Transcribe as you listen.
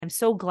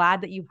so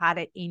glad that you had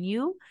it in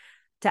you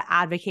to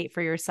advocate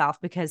for yourself,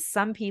 because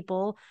some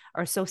people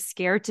are so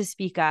scared to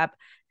speak up,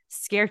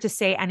 scared to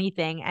say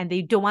anything, and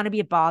they don't want to be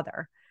a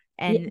bother.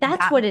 Yeah, And that's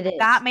that what it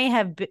that is. may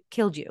have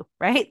killed you,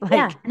 right?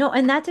 Yeah, Like, no,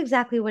 and that's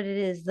exactly what it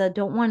is. The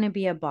don't want to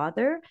be a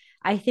bother.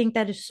 I think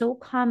that is so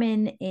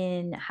common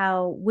in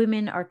how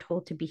women are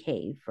told to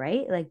behave,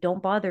 right? Like,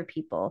 don't bother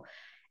people.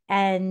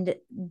 And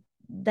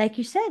like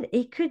you said,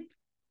 it could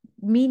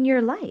mean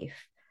your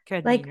life.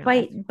 could mean Like, your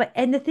life.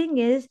 and the thing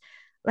is,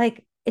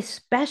 like,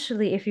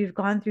 especially if you've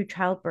gone through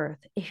childbirth,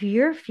 if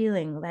you're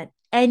feeling that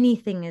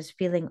anything is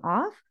feeling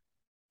off,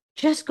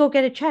 just go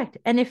get it checked.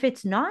 And if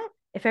it's not,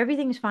 if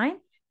everything's fine,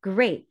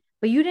 great.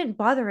 But you didn't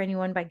bother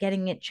anyone by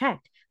getting it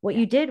checked. What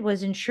Yeah. you did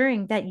was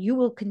ensuring that you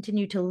will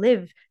continue to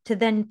live to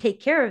then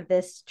take care of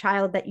this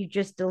child that you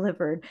just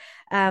delivered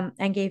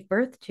and gave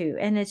birth to.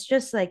 And it's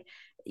just like,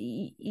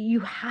 you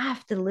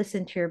have to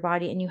listen to your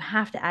body and you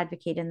have to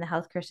advocate in the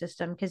healthcare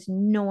system because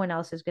no one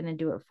else is going to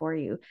do it for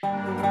you.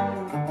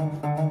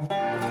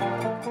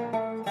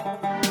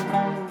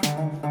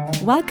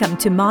 Welcome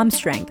to Mom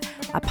Strength,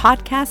 a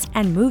podcast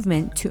and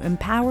movement to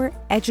empower,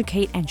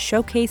 educate, and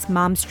showcase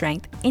mom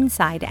strength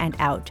inside and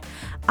out.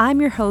 I'm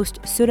your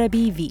host,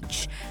 Surabhi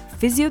Veech,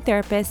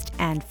 physiotherapist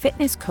and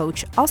fitness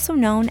coach, also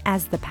known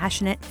as the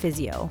Passionate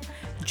Physio.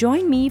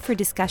 Join me for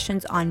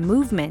discussions on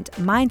movement,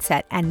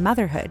 mindset, and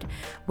motherhood,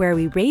 where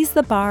we raise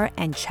the bar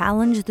and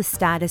challenge the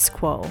status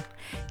quo.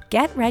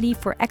 Get ready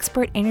for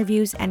expert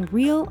interviews and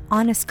real,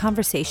 honest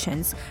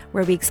conversations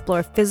where we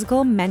explore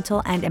physical,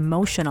 mental, and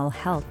emotional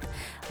health.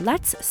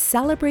 Let's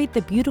celebrate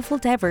the beautiful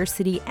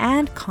diversity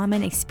and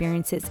common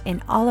experiences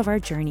in all of our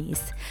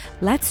journeys.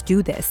 Let's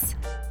do this.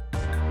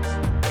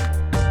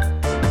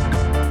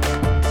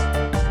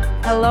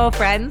 Hello,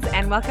 friends,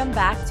 and welcome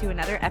back to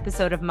another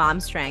episode of Mom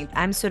Strength.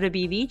 I'm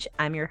Surabhi Veech.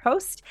 I'm your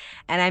host,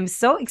 and I'm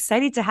so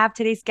excited to have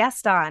today's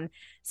guest on.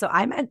 So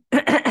I'm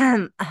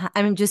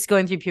I'm just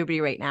going through puberty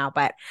right now,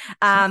 but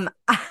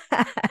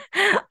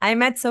I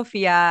met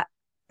Sophia,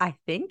 I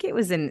think it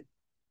was in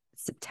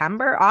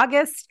September,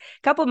 August,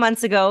 a couple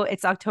months ago.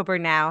 It's October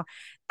now,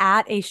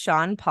 at a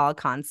Sean Paul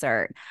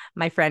concert.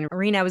 My friend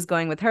Marina was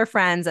going with her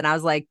friends, and I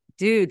was like,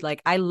 dude,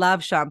 like, I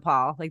love Sean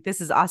Paul. Like, this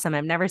is awesome.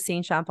 I've never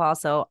seen Sean Paul.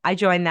 So I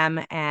joined them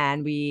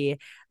and we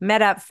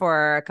met up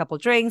for a couple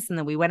drinks and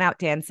then we went out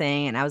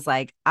dancing. And I was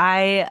like,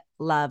 I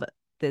love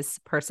this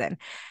person.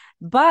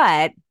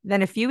 But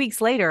then a few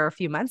weeks later, a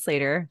few months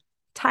later,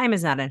 time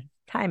is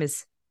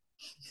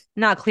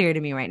not clear to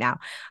me right now.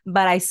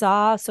 But I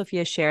saw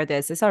Sophia share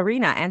this. I saw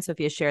Rena and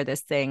Sophia share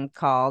this thing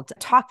called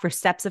Talk for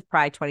Steps of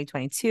Pride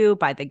 2022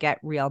 by the Get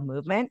Real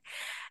movement.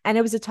 And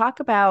it was a talk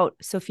about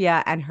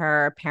Sophia and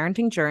her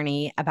parenting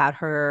journey, about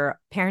her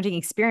parenting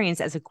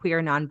experience as a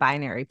queer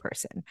non-binary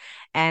person.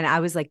 And I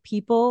was like,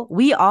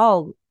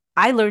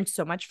 I learned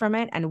so much from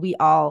it, and we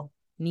all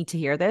need to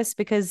hear this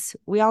because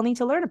we all need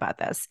to learn about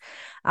this.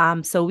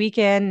 So we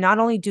can not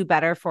only do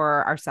better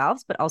for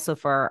ourselves, but also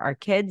for our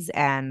kids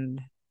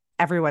and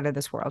everyone in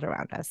this world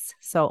around us.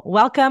 So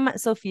welcome,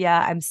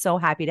 Sophia. I'm so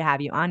happy to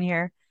have you on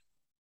here.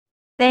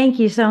 Thank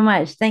you so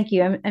much. Thank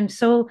you. I'm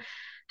so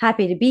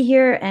happy to be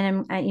here,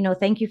 and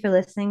thank you for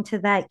listening to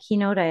that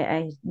keynote.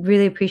 I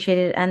really appreciate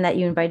it, and that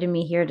you invited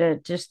me here to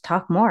just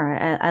talk more.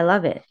 I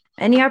love it.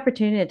 Any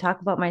opportunity to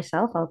talk about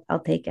myself, I'll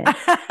take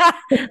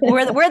it.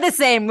 we're the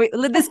same.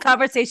 This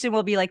conversation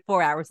will be like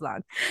 4 hours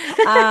long.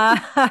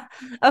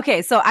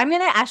 Okay, so I'm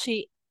gonna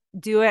actually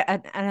do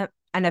an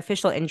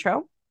official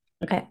intro,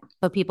 Okay.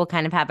 so people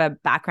kind of have a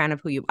background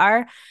of who you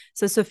are.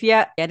 So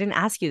Sophia, I didn't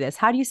ask you this.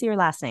 How do you say your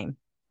last name?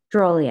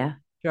 Drolia.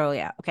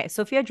 Drolia. Okay.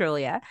 Sophia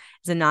Drolia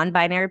is a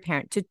non-binary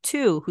parent to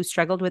two who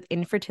struggled with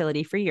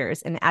infertility for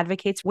years and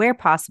advocates where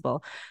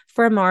possible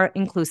for a more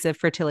inclusive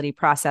fertility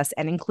process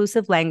and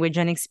inclusive language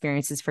and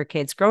experiences for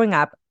kids growing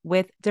up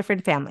with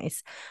different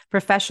families.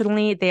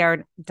 Professionally, they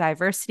are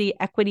diversity,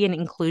 equity, and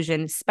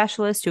inclusion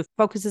specialist who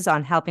focuses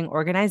on helping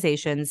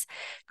organizations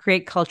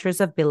create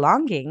cultures of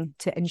belonging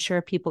to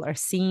ensure people are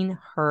seen,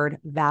 heard,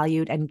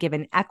 valued, and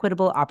given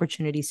equitable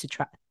opportunities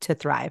to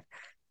thrive.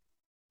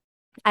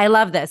 I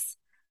love this.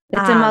 It's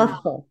a Um,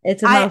 mouthful.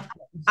 It's a I,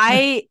 mouthful.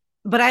 I,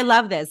 but I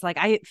love this. Like,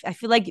 I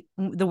feel like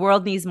the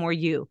world needs more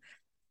you.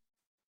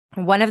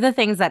 One of the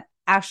things that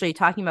actually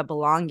talking about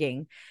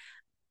belonging,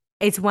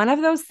 it's one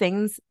of those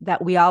things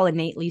that we all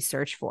innately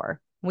search for.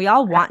 We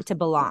all want to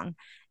belong.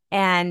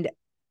 And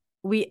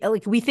we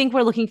think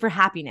we're looking for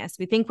happiness.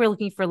 We think we're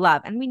looking for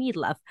love, and we need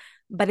love,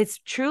 but it's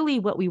truly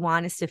what we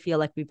want is to feel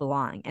like we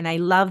belong. And I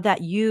love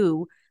that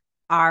you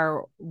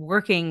are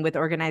working with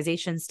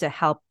organizations to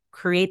help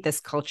create this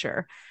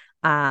culture.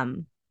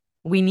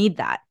 We need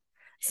that.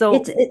 It's So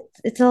it's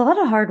it's a lot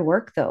of hard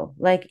work though.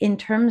 Like in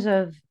terms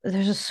of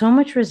there's just so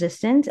much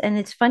resistance, and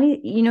it's funny,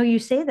 you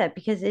say that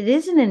because it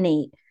is an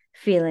innate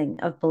feeling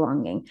of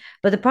belonging.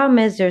 But the problem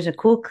is there's a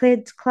cool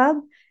kids club,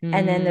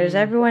 and then there's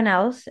mm, everyone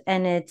else,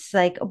 and it's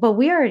like, but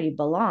we already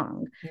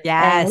belong and we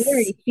yes.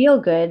 already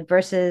feel good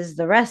versus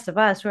the rest of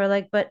us who are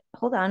like, but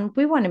hold on,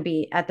 we want to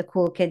be at the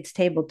cool kids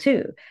table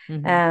too.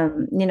 Mhm.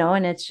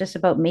 And it's just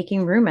about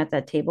making room at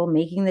that table,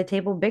 making the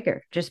table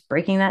bigger, just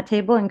breaking that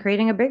table and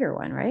creating a bigger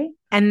one, right?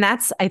 And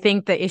that's, I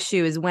think, the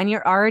issue is when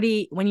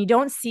you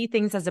don't see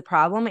things as a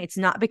problem, it's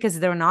not because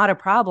they're not a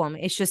problem.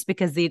 It's just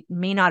because they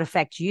may not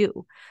affect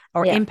you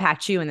or Yeah.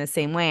 impact you in the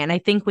same way. And I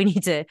think we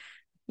need to,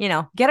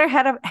 get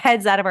our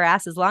heads out of our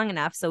asses long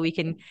enough so we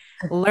can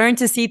learn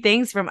to see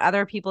things from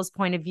other people's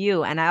point of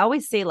view. And I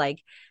always say,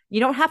 like, you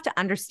don't have to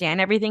understand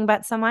everything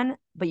about someone,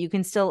 but you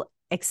can still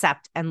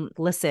accept and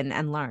listen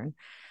and learn.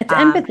 It's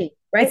empathy, It's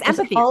right? It's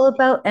empathy. all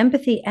about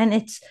empathy.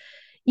 And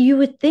you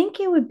would think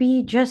it would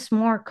be just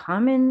more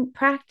common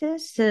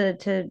practice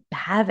to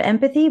have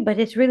empathy, but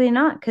it's really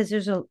not, because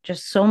there's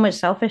just so much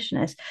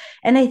selfishness.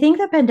 And I think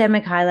the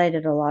pandemic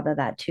highlighted a lot of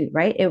that too,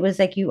 right? It was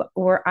like you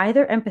were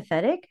either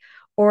empathetic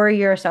or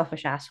you're a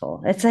selfish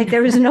asshole. It's like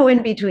there was no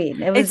in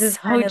between. It was It's just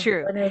so kind of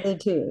true. one or the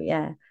two.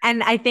 Yeah.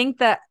 And I think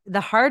that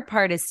the hard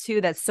part is too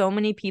that so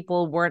many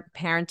people weren't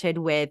parented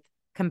with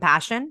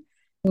compassion.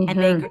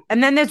 Mm-hmm.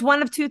 And then there's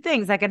one of two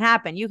things that can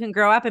happen. You can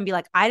grow up and be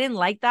like, I didn't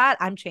like that,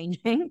 I'm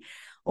changing.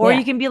 Or you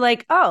Yeah. can be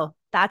like, oh,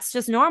 that's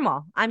just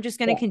normal, I'm just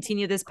going to Yeah.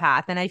 continue this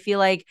path. And I feel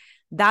like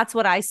that's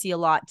what I see a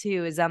lot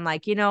too, is I'm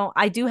like,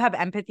 I do have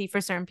empathy for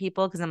certain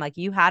people because I'm like,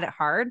 you had it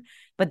hard,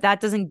 but that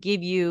doesn't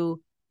give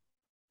you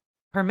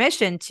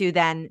permission to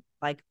then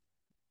like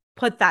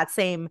put that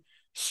same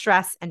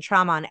stress and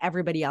trauma on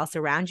everybody else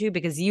around you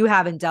because you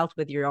haven't dealt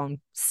with your own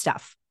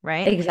stuff,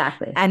 right?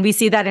 Exactly. And we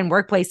see that in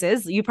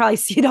workplaces. You probably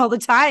see it all the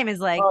time,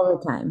 is like, All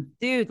the time.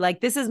 dude,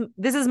 like this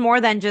is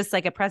more than just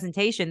like a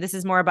presentation. This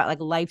is more about like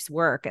life's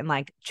work, and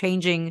like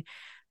changing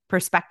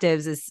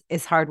perspectives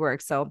is hard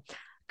work. So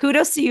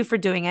kudos to you for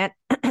doing it.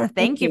 Thank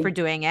Thank you for you.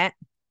 doing it.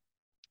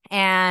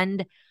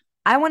 And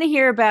I want to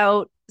hear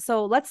about,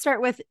 so let's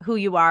start with who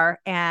you are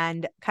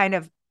and kind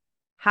of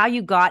how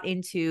you got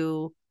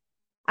into,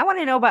 I want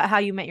to know about how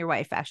you met your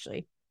wife,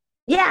 Ashley.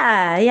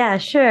 Yeah, yeah,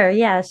 sure.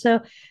 Yeah. So,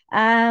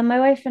 my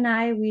wife and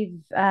I, we've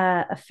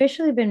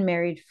officially been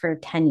married for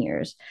 10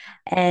 years.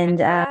 And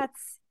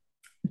Congrats.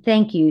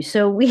 thank you.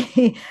 So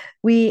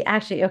we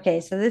actually,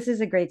 okay, so this is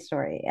a great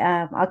story.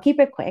 I'll keep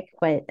it quick,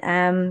 but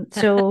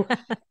so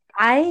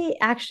I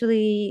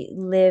actually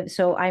live,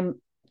 so I'm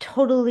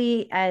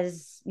totally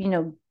as,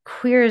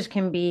 queer as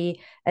can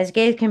be, as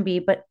gay as can be,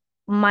 but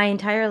my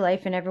entire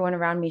life and everyone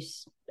around me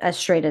is as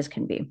straight as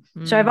can be.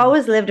 So I've Mm.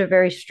 always lived a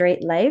very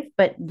straight life,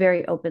 but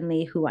very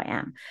openly who I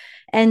am.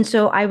 And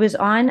so I was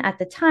on at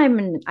the time,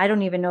 and I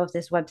don't even know if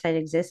this website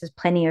exists, is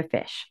Plenty of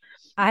Fish.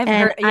 I've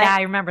And heard, yeah,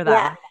 I remember that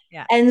yeah. one.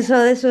 Yeah. And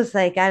so this was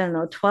like, I don't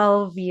know,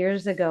 12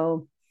 years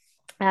ago.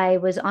 I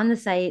was on the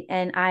site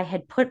and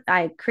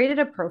I created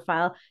a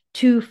profile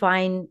to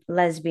find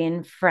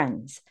lesbian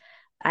friends.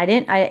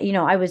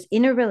 I was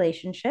in a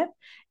relationship,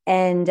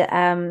 and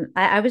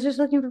I was just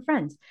looking for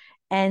friends.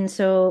 And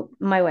so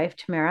my wife,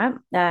 Tamara,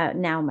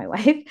 now my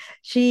wife,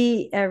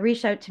 she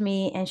reached out to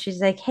me and she's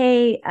like,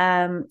 hey,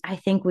 I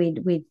think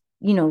we'd,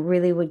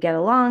 really would get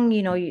along.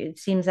 It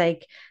seems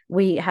like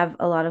we have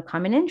a lot of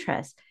common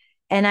interests.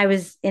 And I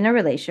was in a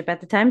relationship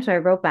at the time. So I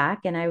wrote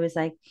back and I was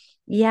like,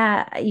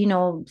 yeah,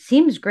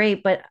 seems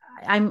great, but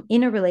I'm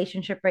in a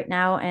relationship right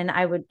now and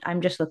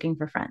I'm just looking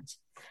for friends.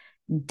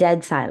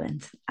 Dead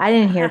silence. I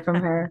didn't hear from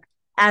her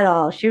at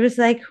all. She was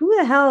like, who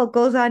the hell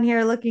goes on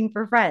here looking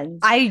for friends?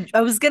 I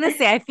was gonna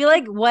say, I feel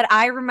like what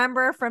I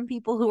remember from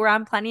people who were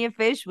on Plenty of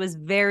Fish was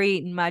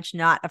very much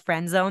not a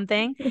friend zone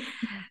thing.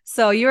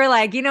 So you were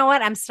like, you know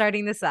what? I'm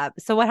starting this up.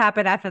 So what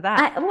happened after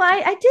that?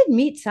 I did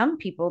meet some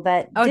people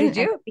that Oh, did didn't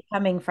end you? up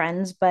becoming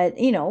friends, but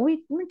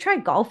we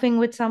tried golfing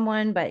with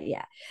someone, but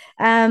yeah.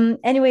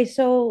 Anyway,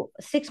 so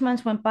 6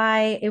 months went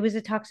by. It was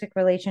a toxic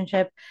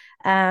relationship.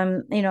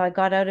 I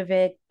got out of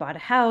it, bought a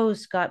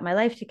house, got my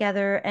life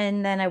together,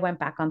 and then I went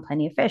back on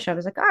Plenty of Fish. I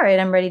was like, all right,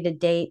 I'm ready to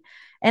date.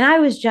 And I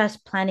was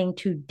just planning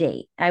to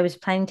date. I was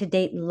planning to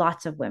date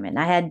lots of women.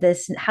 I had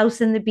this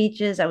house in the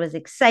beaches. I was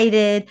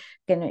excited,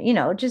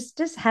 gonna,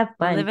 just have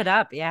fun. Live it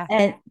up. Yeah.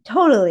 And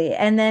totally.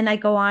 And then I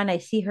go on, I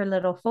see her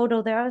little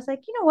photo there. I was like,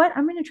 you know what?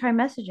 I'm going to try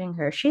messaging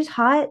her. She's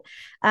hot.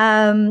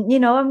 I'm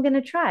going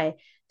to try.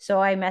 So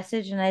I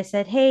messaged and I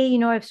said,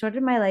 hey, I've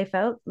sorted my life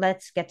out.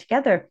 Let's get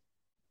together.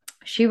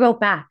 She wrote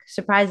back,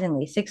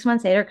 surprisingly, 6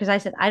 months later, because I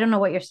said, I don't know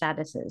what your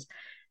status is.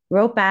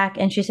 Wrote back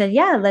and she said,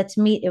 yeah, let's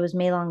meet. It was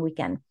May long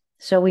weekend.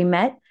 So we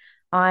met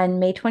on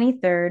May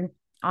 23rd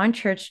on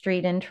Church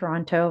Street in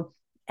Toronto.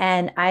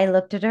 And I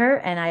looked at her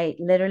and I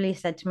literally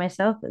said to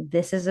myself,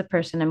 this is the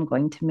person I'm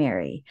going to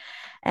marry.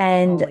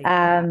 And Holy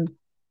crap.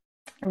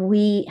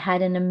 we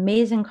had an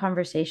amazing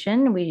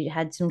conversation. We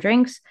had some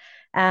drinks.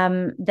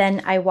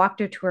 Then I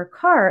walked her to her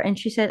car and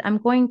she said,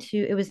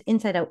 it was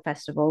Inside Out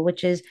Festival,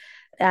 which is,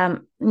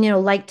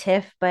 like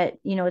TIFF, but,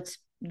 it's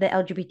the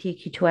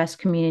LGBTQ2S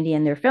community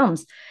and their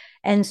films.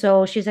 And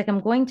so she's like,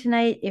 I'm going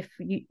tonight. If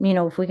we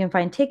can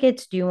find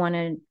tickets, do you want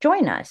to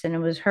join us? And it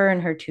was her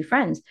and her two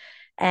friends.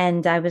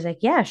 And I was like,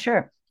 yeah,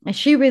 sure. And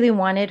she really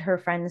wanted her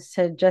friends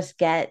to just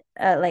get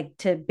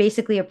to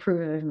basically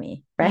approve of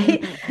me,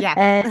 right?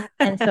 Yeah.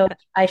 And so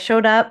I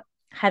showed up.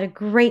 had a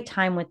great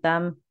time with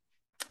them.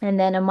 And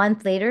then a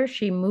month later,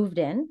 she moved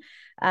in.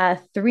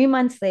 3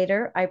 months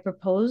later, I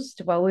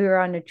proposed while we were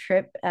on a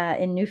trip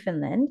in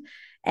Newfoundland.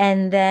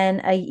 And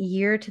then a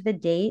year to the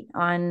date,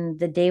 on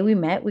the day we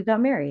met, we got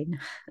married.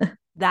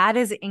 That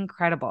is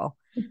incredible.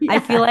 I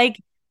feel Yeah.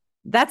 like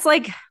that's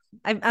like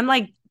I'm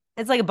like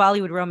it's like a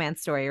Bollywood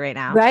romance story right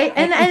now. Right.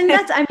 Like And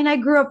that's, I mean, I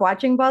grew up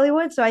watching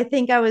Bollywood, so I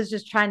think I was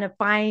just trying to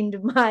find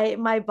my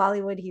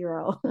Bollywood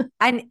hero.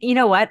 and you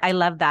know what? I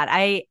love that.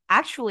 I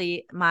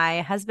actually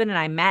my husband and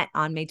I met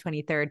on May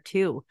 23rd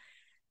too,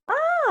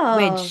 Oh.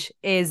 which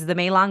is the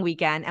May long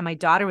weekend, and my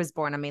daughter was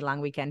born on May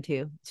long weekend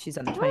too. She's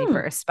on the Hmm.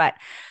 21st. But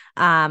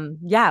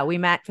yeah, we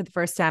met for the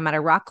first time at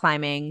a rock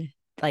climbing,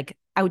 like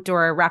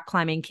outdoor rock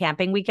climbing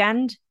camping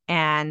weekend.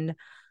 And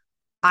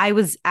I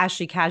was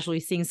actually casually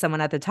seeing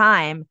someone at the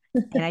time,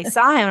 and I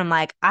saw him. I'm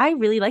like, I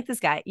really like this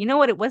guy. You know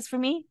what it was for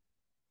me?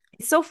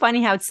 It's so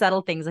funny how it's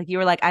subtle things. Like you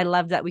were like, I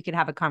love that we could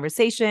have a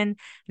conversation. And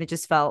it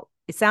just felt,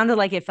 it sounded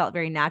like it felt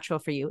very natural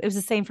for you. It was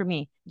the same for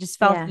me. It just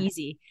felt Yeah.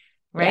 easy.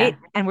 Yeah. Right.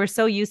 And we're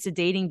so used to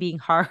dating being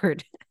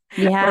hard.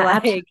 We're Yeah, like,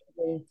 absolutely.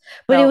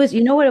 But it so was,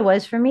 you know what it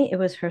was for me? It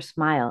was her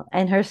smile.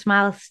 And her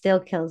smile still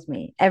kills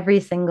me every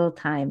single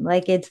time.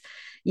 Like it's,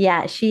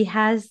 yeah, she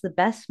has the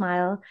best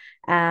smile.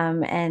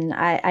 And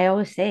I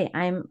always say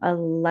I'm a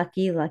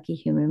lucky, lucky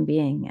human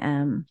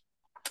being.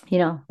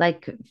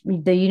 Like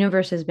the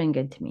universe has been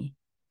good to me.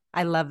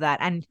 I love that.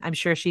 And I'm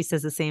sure she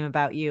says the same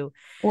about you.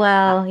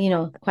 Well,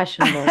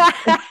 questionable.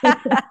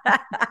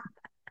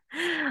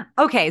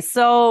 Okay.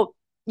 So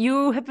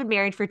you have been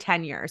married for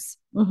 10 years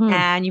Hmm.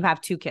 and you have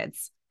two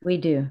kids. We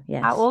do, How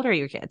yes. old are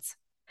your kids?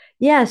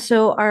 Yeah,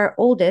 so our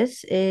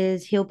oldest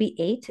he'll be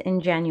 8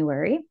 in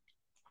January,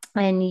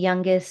 and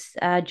youngest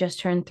just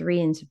turned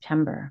 3 in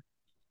September.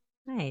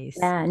 Nice.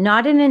 Yeah,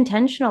 not an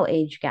intentional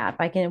age gap.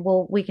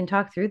 We can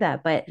talk through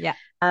that, but Yeah.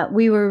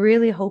 we were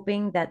really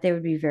hoping that they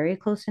would be very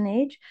close in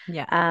age.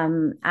 Yeah.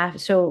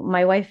 So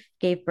my wife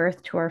gave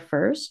birth to our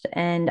first,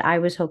 and I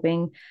was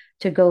hoping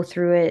to go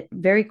through it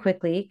very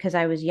quickly because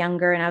I was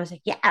younger, and I was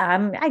like, yeah,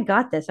 I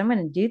got this. I'm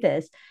going to do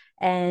this.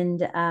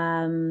 And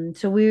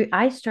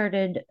I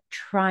started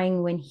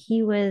trying when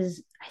he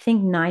was, I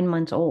think, 9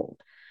 months old.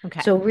 Okay.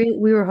 So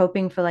we were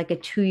hoping for like a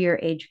 2 year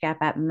age gap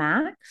at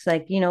max,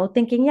 like,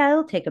 thinking, yeah,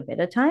 it'll take a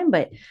bit of time,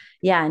 but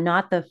yeah,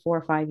 not the 4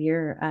 or 5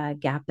 year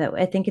gap that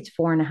I think it's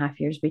 4.5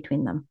 years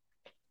between them.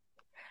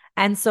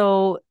 And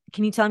so,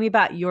 can you tell me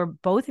about your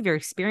both of your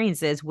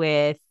experiences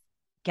with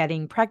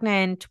getting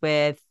pregnant,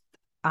 with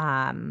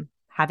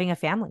having a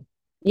family?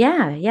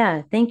 Yeah,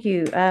 yeah, thank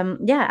you.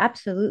 Yeah,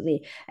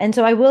 absolutely. And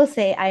so I will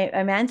say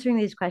I'm answering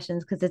these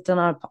questions because it's on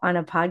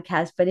a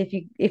podcast. But if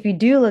you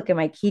do look at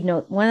my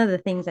keynote, one of the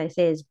things I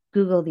say is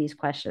Google these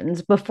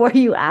questions before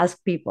you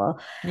ask people.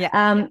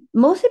 Yeah.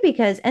 Mostly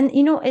because, and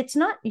it's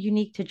not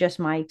unique to just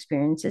my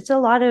experience. It's a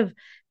lot of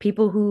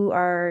people who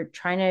are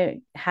trying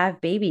to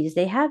have babies.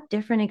 They have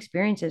different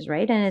experiences,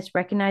 right? And it's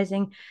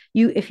recognizing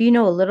if you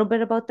know a little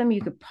bit about them, you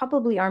could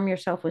probably arm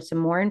yourself with some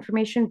more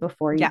information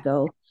before you Yeah.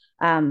 go.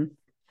 Um,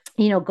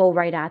 go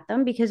right at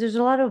them because there's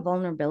a lot of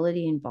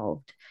vulnerability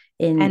involved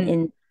in And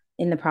in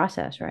in the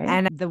process, right?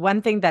 and the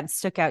one thing that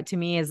stuck out to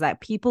me is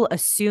that people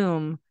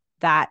assume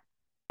that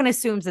and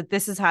assumes that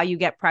this is how you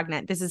get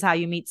pregnant, this is how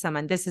you meet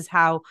someone, this is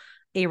how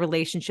a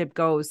relationship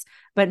goes.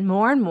 But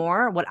more and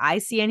more, what I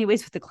see,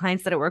 anyways, with the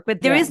clients that I work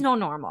with, there Yeah. is no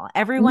normal.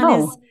 Everyone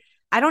is. No.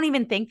 I don't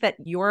even think that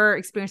your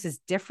experience is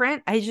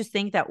different. I just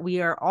think that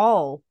we are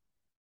all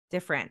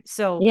different.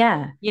 So,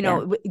 Yeah.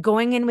 Yeah.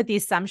 going in with the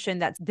assumption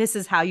that this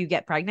is how you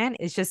get pregnant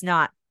is just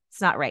not,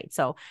 it's not right.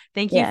 So,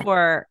 Yeah.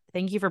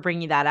 thank you for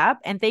bringing that up,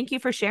 and thank you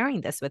for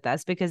sharing this with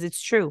us because it's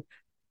true.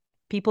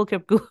 People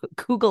could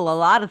Google a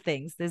lot of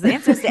things. There's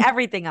answers to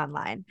everything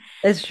online.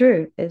 It's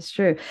true. It's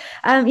true.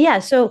 Yeah.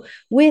 So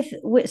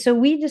so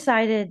we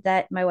decided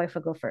that my wife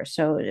would go first.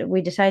 So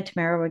we decided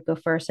Tamara would go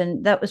first,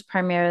 and that was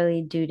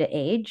primarily due to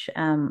age.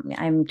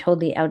 I'm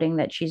totally outing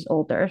that she's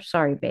older.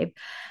 Sorry, babe.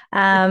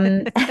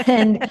 Um,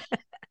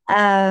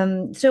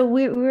 and so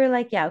we were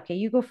like, yeah, okay,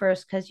 you go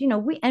first because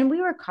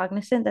we were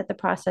cognizant that the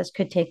process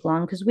could take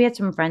long because we had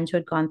some friends who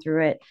had gone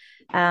through it.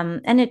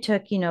 And it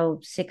took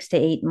 6 to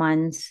 8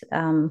 months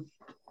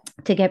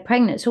to get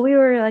pregnant. So we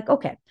were like,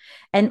 okay.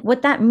 And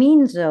what that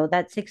means though,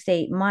 that 6 to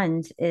 8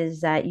 months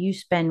is that you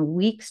spend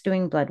weeks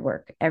doing blood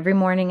work every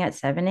morning at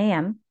 7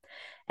 a.m.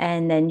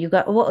 And then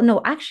well,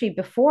 no, actually,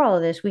 before all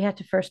of this, we had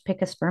to first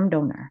pick a sperm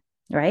donor,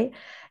 right?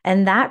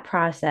 And that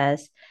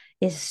process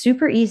is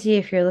super easy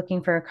if you're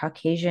looking for a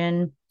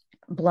Caucasian,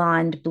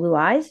 blonde, blue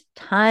eyes,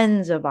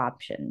 tons of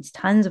options,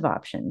 tons of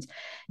options.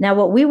 Now,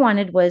 what we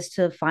wanted was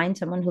to find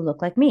someone who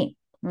looked like me.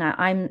 Now,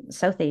 I'm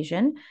South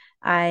Asian.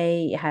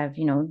 I have,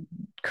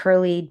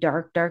 curly,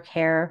 dark, dark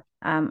hair.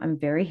 I'm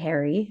very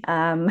hairy.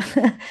 Me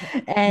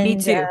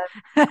And too.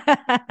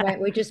 right,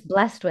 we're just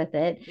blessed with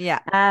it. Yeah.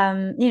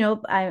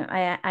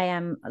 I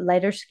am a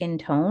lighter skin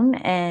tone,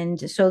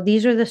 and so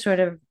these are the sort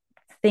of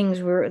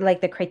things we're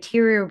like the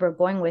criteria we're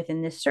going with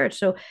in this search.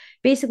 So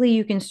basically,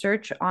 you can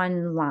search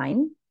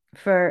online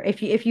for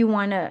if you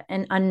want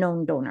an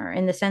unknown donor,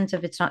 in the sense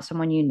of it's not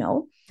someone you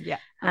know. Yeah.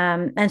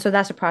 And so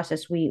that's a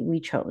process we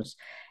chose.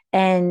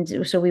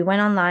 And so we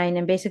went online,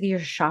 and basically you're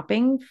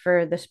shopping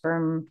for the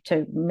sperm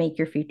to make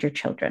your future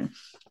children.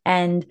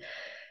 And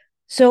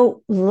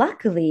so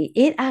luckily,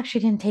 it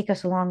actually didn't take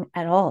us long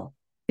at all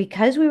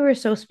because we were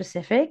so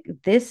specific.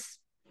 This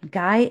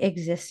guy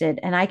existed,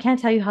 and I can't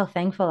tell you how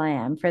thankful I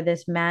am for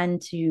this man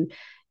to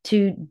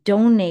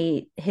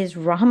donate his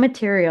raw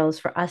materials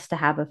for us to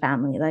have a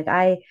family. Like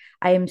I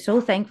am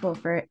so thankful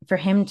for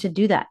him to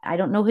do that. I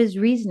don't know his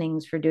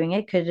reasonings for doing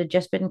it. Could have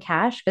just been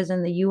cash, because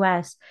in the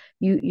US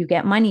you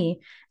get money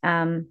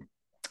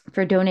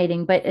for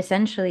donating, but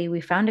essentially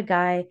we found a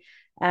guy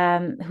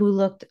who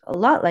looked a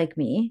lot like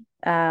me,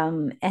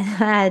 and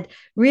had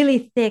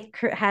really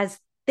has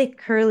thick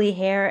curly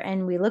hair,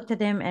 and we looked at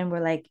him and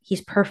we're like,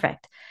 he's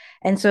perfect.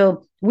 And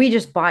so we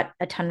just bought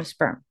a ton of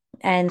sperm.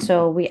 And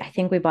so I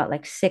think we bought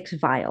like 6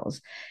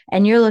 vials,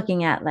 and you're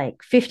looking at like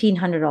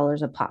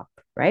 $1,500 a pop,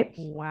 right?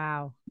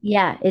 Wow.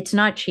 Yeah, it's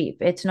not cheap.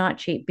 It's not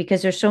cheap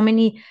because there's so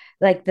many,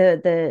 like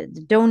the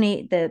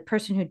donate, the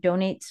person who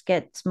donates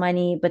gets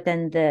money, but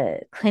then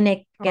the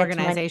clinic gets money. Like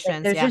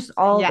Organizations. there's Yeah. just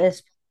all Yeah.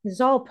 this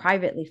is all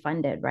privately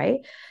funded,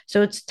 right?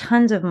 So it's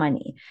tons of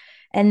money.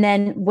 And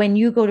then when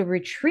you go to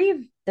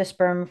retrieve the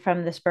sperm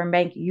from the sperm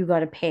bank, you got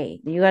to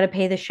pay. You got to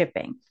pay the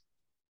shipping.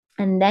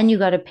 And then you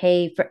got to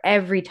pay for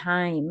every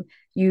time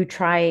you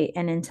try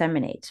and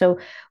inseminate. So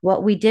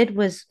what we did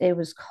was, it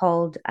was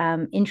called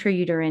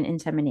intrauterine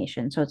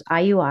insemination. So it's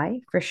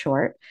IUI for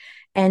short.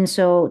 And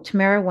so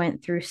Tamara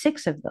went through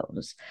 6 of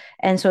those.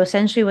 And so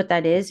essentially what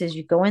that is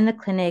you go in the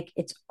clinic,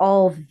 it's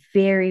all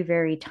very,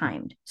 very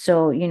timed.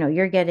 So,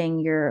 you're getting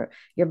your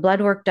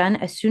blood work done.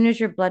 As soon as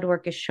your blood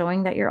work is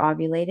showing that you're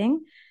ovulating,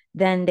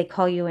 then they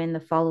call you in the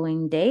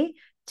following day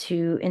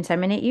to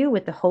inseminate you,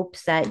 with the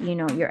hopes that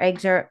your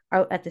eggs are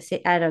out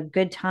at a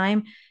good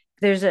time.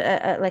 There's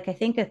like, I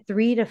think, a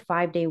 3 to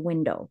 5 day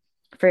window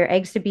for your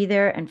eggs to be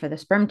there and for the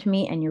sperm to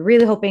meet, and you're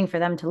really hoping for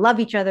them to love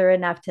each other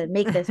enough to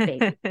make this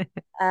baby,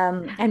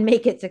 and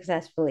make it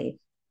successfully.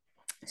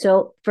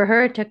 So for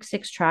her, it took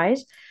 6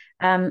 tries.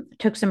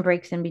 Took some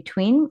breaks in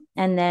between,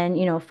 and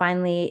then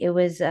finally it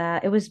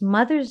was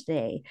Mother's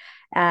Day.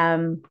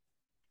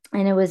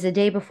 And it was the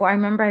day before. I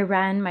remember I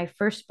ran my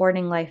first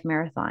sporting life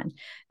marathon,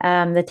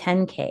 the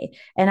 10K.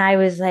 And I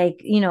was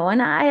like,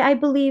 and I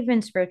believe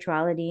in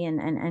spirituality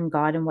and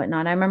God and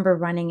whatnot. I remember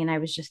running and I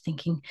was just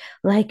thinking,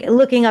 like,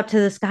 looking up to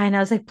the sky, and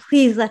I was like,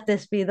 please let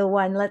this be the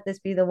one, let this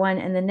be the one.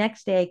 And the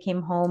next day I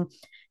came home.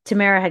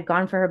 Tamara had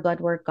gone for her blood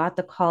work, got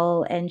the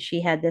call, and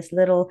she had this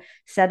little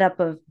setup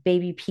of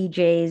baby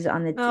PJs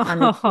on the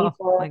Oh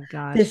table my to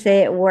gosh.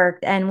 say it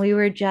worked. And we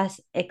were just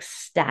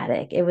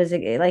ecstatic. It was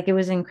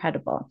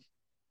incredible.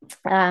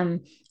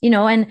 And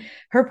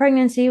her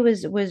pregnancy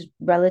was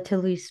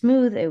relatively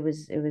smooth. It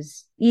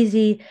was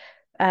easy.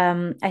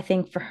 I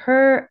think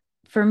for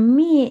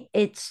me,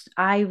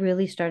 I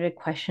really started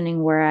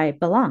questioning where I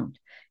belonged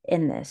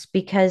in this,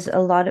 because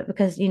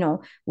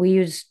we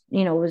used,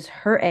 it was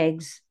her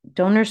eggs,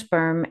 donor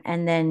sperm,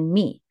 and then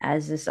me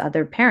as this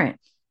other parent.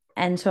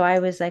 And so I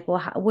was like, well,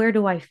 where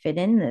do I fit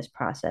in this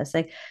process?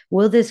 Like,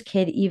 will this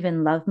kid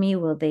even love me?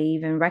 Will they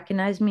even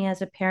recognize me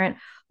as a parent?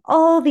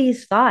 All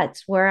these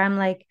thoughts where I'm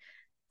like,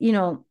 you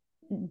know,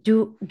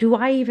 do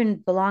I even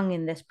belong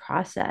in this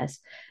process?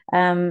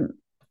 Um,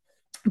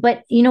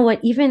 but you know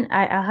what?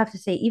 I'll have to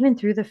say, even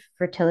through the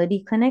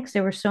fertility clinics,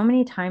 there were so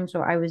many times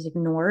where I was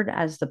ignored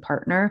as the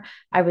partner.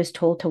 I was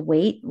told to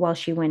wait while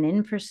she went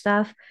in for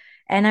stuff.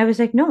 And I was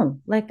like, no,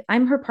 like,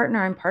 I'm her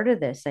partner, I'm part of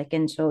this. Like,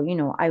 and so,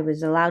 I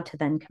was allowed to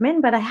then come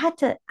in, but I had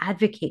to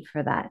advocate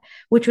for that,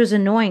 which was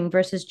annoying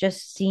versus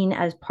just seen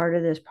as part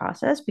of this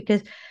process.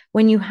 Because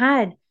when you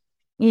had,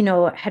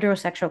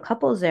 heterosexual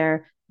couples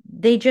there,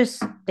 they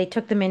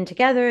took them in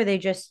together.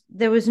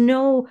 There was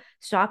no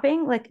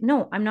stopping. Like,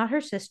 no, I'm not her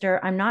sister,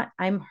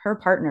 I'm her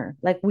partner.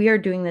 Like, we are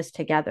doing this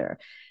together.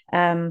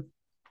 um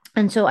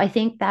and so I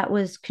think that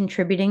was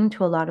contributing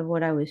to a lot of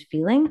what I was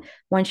feeling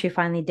when she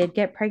finally did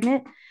get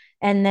pregnant.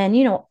 And then,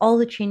 all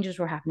the changes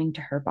were happening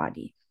to her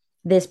body.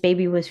 This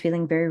baby was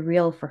feeling very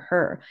real for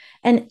her.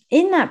 And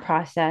in that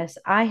process,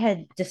 I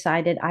had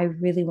decided I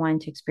really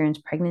wanted to experience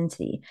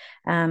pregnancy,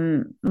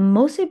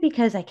 mostly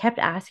because I kept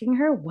asking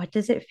her, what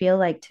does it feel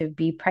like to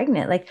be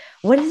pregnant? Like,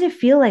 what does it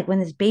feel like when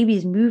this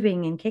baby's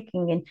moving and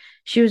kicking? And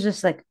she was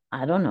just like,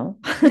 I don't know.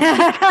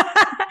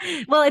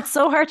 Well, it's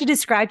so hard to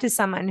describe to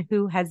someone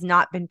who has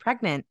not been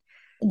pregnant.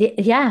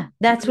 Yeah,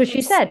 that's what she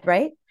It's said,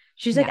 right?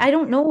 She's like, yeah. I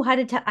don't know how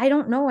to tell, I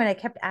don't know. And I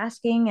kept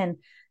asking, and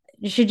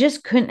she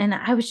just couldn't. And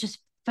I was just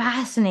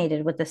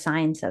fascinated with the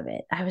science of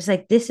it. I was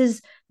like, this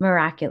is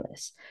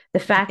miraculous.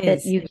 The It fact that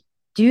is. you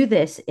do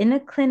this in a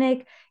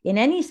clinic, in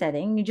any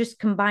setting, you're just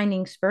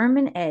combining sperm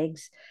and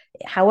eggs,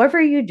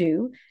 however you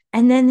do,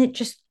 and then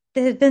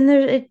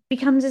it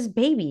becomes this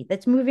baby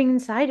that's moving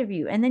inside of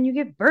you. And then you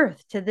give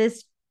birth to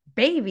this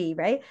baby,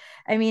 right?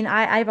 I mean,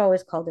 I've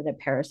always called it a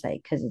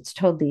parasite because it's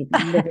totally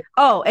living.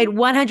 Oh, it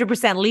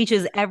 100%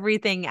 leaches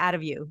everything out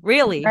of you,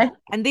 really. Right?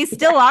 And these Yeah.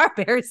 still are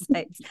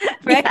parasites,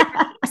 right?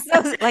 Yeah.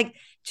 So, like,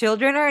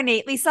 children are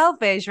innately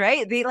selfish,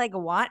 right? They like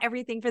want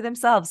everything for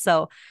themselves.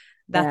 So,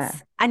 Yeah.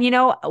 and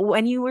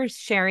when you were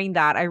sharing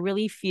that, I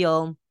really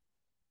feel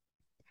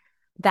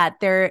that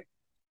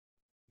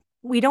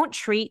we don't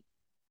treat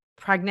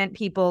pregnant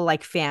people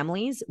like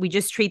families. We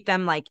just treat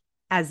them like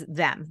as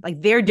them,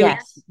 like they're doing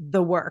Yes.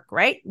 the work,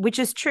 right? Which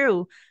is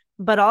true.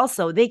 But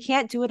also, they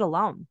can't do it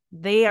alone.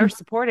 They are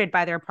supported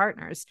by their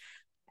partners.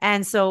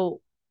 And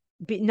so,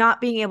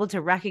 not being able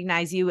to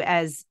recognize you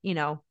as,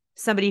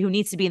 somebody who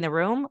needs to be in the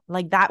room,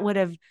 like that would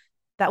have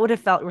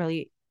felt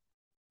really,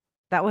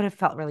 that would have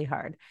felt really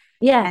hard.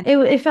 Yeah, And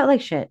it felt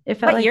like shit. It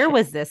felt what like year shit.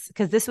 was this?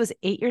 Because this was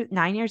 8 years,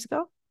 9 years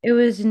ago. It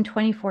was in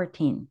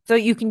 2014. So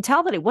you can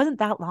tell that it wasn't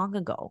that long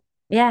ago.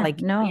 Yeah, Like,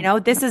 no.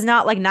 this is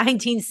not like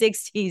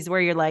 1960s where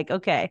you're like,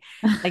 okay,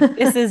 like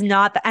this is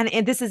not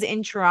and this is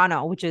in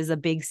Toronto, which is a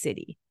big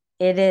city.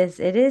 It is,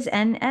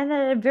 and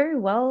a very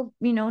well,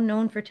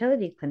 known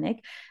fertility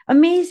clinic.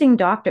 Amazing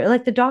doctor.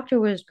 Like the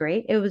doctor was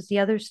great. It was the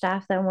other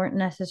staff that weren't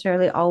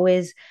necessarily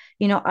always,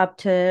 up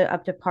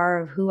to par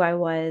of who I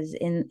was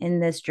in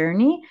this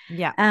journey.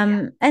 Yeah.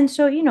 And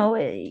so,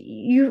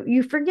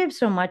 you forgive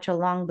so much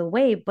along the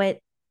way, but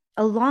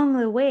along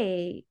the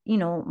way,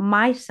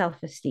 my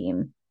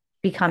self-esteem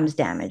becomes Yes.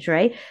 damaged,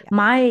 right? Yeah.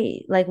 My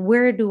like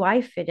where do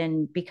I fit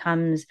in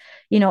becomes,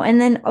 and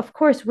then of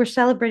course we're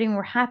celebrating,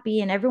 we're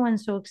happy, and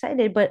everyone's so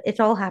excited, but it's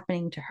all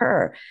happening to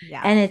her.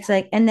 Yeah. And it's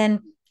like, and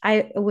then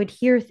I would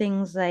hear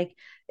things like,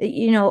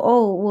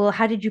 oh, well,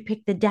 how did you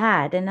pick the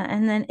dad? And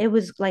then it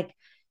was like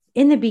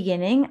in the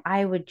beginning,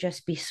 I would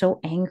just be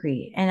so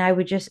angry and I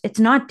would just, it's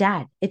not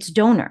dad, it's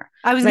donor.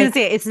 I was gonna Like,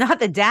 say it's not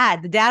the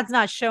dad. The dad's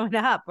not showing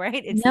up,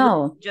 right? It's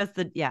no, just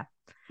the yeah.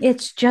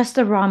 it's just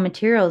the raw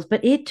materials,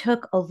 but it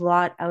took a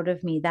lot out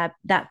of me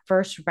that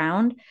first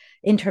round,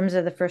 in terms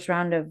of the first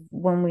round of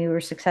when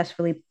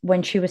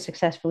she was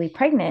successfully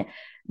pregnant.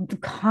 The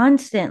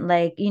constant,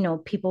 like,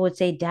 people would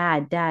say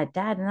dad, dad,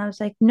 dad, and I was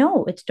like,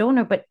 no, it's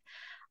donor. But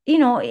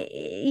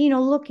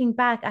looking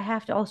back, I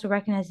have to also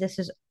recognize this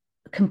is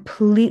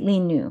completely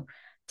new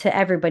to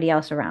everybody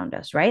else around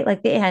us, right?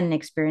 Like they hadn't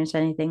experienced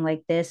anything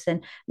like this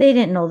and they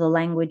didn't know the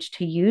language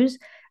to use.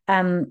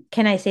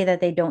 Can I say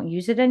that they don't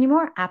use it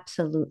anymore?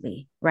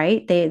 Absolutely,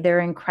 right? They're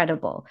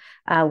incredible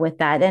with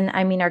that. And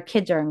I mean, our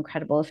kids are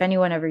incredible. If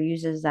anyone ever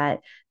uses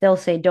that, they'll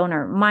say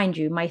donor. Mind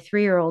you, my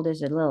 3-year-old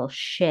is a little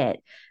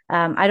shit.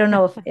 I don't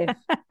know if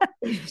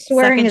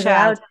swearing Second is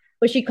allowed, child.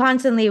 but she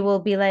constantly will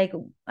be like,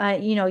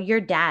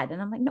 your dad.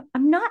 And I'm like, no,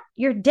 I'm not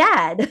your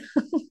dad.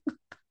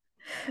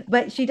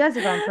 But she does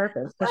it on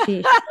purpose because she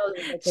knows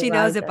it She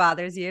knows aroused it her.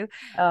 bothers you.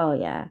 Oh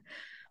yeah.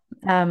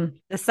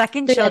 Um, The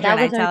second so yeah, children, that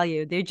I was our, tell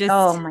you, they're oh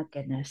just my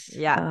goodness.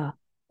 yeah. Oh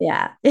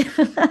yeah.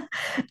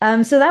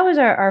 So that was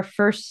our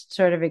first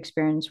sort of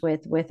experience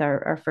with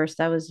our first.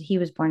 He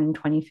was born in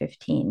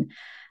 2015.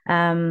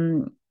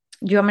 Um,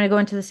 do you want me to go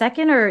into the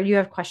second, or you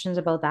have questions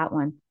about that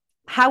one?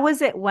 How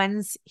was it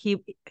when's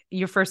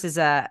your first is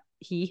a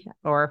he,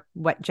 or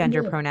what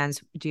gender Me.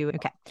 pronouns do you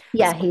okay.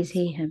 Yeah, So he's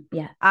he, him.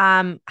 Yeah.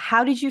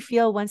 how did you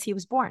feel once he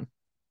was born?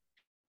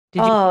 Did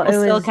you Oh, feel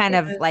it still was kind it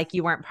of was like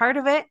you weren't part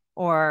of it,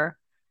 or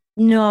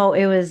no,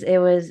 it was,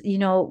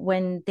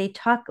 when they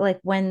talk, like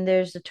when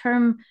there's the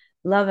term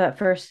love at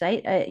first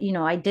sight,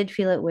 I did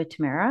feel it with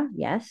Tamara,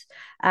 yes.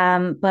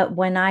 But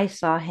when I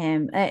saw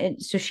him,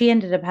 so she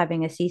ended up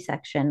having a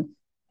C-section.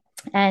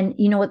 And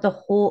you know what,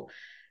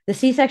 the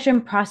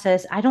C-section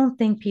process, I don't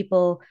think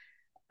people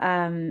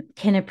can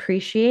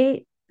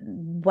appreciate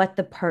what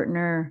the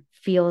partner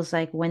feels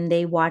like when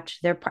they watch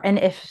and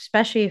if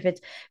especially if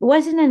it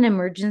wasn't an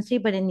emergency,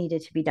 but it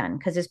needed to be done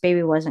because this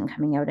baby wasn't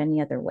coming out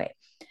any other way.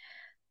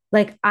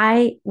 Like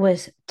I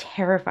was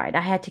terrified.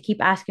 I had to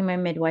keep asking my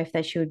midwife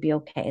that she would be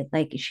okay.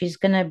 Like she's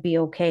gonna be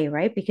okay,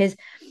 right? Because,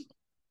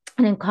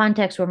 and in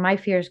context, where my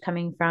fear is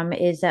coming from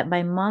is that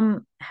my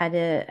mom had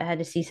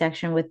a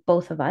C-section with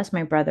both of us,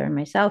 my brother and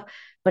myself.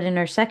 But in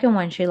her second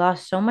one, she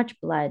lost so much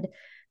blood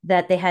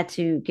that they had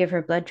to give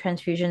her blood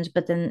transfusions,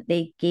 but then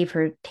they gave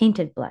her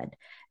tainted blood,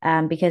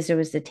 because there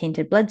was the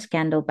tainted blood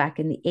scandal back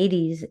in the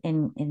 80s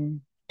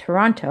in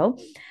Toronto,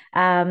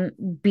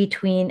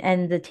 between,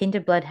 and the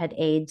tainted blood had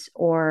AIDS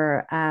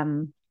or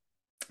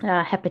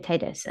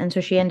hepatitis. And so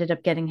she ended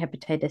up getting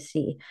hepatitis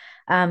C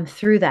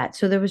through that.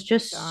 So there was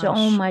just so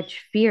gosh.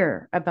 much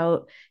fear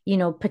about,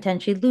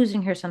 potentially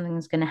losing her,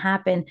 something's going to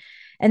happen.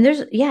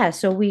 And yeah,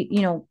 so we,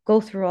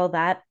 go through all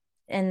that.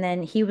 And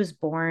then he was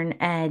born,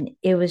 and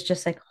it was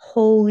just like,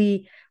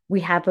 holy,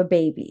 we have a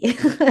baby.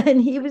 And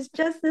he was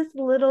just this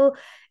little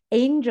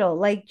angel,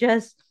 like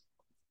just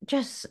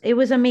it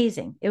was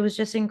amazing. It was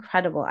just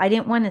incredible. I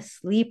didn't want to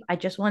sleep. I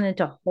just wanted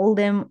to hold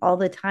him all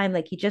the time.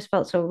 Like he just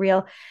felt so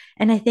real.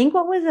 And I think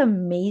what was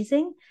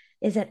amazing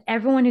is that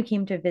everyone who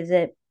came to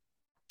visit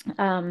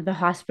the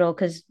hospital,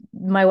 because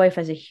my wife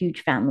has a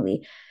huge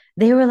family,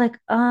 they were like,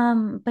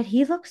 but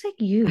he looks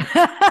like you.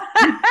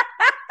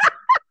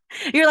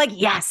 You're like,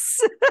 yes.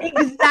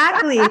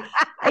 Exactly.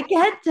 I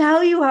can't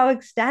tell you how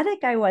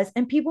ecstatic I was.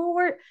 And people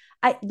were,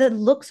 the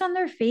looks on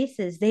their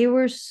faces, they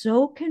were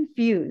so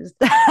confused.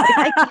 Like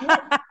I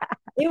can't,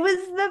 it was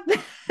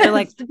the They're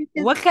like, best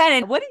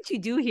because what did you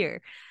do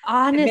here to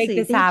make honestly,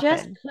 this they just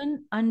happen?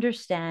 couldn't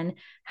understand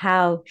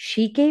how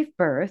she gave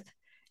birth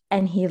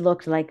and he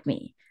looked like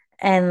me.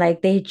 And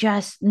like they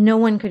just, no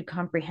one could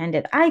comprehend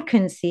it. I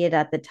couldn't see it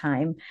at the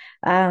time.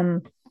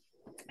 Um,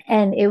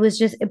 and it was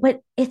just,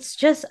 but it's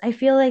just, I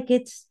feel like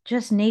it's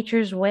just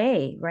nature's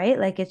way, right?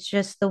 Like it's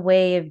just the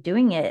way of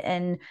doing it.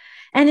 And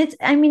it's,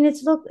 I mean,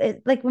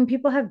 like when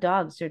people have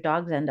dogs, their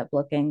dogs end up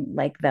looking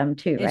like them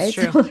too, It's right?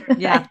 true. So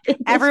Yeah. I think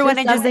it's Everyone, just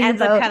it just something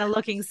ends up about, kind of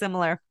looking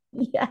similar.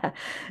 yeah.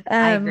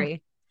 I Um,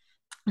 agree.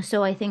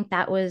 so I think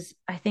that was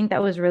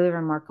really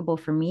remarkable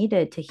for me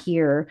to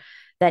hear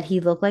that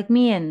he looked like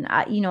me. And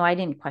I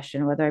didn't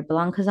question whether I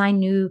belonged because I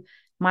knew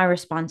my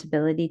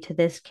responsibility to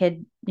this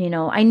kid.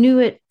 I knew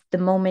it the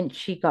moment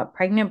she got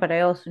pregnant, but I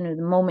also knew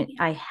the moment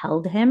I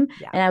held him,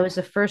 Yeah. and I was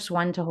the first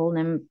one to hold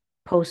him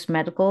post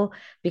medical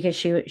because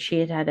she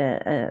had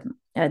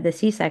the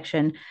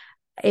C-section.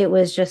 It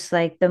was just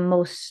like the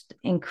most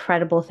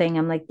incredible thing.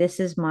 I'm like, this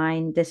is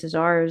mine, this is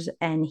ours,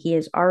 and he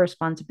is our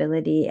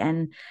responsibility.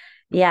 And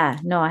yeah,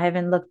 no, I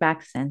haven't looked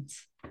back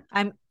since.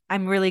 I'm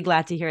really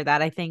glad to hear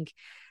that. I think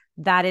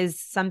that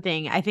is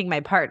something I think my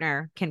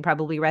partner can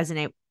probably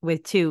resonate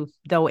with too,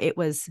 though it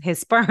was his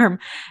sperm.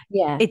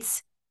 Yeah,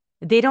 It's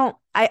they don't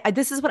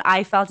this is what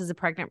I felt as a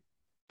pregnant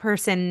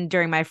person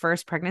during my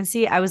first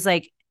pregnancy. I was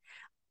like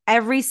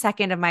every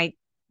second of my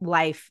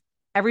life,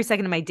 every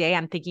second of my day,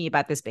 I'm thinking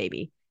about this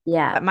baby.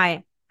 yeah, But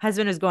my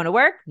husband was going to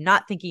work,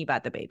 not thinking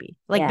about the baby.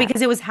 Like yeah,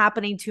 because it was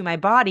happening to my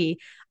body.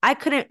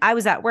 I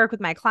was at work with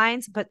my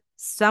clients, but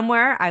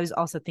somewhere I was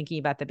also thinking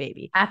about the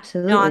baby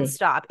absolutely.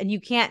 nonstop. And you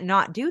can't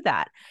not do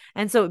that.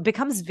 And so it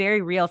becomes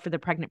very real for the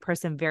pregnant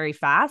person very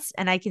fast.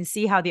 And I can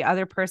see how the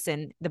other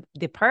person,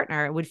 the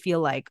partner, would feel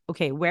like,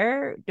 okay,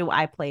 where do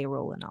I play a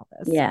role in all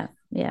this? Yeah,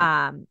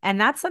 yeah. And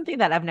that's something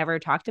that I've never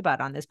talked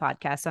about on this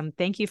podcast. So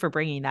thank you for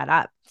bringing that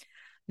up.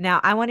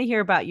 Now, I want to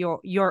hear about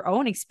your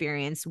own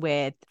experience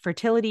with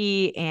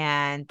fertility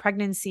and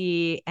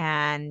pregnancy,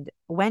 and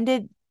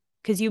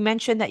because you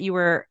mentioned that you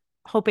were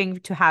hoping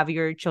to have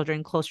your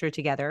children closer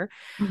together,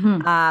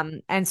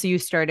 Mhm. and so you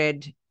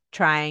started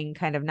trying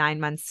kind of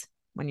 9 months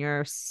when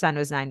your son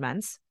was 9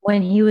 months.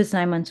 When he was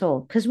 9 months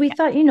old, because we Yeah.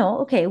 thought,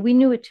 okay, we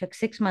knew it took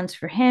 6 months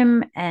for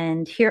him,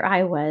 and here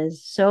I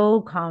was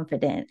so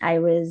confident. I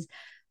was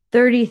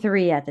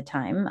 33 at the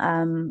time.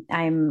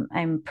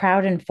 I'm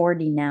proud and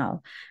 40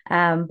 now.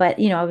 But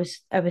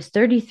I was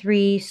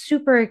 33,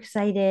 super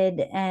excited,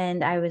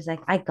 and I was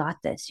like, I got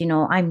this.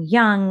 I'm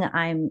young,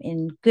 I'm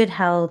in good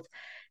health,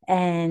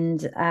 and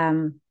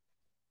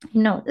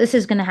this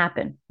is going to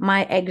happen.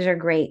 My eggs are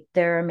great.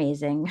 They're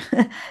amazing.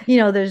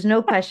 There's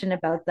no question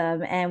about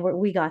them. And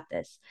we got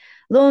this.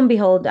 Lo and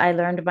behold, I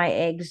learned my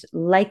eggs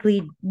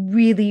likely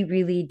really,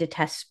 really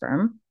detest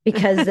sperm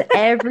because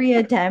every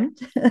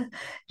attempt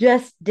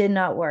just did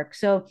not work.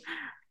 So,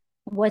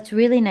 what's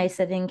really nice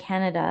that in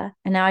Canada,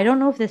 and now I don't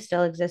know if this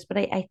still exists, but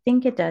I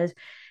think it does,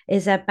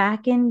 is that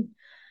back in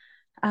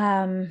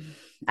um,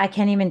 I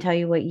can't even tell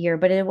you what year,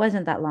 but it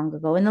wasn't that long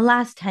ago. In the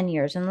last 10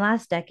 years, in the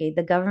last decade,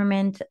 the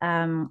government,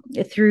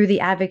 through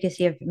the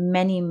advocacy of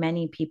many,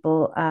 many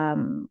people,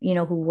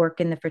 who work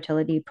in the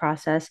fertility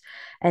process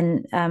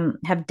and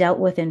have dealt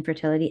with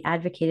infertility,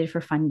 advocated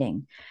for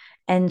funding.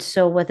 And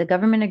so, what the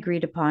government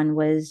agreed upon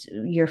was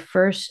your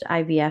first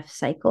IVF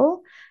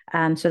cycle.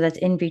 So, that's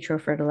in vitro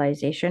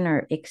fertilization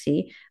or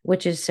ICSI,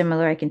 which is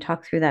similar. I can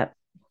talk through that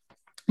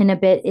in a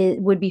bit. It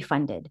would be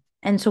funded.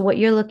 And so what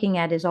you're looking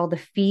at is all the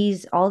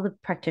fees, all the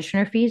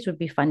practitioner fees would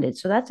be funded.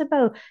 So that's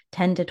about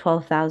ten to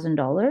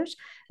 $12,000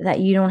 that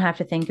you don't have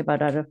to think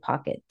about out of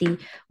pocket. The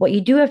What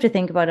you do have to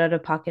think about out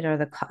of pocket are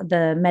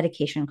the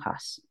medication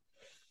costs.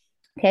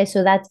 Okay,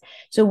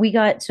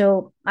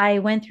 so I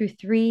went through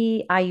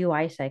 3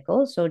 IUI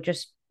cycles. So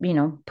just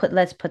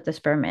let's put the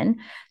sperm in.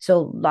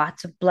 So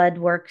lots of blood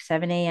work,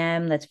 7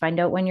 a.m. Let's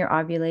find out when you're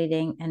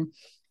ovulating. And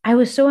I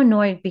was so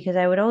annoyed because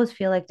I would always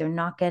feel like they're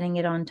not getting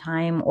it on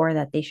time, or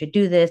that they should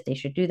do this, they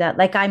should do that.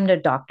 Like I'm the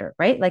doctor,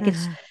 right? Like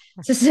it's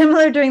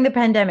similar during the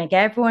pandemic.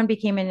 Everyone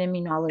became an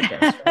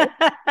immunologist,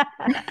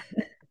 right?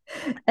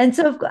 And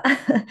so,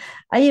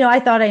 I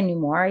thought I knew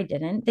more. I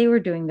didn't. They were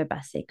doing the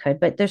best they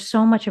could, but there's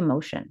so much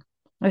emotion.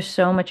 There's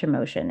so much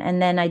emotion.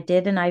 And then I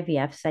did an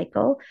IVF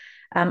cycle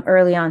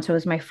early on. So it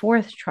was my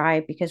fourth try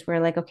because we're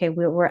like, okay,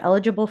 we're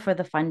eligible for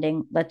the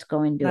funding. Let's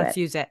go and do Let's it.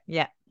 use it.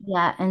 Yeah.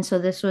 Yeah. And so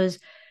this was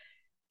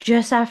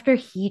just after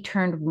he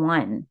turned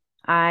 1.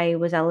 I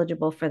was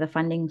eligible for the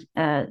funding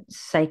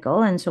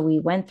cycle. And so we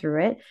went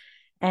through it.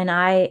 And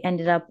I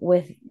ended up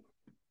with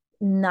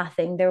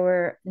nothing. There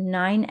were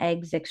 9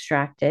 eggs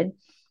extracted,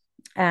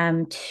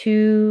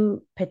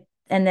 two,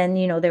 and then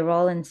they were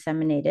all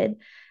inseminated,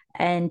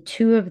 and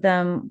 2 of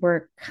them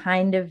were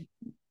kind of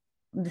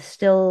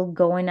still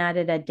going at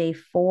it at day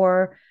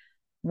 4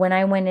 when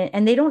I went in.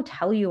 And they don't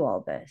tell you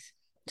all this.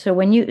 So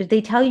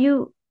they tell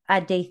you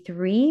at day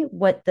 3,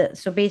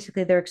 so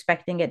basically they're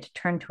expecting it to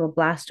turn to a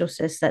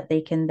blastocyst that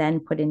they can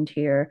then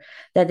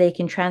that they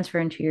can transfer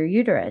into your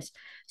uterus.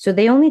 So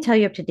they only tell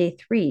you up to day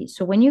 3.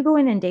 So when you go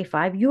in day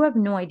 5, you have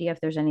no idea if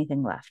there's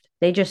anything left.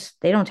 They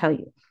don't tell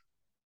you,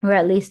 or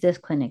at least this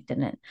clinic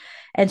didn't.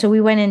 And so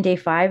we went in day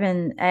 5,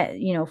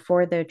 and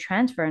for the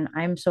transfer, and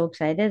I'm so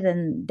excited.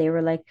 And they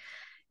were like,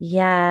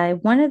 yeah,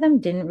 one of them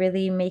didn't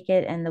really make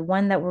it, and the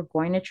one that we're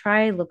going to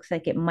try looks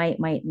like it might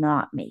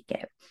not make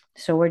it.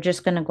 So we're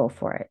just going to go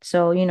for it.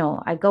 So,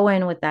 I go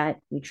in with that.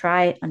 We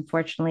try it.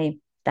 Unfortunately,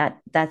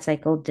 that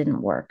cycle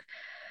didn't work.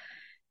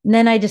 And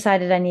then I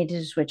decided I needed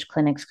to switch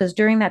clinics, because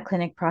during that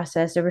clinic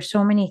process, there were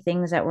so many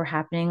things that were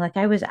happening. Like,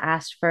 I was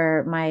asked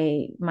for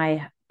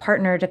my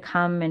partner to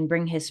come and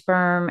bring his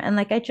sperm, and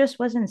like I just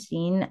wasn't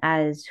seen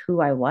as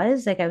who I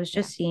was. Like, I was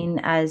Yeah. just seen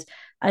as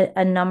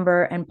a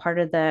number and part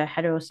of the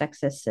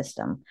heterosexist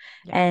system,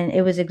 Yeah. and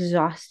it was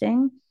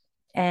exhausting.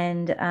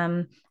 And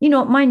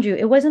mind you,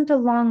 it wasn't a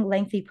long,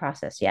 lengthy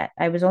process yet.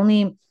 I was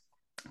only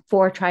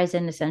 4 tries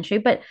in, essentially,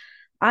 but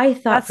I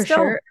thought That's for still,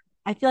 sure.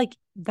 I feel like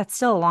that's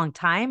still a long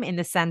time in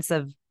the sense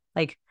of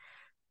like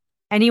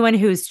anyone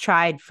who's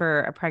tried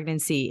for a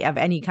pregnancy of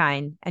any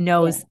kind and Yeah.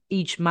 knows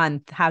each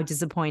month how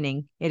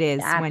disappointing it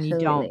is when you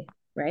don't Absolutely.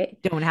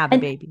 Right. don't have the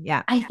And baby.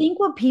 Yeah. I think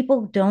what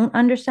people don't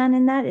understand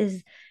in that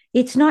is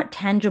it's not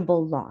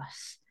tangible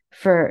loss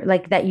for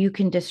like that you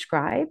can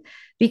describe,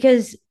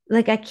 because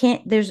like I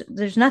can't,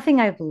 there's nothing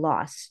I've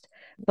lost,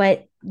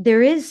 but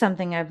there is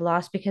something I've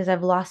lost, because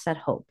I've lost that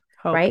hope,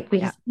 Hope. right? Yeah.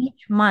 Because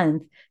each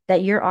month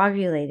that you're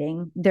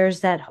ovulating, there's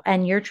that,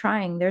 and you're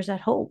trying, there's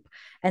that hope,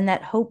 and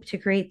that hope to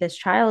create this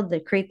child, to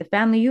create the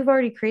family. You've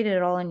already created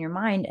it all in your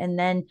mind. And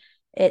then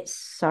it's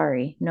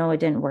sorry, no, it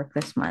didn't work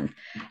this month.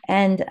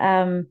 And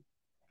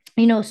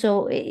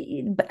so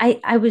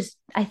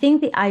I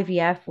think the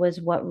IVF was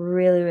what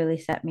really, really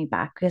set me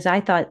back, because I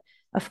thought,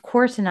 of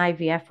course, an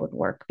IVF would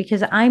work,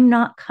 because I'm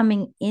not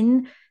coming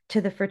in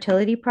to the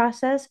fertility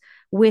process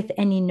with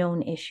any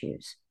known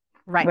issues,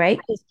 Right. right?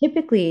 Because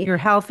typically, You're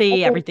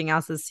healthy. Everything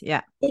else is,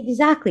 yeah.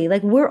 exactly,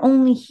 like we're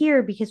only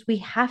here because we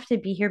have to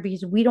be here,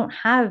 because we don't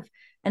have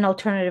an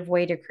alternative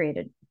way to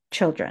create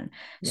children.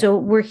 Yeah. So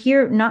we're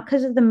here not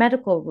because of the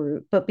medical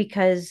route, but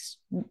because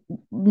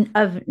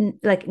of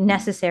like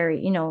necessary,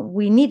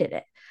 we needed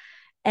it.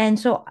 And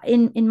so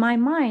in my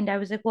mind, I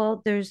was like,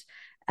 well, there's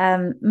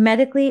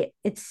medically,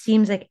 it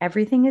seems like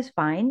everything is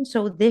fine.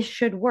 So this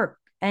should work.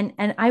 And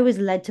I was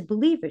led to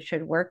believe it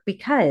should work,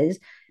 because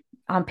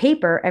on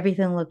paper,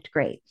 everything looked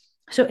great.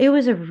 So it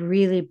was a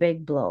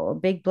big blow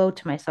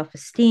to my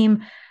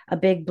self-esteem, a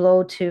big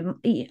blow to,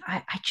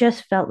 I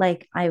just felt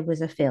like I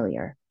was a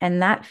failure.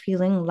 And that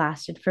feeling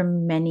lasted for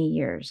many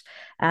years,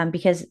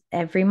 because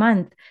every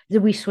month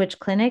we switched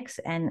clinics.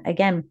 And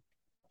again,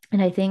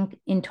 and I think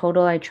in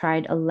total, I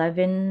tried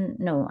 11,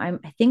 no,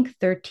 I think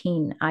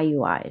 13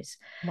 IUIs.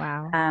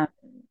 Wow. Um,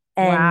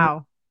 and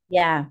Wow.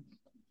 yeah,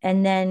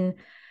 and then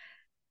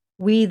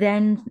we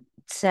then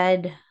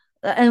said,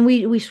 and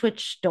we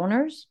switched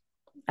donors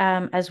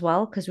as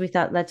well, because we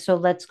thought, let's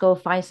go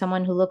find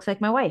someone who looks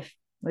like my wife.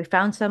 We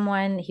found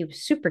someone. He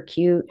was super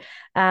cute,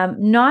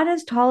 not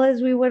as tall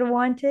as we would have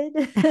wanted,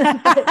 but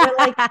we're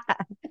like,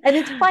 and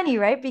it's funny,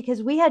 right?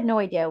 Because we had no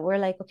idea. We're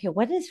like, okay,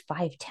 what does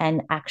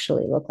 5'10"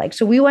 actually look like?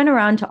 So we went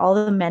around to all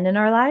the men in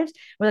our lives.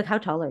 We're like, how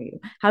tall are you?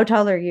 How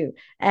tall are you?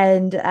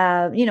 And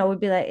we'd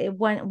be like,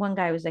 one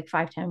guy was like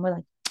 5'10". We're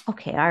like,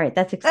 okay, all right,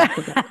 that's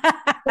acceptable.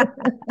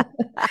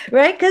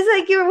 Right? Because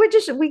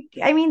like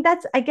I mean,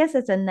 I guess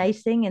that's a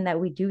nice thing, in that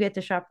we do get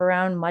to shop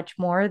around much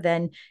more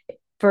than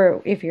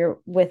for if you're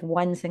with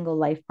one single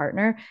life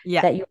partner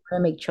Yeah. that you want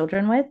to make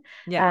children with.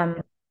 Yeah.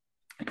 Um,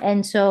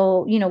 and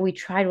so, we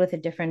tried with a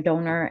different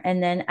donor.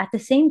 And then at the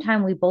same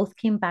time, we both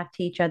came back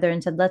to each other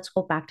and said, let's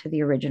go back to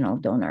the original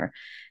donor.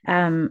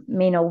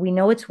 We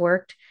know it's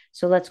worked.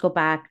 So let's go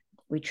back.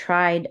 We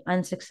tried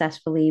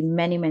unsuccessfully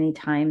many, many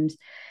times.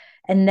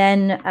 And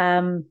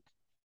then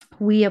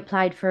we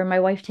applied for my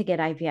wife to get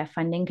IVF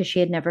funding, because she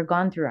had never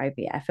gone through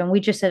IVF. And we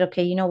just said,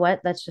 okay, you know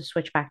what? Let's just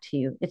switch back to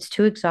you. It's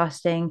too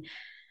exhausting.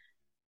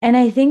 And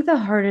I think the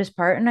hardest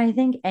part, and I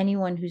think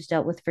anyone who's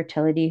dealt with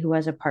fertility who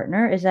has a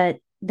partner, is that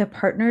the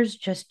partners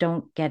just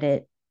don't get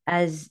it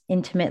as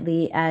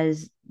intimately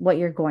as what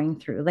you're going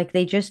through. Like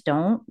they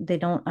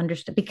don't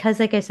understand, because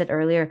like I said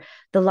earlier,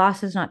 the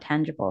loss is not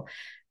tangible.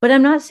 But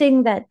I'm not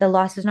saying that the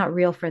loss is not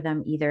real for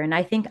them either. And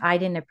I think I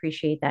didn't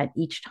appreciate that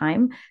each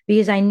time,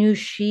 because I knew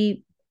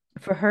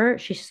for her,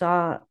 she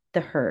saw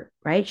the hurt,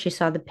 right? She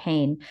saw the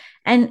pain.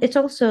 And it's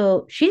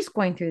also, she's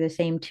going through the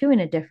same too, in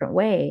a different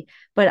way.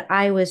 But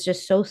I was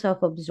just so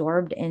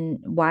self-absorbed in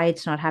why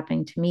it's not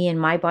happening to me and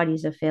my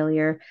body's a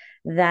failure,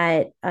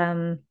 that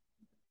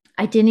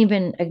I didn't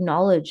even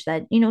acknowledge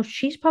that,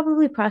 she's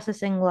probably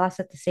processing loss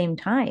at the same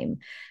time.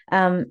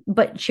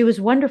 But she was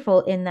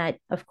wonderful in that,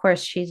 of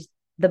course, she's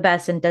the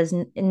best and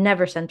doesn't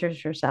never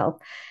centers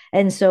herself.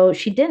 And so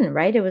she didn't,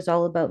 right? It was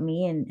all about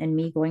me and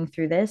me going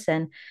through this.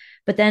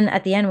 But then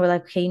at the end, we're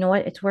like, okay, you know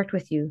what? It's worked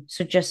with you.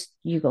 So just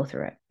you go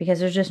through it, because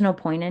there's just no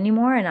point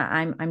anymore. And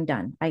I'm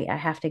done. I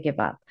have to give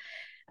up.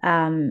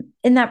 In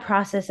that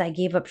process, I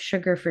gave up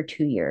sugar for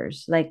 2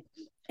 years. Like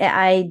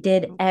I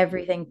did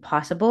everything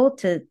possible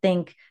to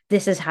think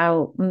this is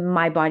how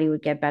my body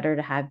would get better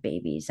to have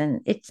babies.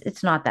 And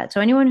it's not that.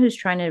 So anyone who's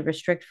trying to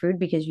restrict food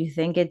because you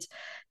think it's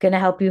going to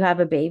help you have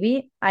a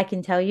baby, I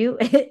can tell you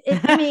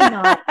it may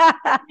not.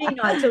 It may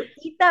not. So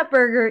eat that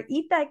burger,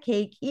 eat that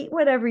cake, eat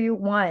whatever you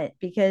want,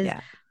 because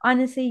Yeah.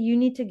 honestly, you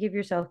need to give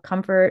yourself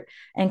comfort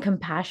and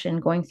compassion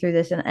going through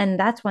this. And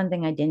that's one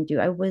thing I didn't do.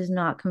 I was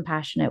not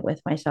compassionate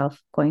with myself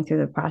going through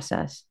the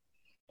process.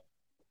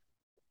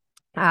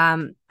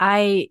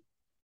 I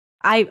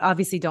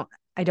obviously don't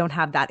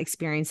have that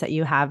experience that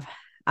you have.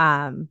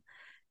 Um,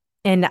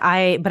 but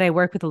I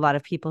work with a lot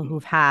of people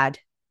who've had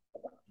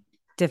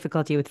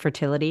difficulty with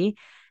fertility.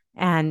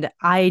 And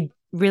I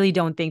really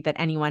don't think that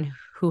anyone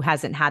who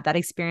hasn't had that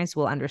experience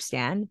will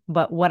understand.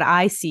 But what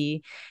I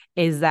see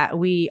is that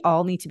we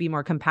all need to be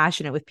more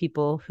compassionate with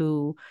people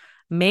who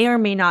may or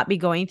may not be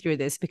going through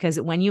this, because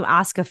when you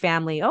ask a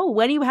family, oh,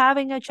 when are you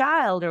having a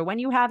child, or when are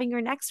you having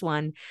your next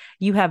one,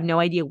 you have no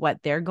idea what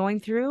they're going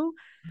through.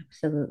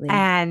 Absolutely.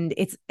 And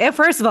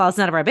first of all, it's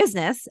none of our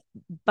business,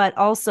 but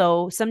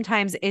also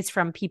sometimes it's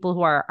from people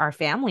who are our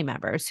family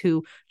members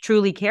who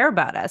truly care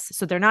about us.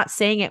 So they're not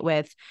saying it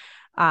with,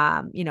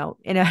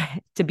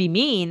 to be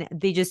mean,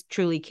 they just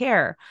truly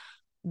care.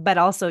 But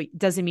also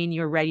doesn't mean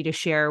you're ready to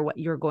share what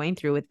you're going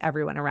through with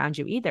everyone around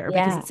you either,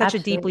 because Yeah, it's such a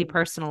deeply absolutely.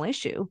 personal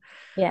issue.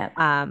 Yeah.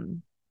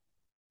 Um,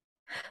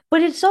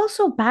 But it's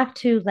also back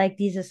to like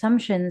these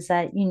assumptions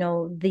that,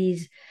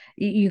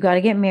 you got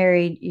to get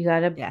married, you got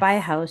to buy a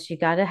yes. house, you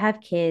got to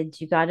have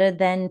kids, you got to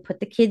then put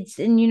the kids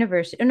in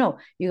university. Oh, no,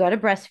 you got to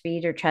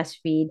breastfeed or chest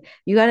feed.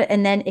 You got to,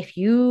 and then if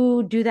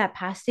you do that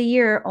past a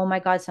year, oh my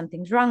God,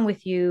 something's wrong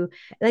with you.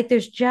 Like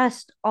there's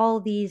just all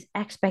these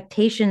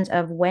expectations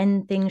of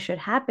when things should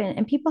happen.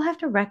 And people have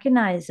to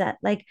recognize that,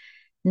 like,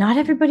 not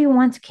everybody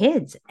wants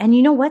kids. And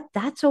you know what?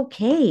 That's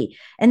okay.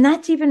 And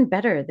that's even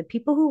better. The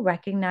people who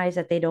recognize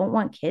that they don't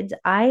want kids,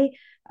 I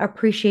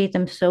appreciate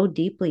them so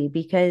deeply,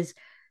 because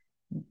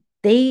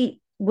they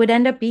would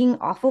end up being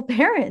awful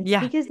parents Yeah,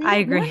 because they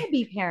I don't want agree. to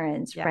be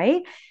parents, Yeah.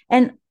 right?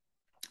 And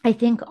I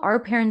think our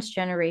parents'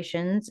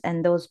 generations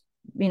and those,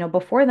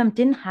 before them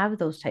didn't have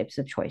those types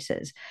of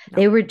choices. No.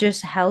 They were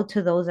just held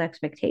to those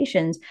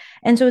expectations.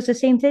 And so it's the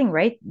same thing,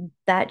 right?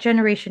 That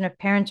generation of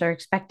parents are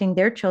expecting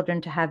their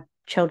children to have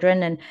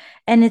children,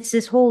 and it's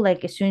this whole,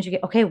 like, as soon as you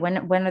get, okay, when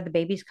are the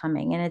babies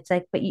coming? And it's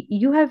like, but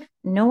you have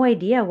no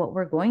idea what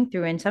we're going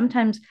through. And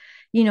sometimes,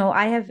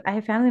 I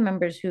have family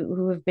members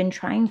who have been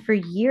trying for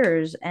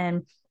years,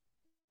 and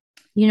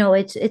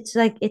it's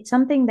like it's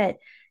something that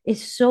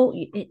is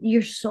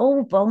you're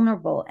so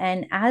vulnerable,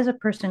 and as a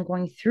person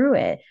going through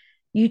it,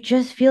 you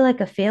just feel like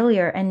a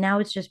failure, and now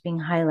it's just being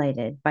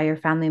highlighted by your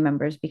family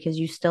members because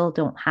you still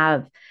don't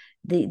have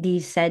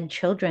these said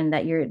children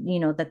that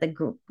that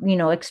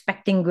the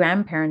expecting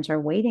grandparents are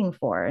waiting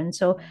for. And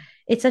so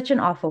it's such an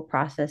awful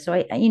process.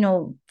 So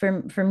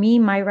for me,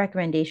 my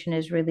recommendation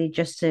is really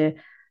just to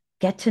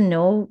get to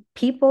know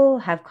people,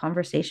 have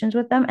conversations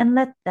with them, and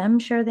let them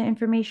share the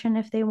information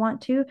if they want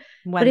to.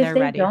 But When if they're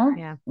they ready. don't,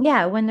 Yeah.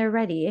 yeah, when they're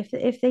ready.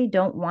 If they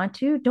don't want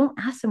to, don't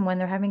ask them when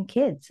they're having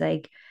kids.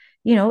 Like,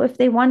 if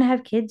they want to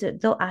have kids,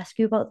 they'll ask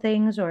you about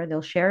things or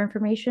they'll share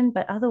information,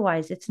 but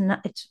otherwise it's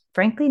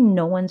frankly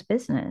no one's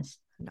business.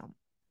 No,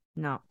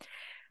 no.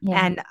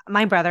 Yeah. And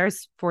my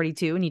brother's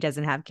 42 and he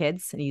doesn't have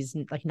kids and he's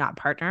like not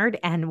partnered.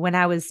 And when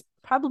I was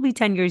probably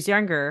 10 years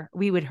younger,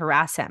 we would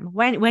harass him.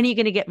 When are you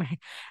going to get married?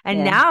 And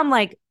Yeah. now I'm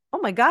like,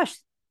 oh my gosh,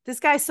 this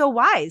guy's so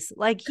wise.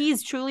 Like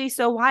he's truly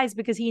so wise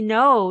because he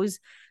knows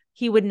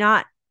he would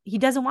not, he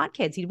doesn't want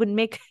kids. He wouldn't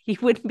make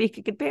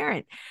a good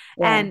parent.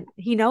 Yeah. And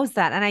he knows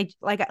that. And I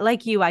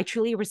like you, I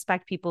truly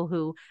respect people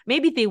who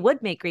maybe they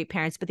would make great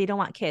parents, but they don't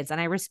want kids.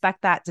 And I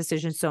respect that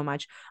decision so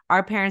much.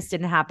 Our parents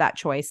didn't have that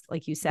choice.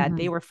 Like you said,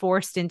 they Mhm. were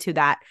forced into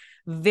that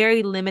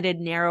very limited,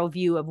 narrow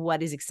view of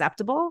what is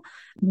acceptable.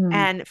 Mhm.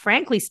 And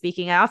frankly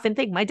speaking, I often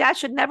think my dad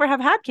should never have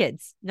had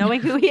kids,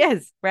 knowing who he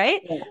is,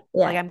 right? Yeah.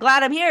 Like, Yeah. I'm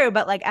glad I'm here,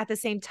 but like at the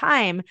same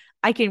time,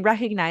 I can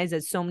recognize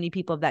that so many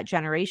people of that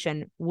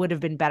generation would have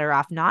been better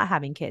off not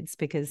having kids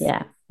because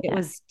Yeah. it Yeah.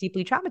 was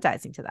deeply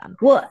traumatizing to them.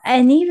 Well,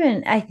 and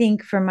even I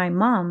think for my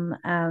mom,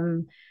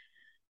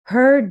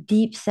 her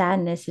deep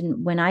sadness,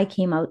 and when I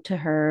came out to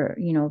her,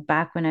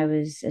 back when I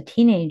was a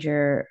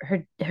teenager,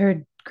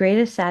 her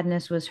greatest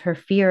sadness was her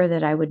fear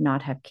that I would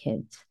not have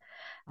kids.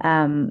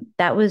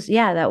 That was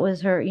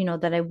her,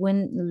 that I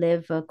wouldn't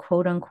live a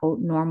quote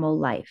unquote normal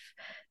life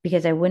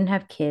because I wouldn't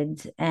have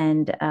kids.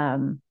 And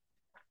that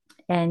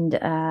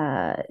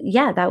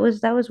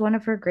was one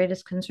of her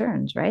greatest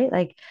concerns, right?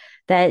 Like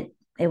that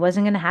it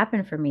wasn't going to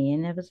happen for me.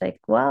 And it was like,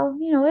 well,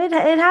 it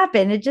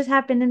happened. It just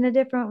happened in a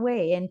different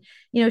way. And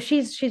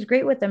she's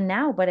great with them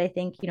now, but I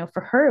think,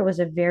 for her it was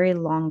a very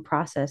long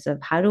process of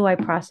how do I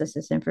process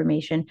this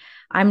information.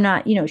 I'm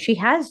not, she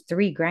has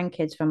 3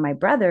 grandkids from my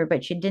brother,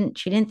 but she didn't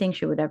think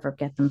she would ever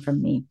get them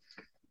from me.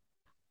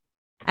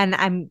 And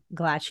I'm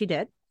glad she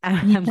did.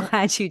 I'm Yeah.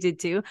 glad you did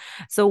too.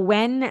 So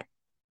when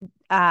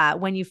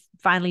you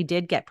finally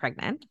did get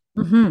pregnant,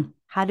 Mhm.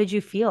 How did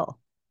you feel?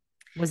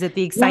 Was it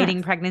the Yeah.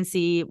 exciting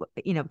pregnancy,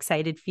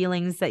 excited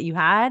feelings that you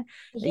had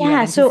that you had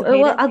Yeah. So, well,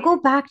 anticipated? I'll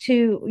go back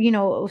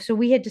to, so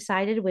we had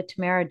decided with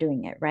Tamara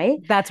doing it, right?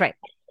 That's right.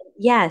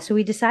 Yeah. So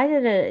we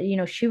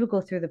decided, she would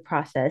go through the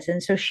process.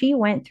 And so she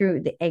went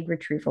through the egg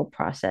retrieval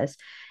process.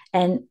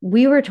 And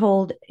we were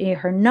told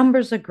her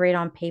numbers look great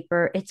on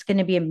paper. It's going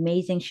to be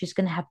amazing. She's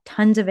going to have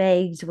tons of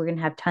eggs. We're going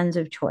to have tons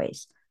of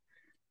choice.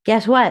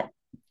 Guess what?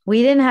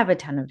 We didn't have a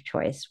ton of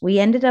choice. We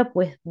ended up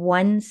with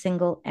one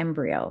single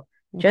embryo,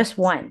 just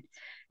What?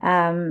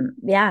 one.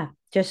 Yeah,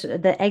 just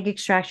the egg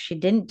extract. She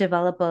didn't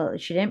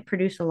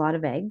produce a lot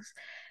of eggs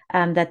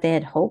that they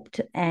had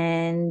hoped.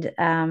 And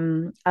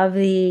of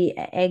the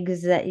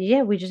eggs that,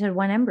 yeah, we just had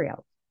one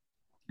embryo.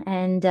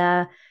 And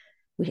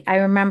I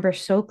remember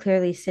so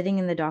clearly sitting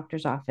in the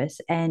doctor's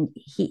office, and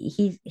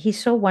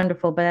he's so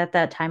wonderful, but at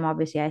that time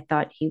obviously I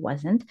thought he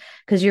wasn't,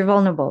 because you're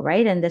vulnerable,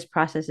 right? And this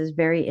process is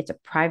it's a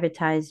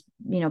privatized,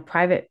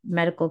 private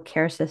medical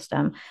care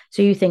system,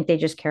 so you think they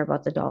just care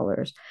about the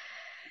dollars.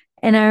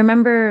 And I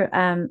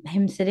remember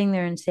him sitting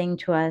there and saying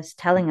to us,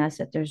 telling us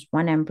that there's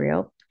one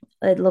embryo.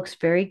 It looks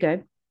very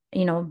good,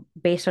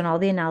 based on all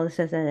the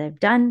analysis that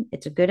I've done.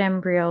 It's a good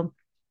embryo,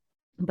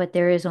 but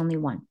there is only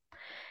one.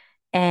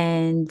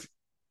 And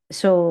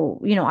so,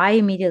 I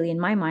immediately in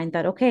my mind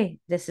thought, okay,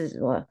 this is,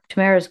 well,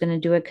 Tamara's going to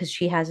do it because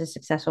she has a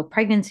successful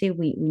pregnancy.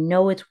 We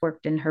know it's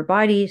worked in her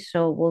body,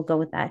 so we'll go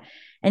with that.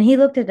 And he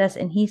looked at us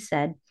and he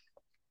said,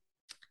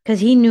 because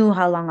he knew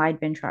how long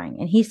I'd been trying,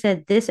 and he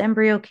said, this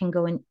embryo can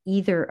go in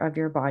either of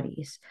your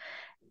bodies.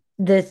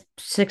 The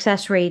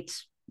success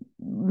rates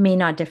may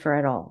not differ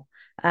at all.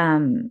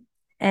 And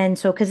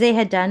so, because they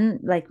had done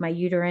like my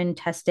uterine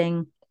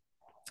testing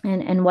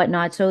and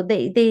whatnot, so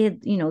they Then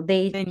so you.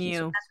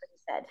 that's what he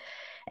said.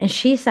 And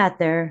she sat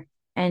there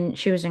and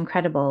she was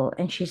incredible.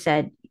 And she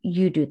said,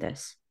 you do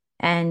this.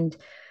 And,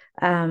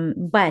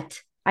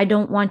 but I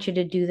don't want you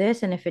to do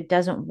this. And if it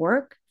doesn't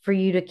work, for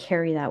you to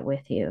carry that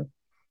with you.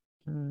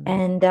 Mm.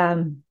 And,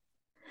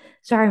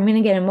 sorry, I'm going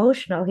to get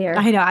emotional here.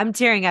 I know. I'm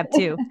tearing up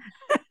too.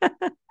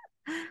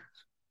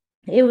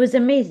 It was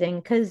amazing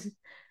because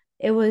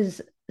it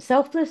was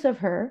selfless of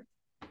her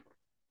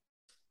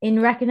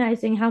in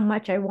recognizing how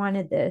much I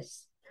wanted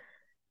this.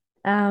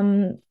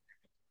 Um,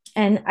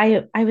 and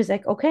I was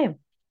like, okay,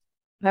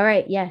 all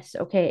right, yes,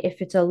 okay.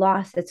 If it's a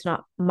loss, it's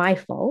not my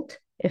fault.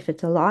 If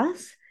it's a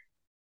loss,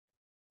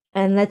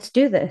 and let's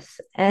do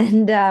this.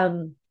 And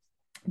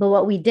but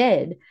what we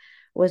did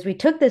was we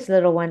took this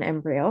little one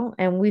embryo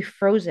and we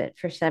froze it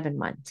for 7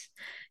 months,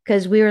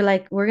 because we were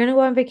like, we're gonna go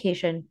on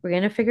vacation, we're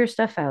gonna figure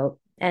stuff out.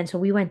 And so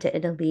we went to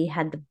Italy,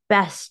 had the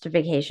best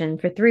vacation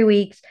for 3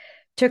 weeks,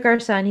 took our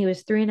son, he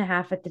was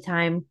 3.5 at the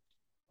time.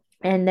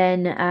 And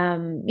then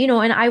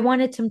and I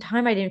wanted some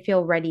time. I didn't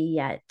feel ready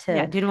yet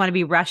Yeah. to, Didn't want to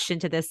be rushed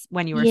into this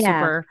when you were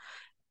yeah. super.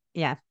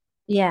 Yeah.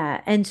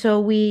 Yeah, and so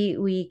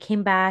we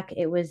came back.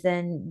 It was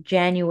then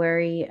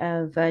January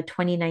of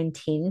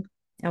 2019,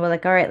 and we're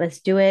like, all right, let's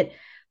do it.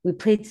 We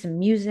played some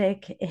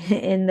music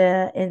in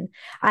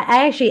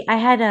I actually I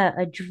had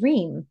a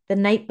dream the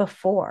night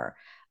before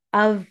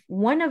of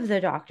one of the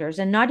doctors,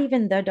 and not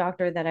even the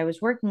doctor that I was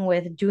working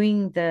with,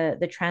 doing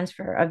the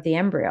transfer of the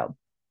embryo.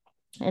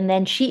 And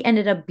then she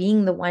ended up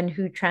being the one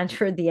who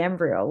transferred the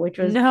embryo, which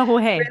was No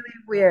way. really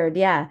weird.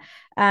 Yeah.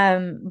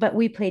 But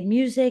we played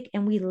music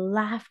and we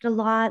laughed a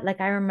lot. Like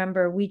I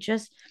remember we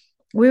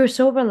were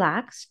so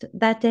relaxed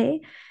that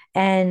day.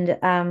 And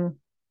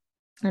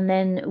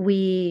then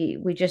we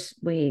just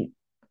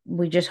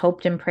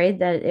hoped and prayed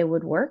that it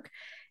would work.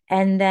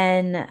 And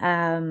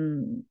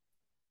then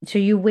so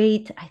you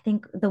wait, I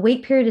think the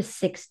wait period is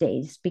 6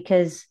 days,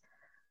 because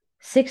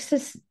 6 to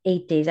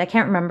 8 days. I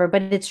can't remember,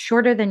 but it's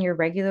shorter than your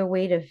regular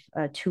wait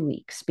of 2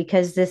 weeks,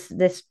 because this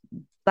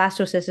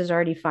blastocyst is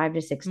already 5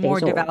 to 6 days More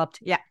old. developed.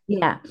 Yeah.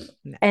 Yeah.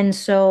 Yeah. And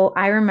so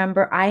I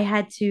remember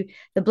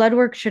the blood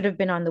work should have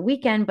been on the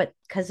weekend, but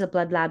because the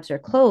blood labs are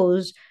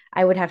closed,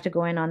 I would have to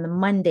go in on the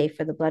Monday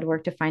for the blood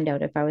work to find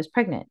out if I was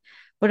pregnant.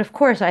 But of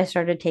course, I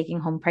started taking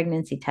home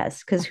pregnancy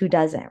tests, because who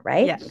doesn't,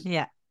 right? Yeah.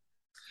 Yeah.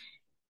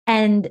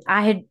 And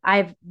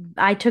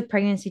I took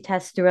pregnancy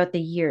tests throughout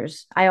the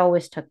years. I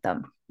always took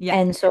them. Yeah.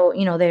 And so,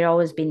 they'd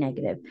always be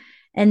negative.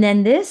 And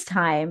then this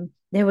time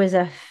there was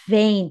a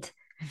faint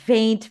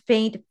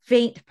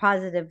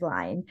positive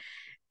line.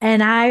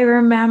 And I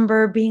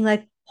remember being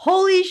like,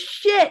 holy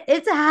shit,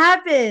 it's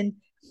happened.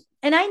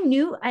 And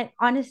I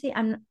honestly,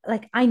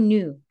 I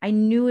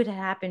knew it had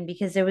happened,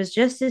 because there was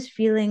just this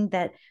feeling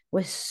that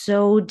was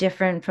so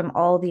different from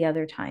all the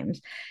other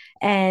times.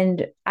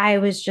 And I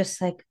was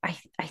just like, I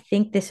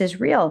think this is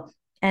real.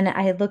 And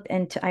I looked,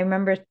 and I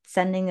remember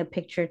sending a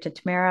picture to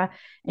Tamara,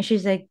 and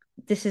she's like,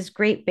 this is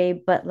great,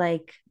 babe, but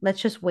like,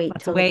 let's just wait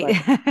Let's till the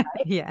wait. blood.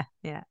 Yeah.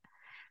 Yeah.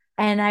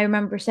 And I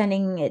remember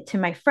sending it to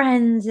my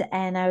friends,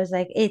 and I was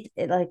like, it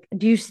like,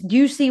 do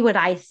you see what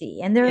I see?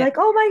 And they're Yeah. like,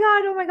 oh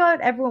my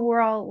God. Everyone, we're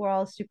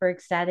all super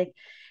ecstatic.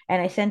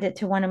 And I sent it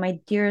to one of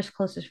my dearest,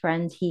 closest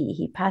friends.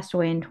 He passed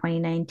away in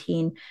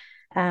 2019.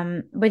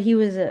 But he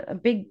was a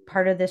big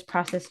part of this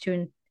process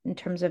too, in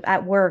terms of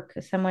at work,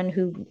 someone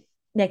who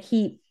like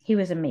he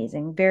was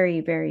amazing,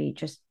 very, very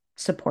just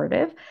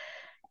supportive.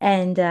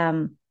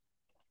 And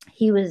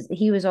he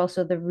was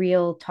also the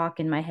real talk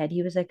in my head.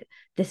 He was like,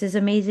 this is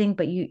amazing,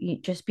 but you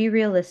just be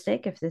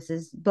realistic. If this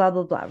is blah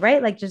blah blah,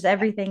 right? Like just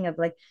everything of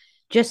like,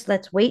 just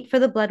let's wait for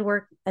the blood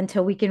work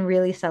until we can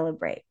really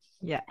celebrate.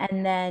 Yeah.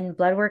 And then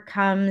blood work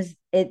comes,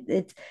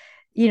 it's,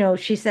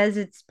 she says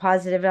it's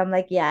positive. I'm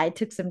like, yeah, I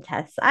took some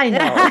tests, I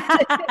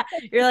know.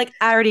 You're like,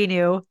 I already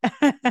knew.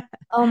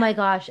 Oh my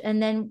gosh.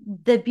 And then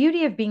the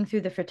beauty of being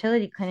through the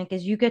fertility clinic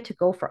is you get to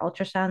go for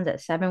ultrasounds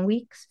at 7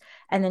 weeks,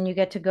 and then you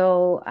get to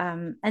go,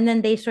 and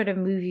then they sort of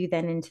move you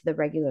then into the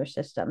regular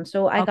system.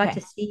 So I got to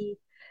Okay. see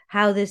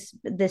how this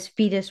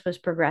fetus was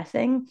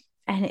progressing,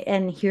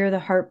 and hear the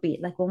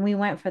heartbeat. Like when we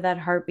went for that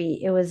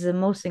heartbeat, it was the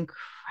most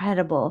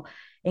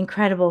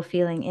incredible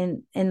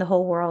feeling in the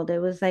whole world. It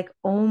was like,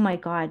 oh my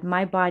God,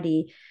 my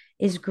body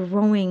is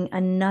growing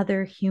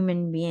another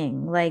human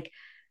being. Like,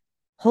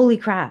 holy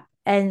crap.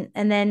 And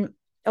then,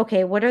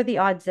 okay, what are the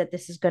odds that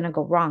this is going to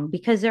go wrong?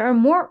 Because there are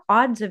more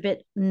odds of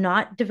it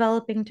not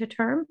developing to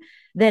term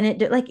than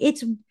like,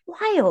 it's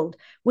wild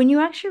when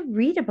you actually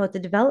read about the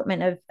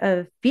development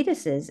of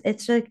fetuses.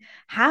 It's like,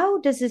 how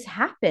does this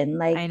happen?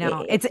 Like I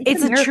know. it's a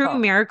It's a true miracle.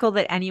 miracle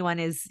that anyone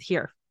is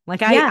here.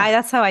 Like I Yeah.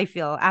 that's how I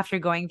feel after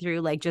going through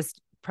like just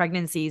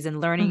pregnancies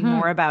and learning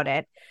more Hmm. about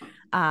it.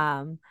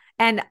 Um,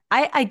 and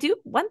I do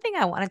one thing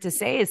I wanted to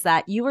say is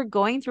that you were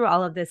going through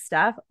all of this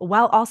stuff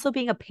while also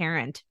being a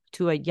parent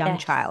to a young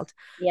Yes. child,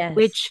 Yes.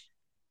 which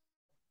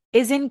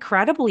is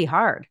incredibly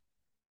hard.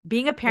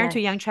 Being a parent to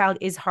a young Yes. child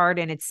is hard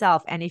in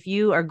itself. And if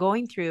you are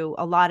going through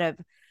a lot of,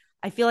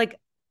 I feel like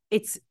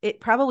it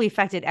probably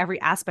affected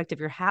every aspect of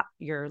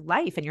your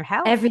life and your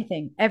health.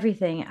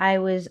 Everything. I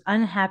was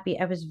unhappy.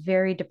 I was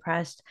very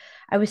depressed.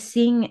 I was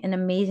seeing an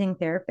amazing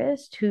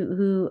therapist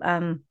who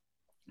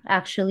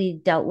actually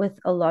dealt with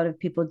a lot of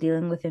people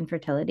dealing with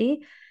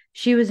infertility.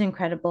 She was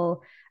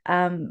incredible.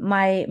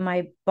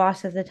 My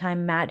boss at the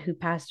time, Matt, who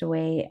passed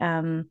away,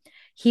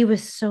 he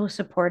was so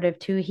supportive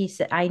too. He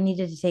said I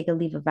needed to take a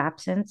leave of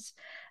absence.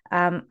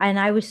 And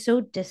I was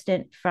so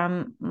distant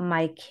from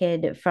my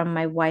kid, from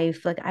my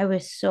wife. Like I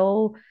was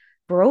so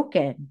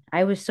broken.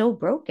 I was so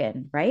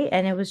broken, right?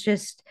 And it was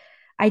just,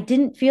 I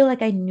didn't feel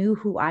like I knew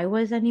who I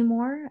was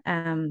anymore.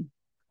 And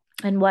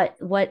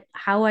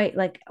how I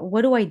like,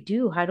 what do I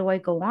do? How do I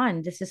go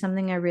on? This is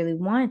something I really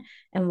want,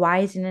 and why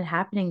isn't it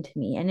happening to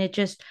me? And it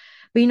just,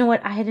 but you know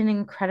what, I had an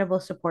incredible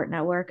support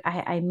network.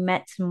 I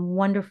met some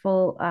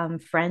wonderful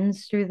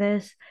friends through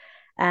this,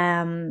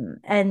 and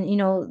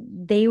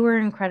they were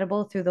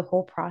incredible through the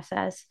whole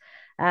process.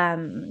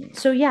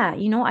 So yeah,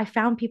 I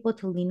found people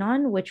to lean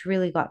on, which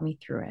really got me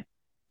through it.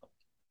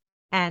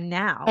 And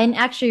now, And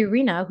actually,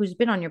 Rena, who's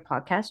been on your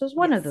podcast, was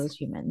one of yes. those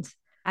humans.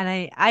 And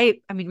I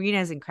mean, Rena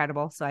is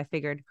incredible. So I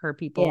figured her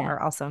people Yeah. are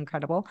also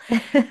incredible.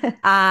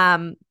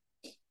 Um,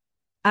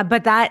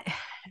 but that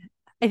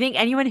I think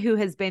anyone who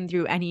has been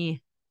through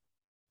any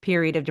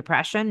period of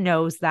depression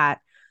knows that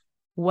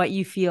what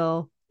you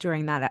feel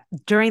during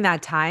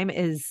that time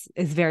is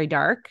very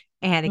dark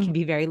and it can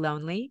be very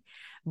lonely,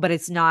 but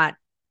it's not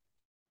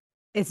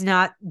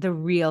the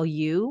real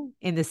you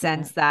in the Yeah.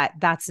 sense that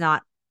that's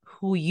not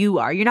who you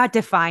are. You're not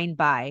defined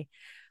by,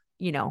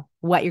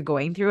 what you're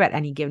going through at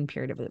any given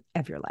period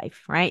of your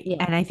life, right?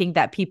 Yeah. And I think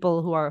that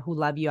people who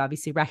love you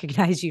obviously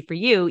recognize you for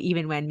you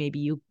even when maybe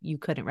you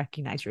couldn't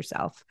recognize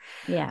yourself.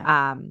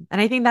 Yeah.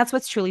 And I think that's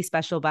what's truly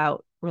special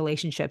about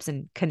relationships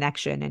and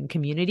connection and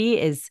community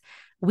is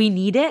we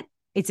need it.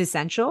 It's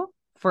essential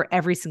for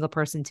every single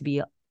person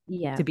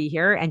Yeah. to be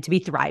here and to be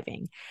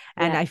thriving.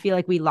 And Yeah. I feel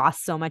like we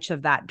lost so much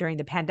of that during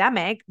the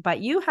pandemic, but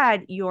you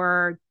had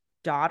your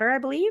daughter, I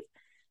believe,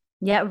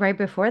 Yeah. Right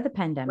before the right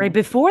pandemic.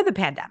 before the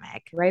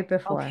pandemic. Right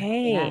before. Yeah.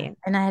 Okay.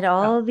 And I had Oh,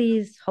 all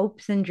these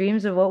hopes and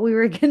dreams of what we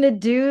were gonna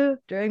do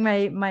during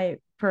my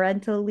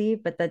parental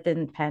leave, but that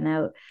didn't pan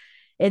out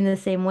in the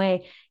same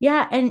way.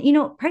 Yeah. And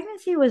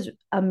pregnancy was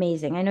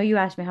amazing. I know you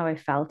asked me how I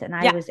felt, and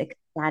I yeah. was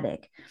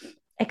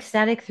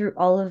ecstatic through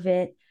all of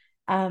it.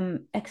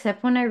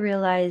 Except when I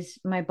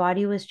realized my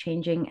body was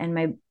changing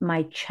and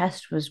my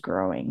chest was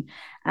growing.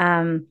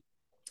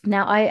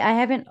 Now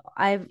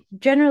I've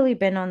generally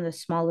been on the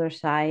smaller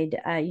side.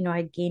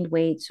 I gained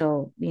weight,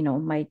 so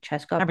my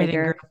chest got Everything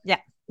grew. bigger. Yeah.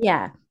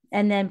 Yeah.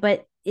 And then,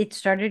 but it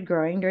started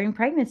growing during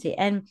pregnancy.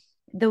 And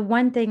the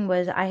one thing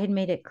was I had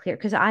made it clear,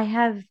 because I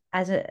have,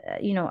 as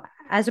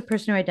a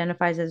person who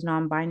identifies as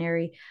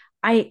non-binary,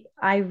 I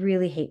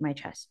really hate my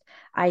chest.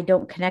 I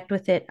don't connect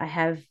with it.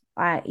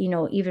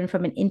 Even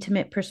from an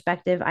intimate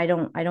perspective, I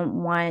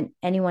don't want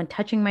anyone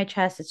touching my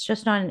chest. It's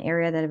just not an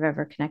area that I've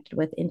ever connected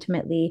with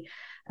intimately,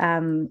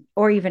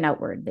 or even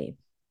outwardly.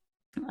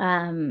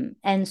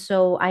 And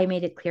so I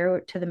made it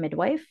clear to the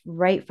midwife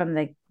right from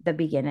the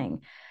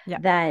beginning Yeah.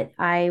 that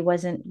I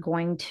wasn't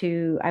going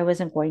to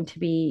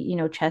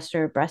be, chest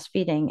or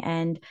breastfeeding.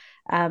 And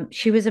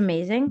she was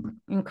amazing,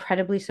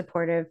 incredibly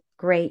supportive.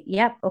 Great.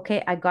 Yep.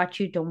 Okay. I got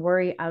you. Don't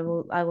worry. I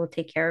will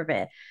take care of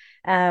it.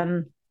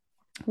 Um,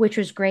 which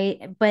was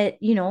great. But,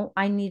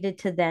 I needed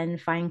to then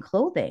find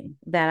clothing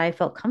that I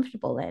felt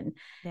comfortable in.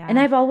 And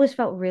Yeah. I've always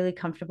felt really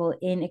comfortable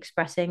in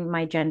expressing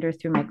my gender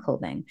through my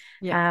clothing.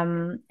 Yeah.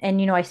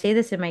 And, I say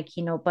this in my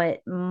keynote,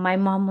 but my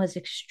mom was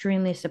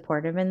extremely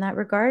supportive in that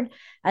regard.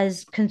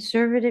 As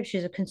conservative,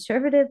 she's a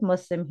conservative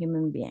Muslim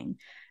human being.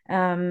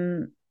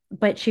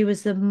 But she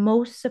was the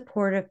most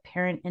supportive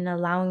parent in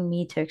allowing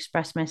me to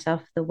express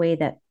myself the way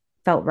that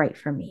felt right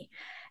for me.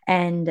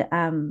 And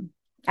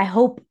I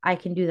hope I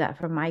can do that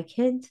for my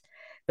kids.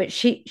 But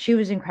she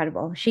was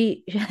incredible.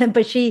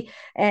 But she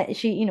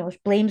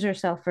blames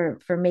herself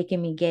for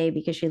making me gay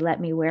because she let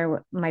me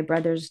wear my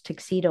brother's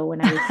tuxedo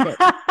when I was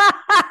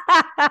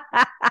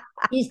 6.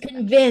 She's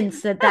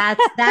convinced that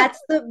that's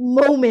the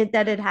moment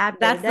that it That's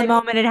happened. the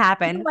moment it You know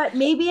happened. what?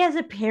 Maybe as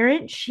a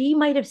parent, she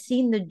might have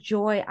seen the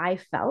joy I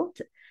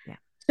felt. Yeah.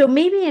 So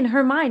maybe in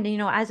her mind,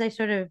 as I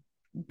sort of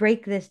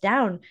break this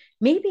down,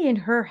 maybe in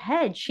her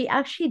head, she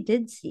actually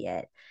did see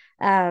it.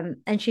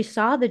 And she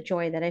saw the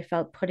joy that I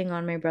felt putting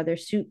on my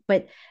brother's suit.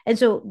 And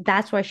so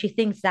that's why she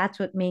thinks that's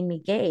what made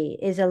me gay,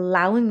 is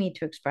allowing me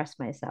to express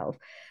myself.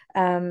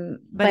 But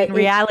But in it's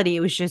reality, it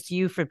was just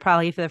you for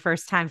probably for the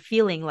first time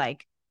feeling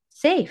like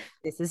safe.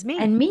 this is me.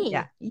 And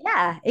Yeah. me,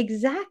 yeah,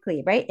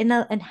 exactly, right.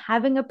 And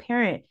having a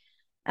parent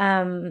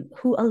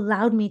who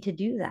allowed me to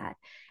do that.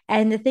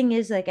 And the thing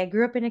is, like, I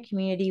grew up in a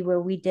community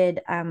where we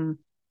did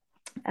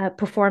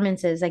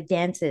performances, like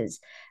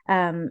dances,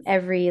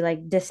 every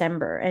like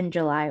December and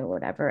July or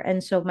whatever.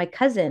 And so my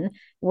cousin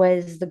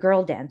was the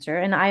girl dancer,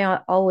 and I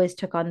always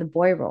took on the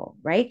boy role,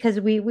 right? Because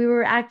we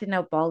were acting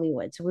out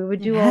Bollywood, so we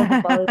would do all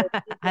the Bollywood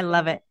I music,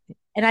 love it.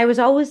 and I was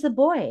always the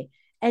boy.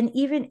 And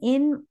even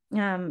in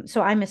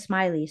so I'm a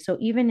smiley. So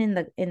even in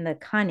the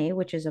Khane,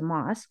 which is a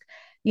mosque,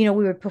 we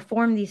would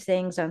perform these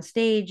things on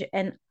stage,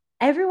 and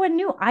everyone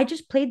knew I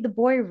just played the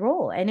boy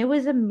role, and it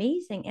was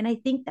amazing. And I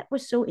think that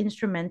was so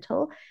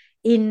instrumental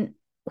in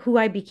who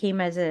I became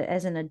as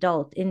an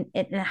adult, in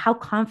how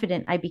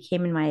confident I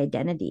became in my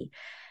identity.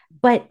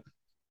 But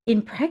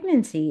in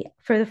pregnancy,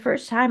 for the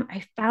first time,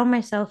 I found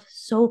myself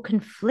so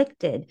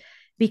conflicted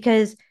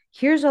because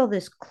here's all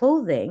this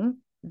clothing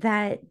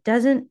that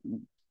doesn't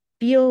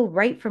feel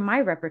right for my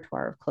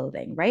repertoire of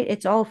clothing, right?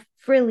 It's all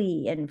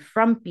frilly and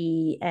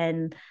frumpy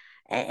and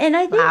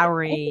I think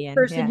Flowery any and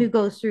person yeah. who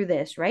goes through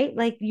this, right?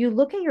 Like you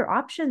look at your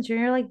options and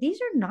you're like, these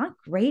are not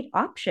great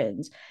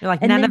options. You're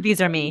like, And none of then these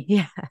are me.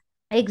 Yeah.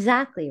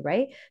 exactly,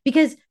 right?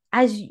 Because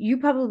as you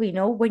probably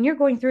know, when you're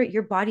going through it,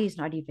 your body is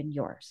not even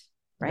yours,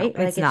 No, right? it's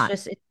Like it's not.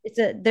 just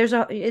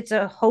it's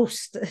a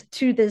host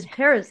to this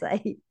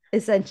parasite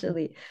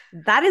essentially.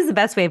 That is the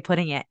best way of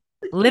putting it.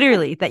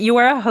 Literally, that you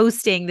are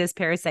hosting this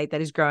parasite that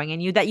is growing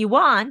in you that you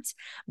want,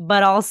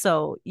 but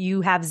also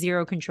you have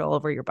zero control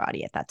over your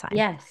body at that time.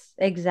 Yes,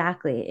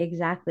 exactly,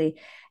 exactly.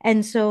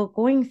 And so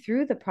going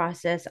through the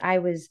process, I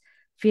was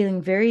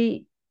feeling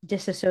very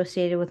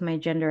disassociated with my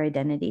gender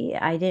identity.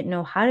 I didn't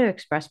know how to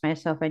express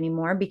myself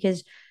anymore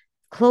because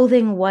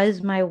clothing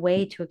was my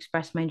way to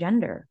express my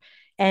gender.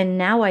 And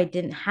now I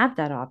didn't have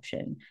that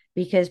option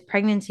because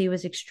pregnancy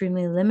was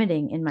extremely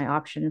limiting in my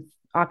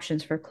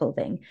options for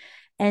clothing.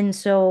 And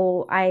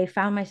so I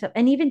found myself,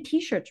 and even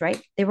t-shirts,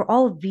 right? They were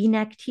all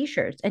v-neck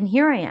t-shirts. And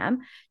here I am.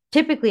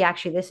 Typically,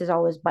 actually, this is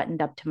always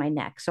buttoned up to my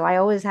neck. So I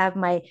always have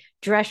my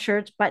dress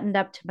shirts buttoned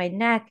up to my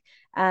neck.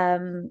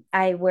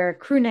 I wear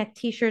crew neck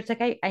t-shirts.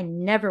 Like I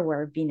never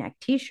wear v-neck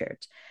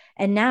t-shirts.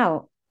 And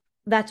now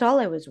that's all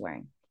I was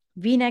wearing.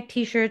 V-neck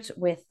t-shirts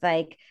with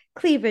like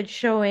cleavage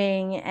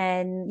showing,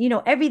 and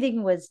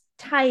everything was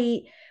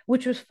tight,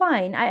 which was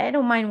fine. I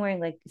don't mind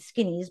wearing like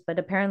skinnies, but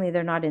apparently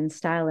they're not in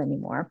style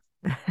anymore.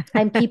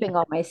 I'm keeping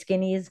all my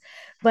skinnies,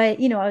 but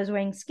I was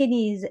wearing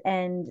skinnies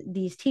and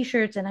these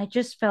t-shirts, and I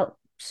just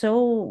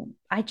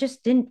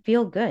didn't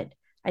feel good.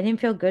 I didn't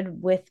feel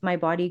good with my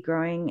body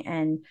growing,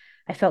 and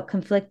I felt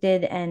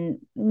conflicted. And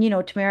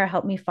Tamara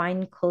helped me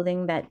find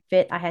clothing that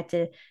fit. I had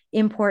to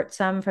import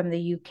some from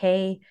the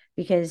UK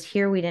because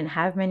here we didn't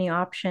have many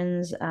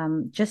options.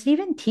 Just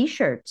even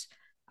t-shirts.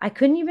 I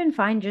couldn't even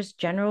find just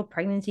general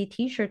pregnancy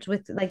t-shirts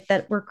with like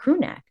that were crew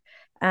neck.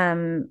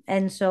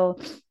 And so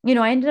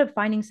I ended up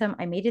finding some.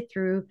 I made it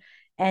through,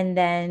 and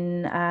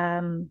then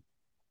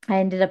I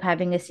ended up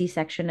having a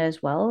C-section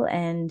as well.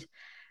 And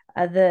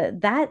the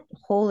that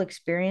whole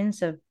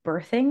experience of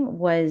birthing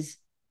was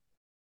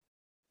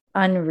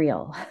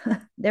unreal.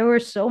 There were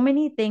so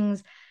many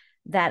things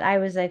that I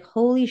was like,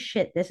 holy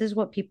shit, this is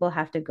what people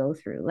have to go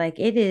through. Like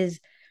it is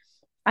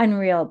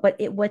unreal.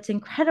 But what's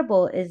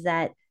incredible is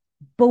that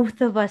both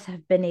of us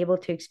have been able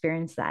to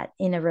experience that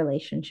in a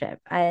relationship.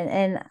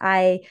 And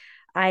I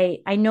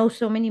know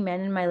so many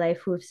men in my life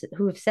who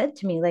have said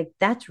to me, like,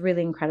 that's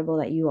really incredible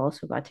that you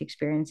also got to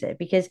experience it,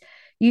 because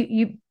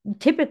you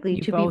typically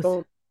You two both.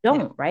 people Yeah.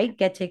 don't, right,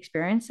 get to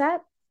experience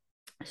that.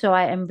 So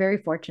I am very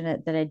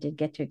fortunate that I did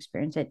get to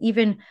experience it,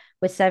 even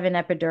with 7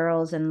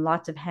 epidurals and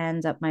lots of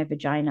hands up my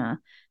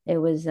vagina. It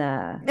was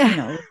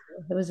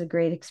it was a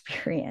great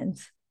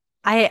experience.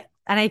 I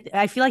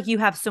feel like you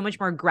have so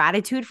much more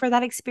gratitude for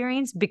that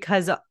experience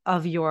because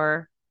of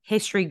your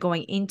history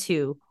going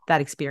into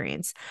that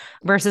experience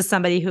versus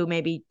somebody who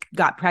maybe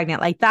got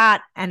pregnant like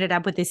that, ended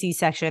up with a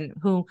C-section,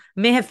 who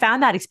may have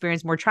found that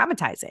experience more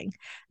traumatizing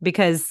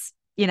because,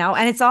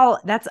 and it's all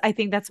that's, I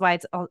think that's why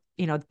it's all,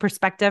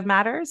 perspective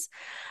matters.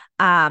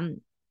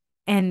 And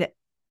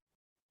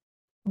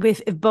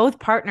if both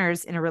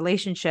partners in a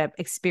relationship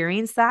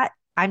experience that,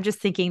 I'm just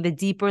thinking the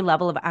deeper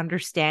level of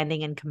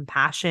understanding and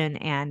compassion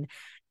and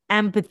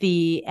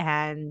empathy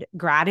and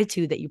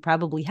gratitude that you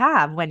probably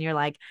have when you're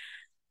like,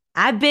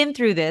 I've been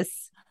through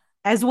this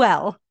as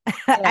well. And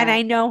Yeah.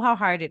 I know how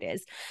hard it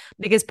is,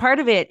 because part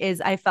of it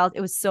is I felt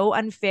it was so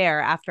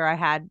unfair after I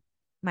had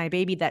my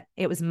baby that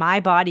it was my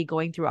body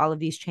going through all of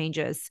these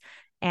changes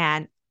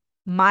and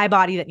my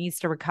body that needs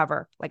to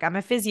recover. Like, I'm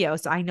a physio,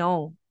 so I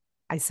know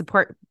I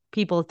support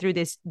people through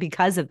this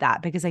because of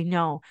that, because I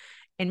know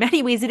in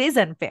many ways it is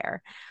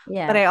unfair. But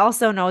Yeah. I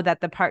also know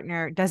that the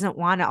partner doesn't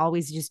want to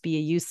always just be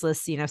a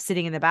useless,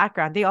 sitting in the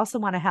background. They also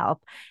want to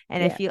help.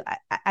 And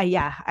I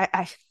Yeah.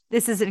 feel,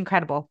 this is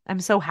incredible. I'm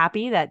so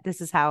happy that this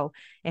is how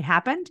it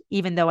happened,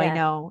 even though I Yeah.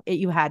 know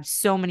you had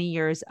so many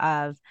years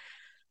of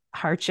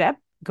hardship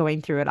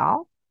going through it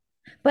all.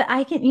 But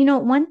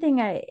one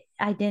thing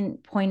I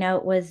didn't point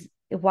out was,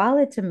 while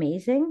it's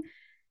amazing,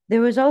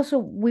 there was also,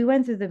 we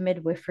went through the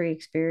midwifery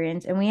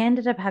experience, and we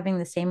ended up having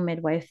the same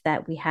midwife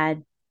that we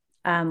had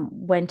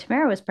when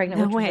Tamara was pregnant,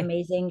 No which was way.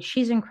 amazing.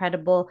 She's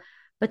incredible.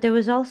 But there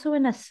was also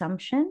an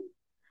assumption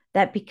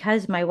that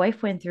because my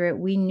wife went through it,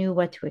 we knew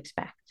what to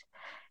expect.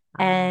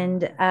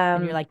 And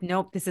And you're like,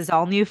 nope, this is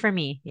all new for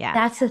me. Yeah.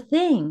 that's the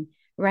thing,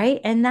 right?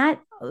 And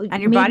that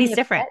And your made me body's upset.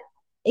 different.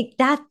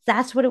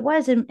 That's what it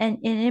was. And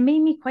it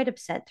made me quite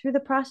upset through the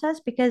process,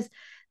 because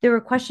there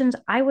were questions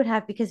I would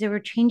have, because there were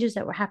changes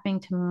that were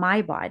happening to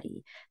my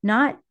body,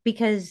 not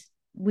because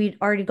we'd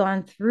already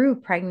gone through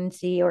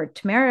pregnancy or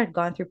Tamara had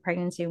gone through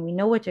pregnancy and we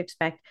know what to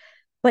expect,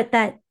 but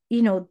that,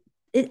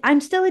 I'm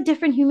still a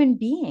different human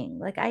being.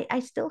 Like, I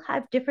still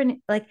have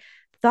different, like,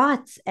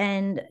 thoughts,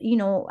 and,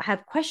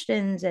 have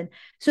questions. And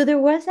so there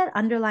was that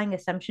underlying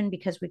assumption,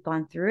 because we'd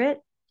gone through it.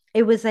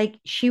 It was like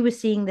she was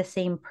seeing the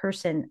same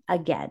person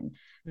again,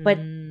 but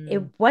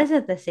it Mm.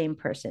 wasn't the same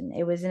person.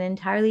 It was an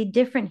entirely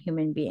different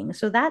human being.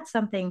 So that's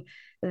something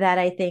that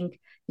I think,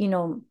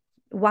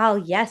 while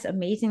yes,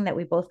 amazing that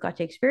we both got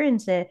to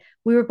experience it,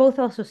 we were both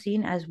also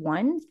seen as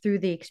one through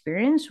the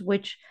experience,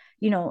 which,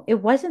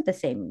 it wasn't the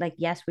same. Like,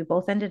 yes, we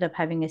both ended up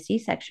having a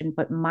C-section,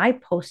 but my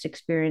post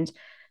experience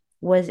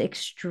was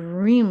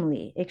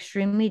extremely,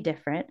 extremely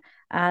different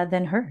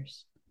than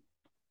hers.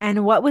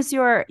 And what was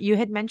you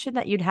had mentioned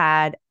that you'd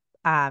had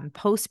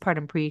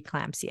postpartum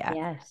preeclampsia.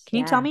 Yes, Can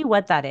you tell yeah. me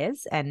what that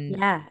is and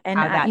Yeah, and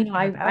how that came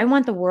I about?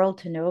 want the world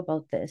to know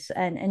about this,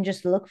 and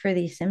just look for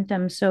these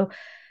symptoms. So,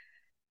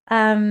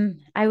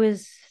 I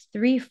was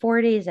 3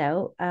 4 days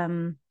out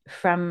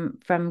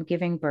from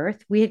giving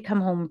birth. We had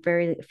come home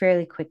very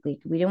fairly quickly.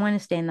 We didn't want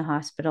to stay in the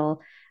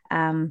hospital.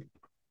 Um,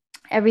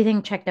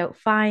 Everything checked out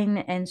fine,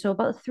 and so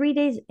about 3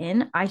 days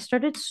in, I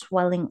started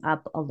swelling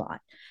up a lot.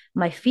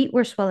 My feet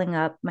were swelling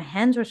up, my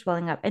hands were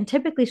swelling up, and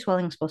typically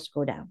swelling is supposed to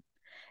go down.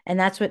 And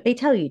that's what they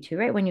tell you to,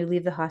 right? When you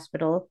leave the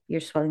hospital,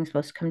 your swelling's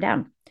supposed to come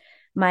down.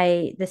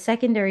 The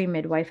secondary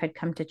midwife had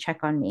come to check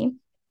on me,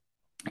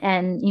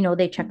 and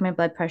they checked my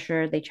blood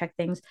pressure, they checked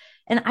things,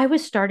 and I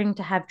was starting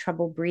to have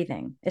trouble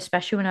breathing,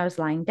 especially when I was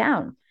lying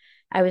down.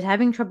 I was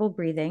having trouble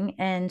breathing,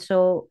 and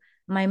so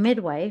my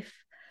midwife,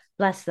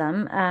 bless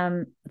them,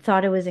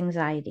 thought it was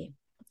anxiety,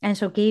 and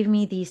so gave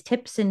me these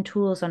tips and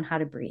tools on how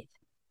to breathe.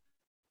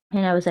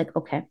 And I was like,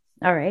 okay,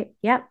 all right,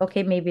 yeah,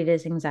 okay, maybe it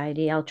is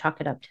anxiety, I'll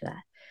chalk it up to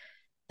that.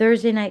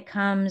 Thursday night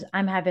comes,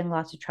 I'm having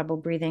lots of trouble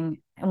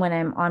breathing when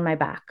I'm on my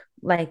back,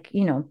 like,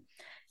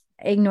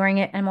 ignoring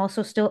it.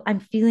 I'm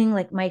feeling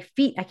like my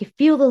feet, I can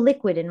feel the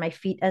liquid in my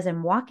feet as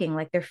I'm walking,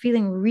 like they're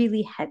feeling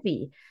really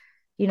heavy,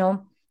 you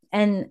know.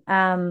 And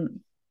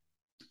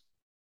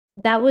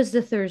that was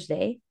the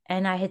Thursday.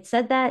 And I had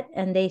said that,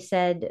 and they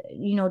said,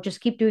 just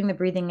keep doing the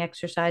breathing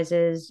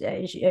exercises.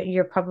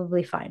 You're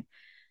probably fine.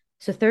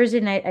 So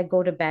Thursday night, I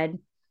go to bed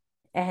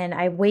and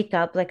I wake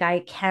up like I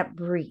can't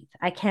breathe.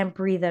 I can't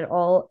breathe at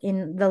all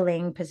in the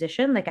laying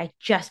position. Like, I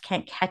just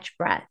can't catch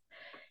breath.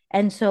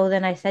 And so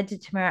then I said to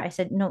Tamara, I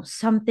said, no,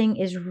 something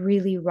is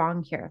really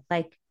wrong here.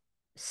 Like,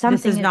 This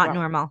something is is not wrong.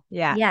 normal.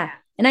 Yeah. Yeah.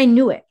 And I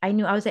knew it. I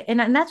knew, I was like,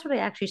 and that's what I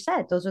actually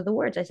said. Those are the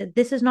words. I said,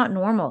 this is not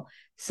normal.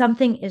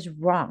 Something is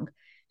wrong.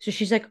 So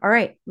she's like, all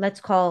right, let's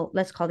call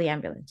the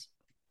ambulance.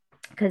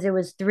 Because it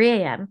was 3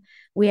 a.m.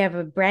 We have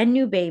a brand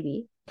new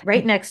baby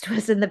right next to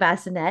us in the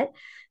bassinet.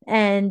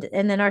 And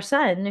then our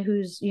son,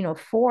 who's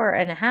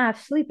 4.5,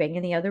 sleeping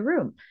in the other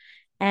room.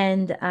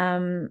 And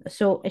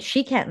so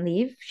she can't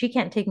leave. She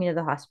can't take me to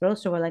the hospital.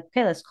 So we're like,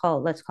 okay, let's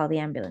call the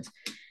ambulance.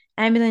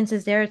 Ambulance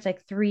is there. It's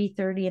like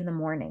 3:30 in the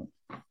morning.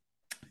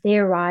 They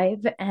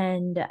arrive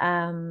and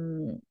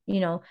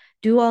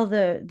do all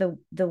the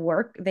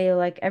work. They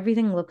like,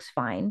 everything looks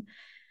fine.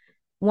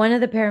 One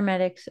of the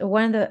paramedics, or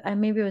one of the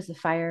maybe it was the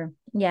fire.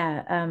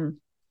 Yeah.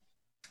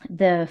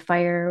 the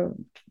fire,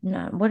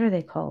 no, what are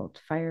they called?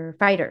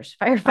 Firefighters.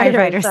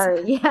 Firefighters.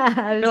 Sorry. Yeah,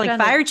 I You're was like trying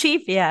to, fire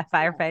chief. Yeah.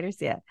 yeah,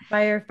 Firefighters. Yeah.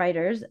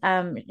 firefighters.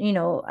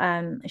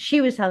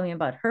 She was telling me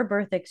about her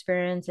birth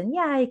experience, and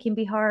yeah, it can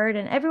be hard,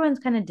 and everyone's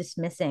kind of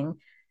dismissing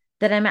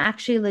that I'm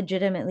actually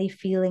legitimately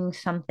feeling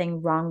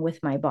something wrong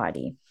with my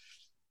body.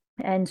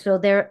 And so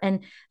they're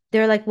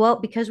like, well,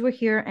 because we're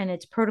here and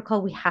it's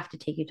protocol, we have to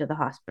take you to the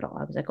hospital.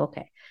 I was like,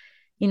 okay.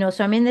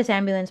 So I'm in this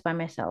ambulance by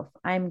myself.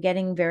 I'm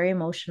getting very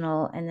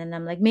emotional. And then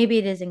I'm like, maybe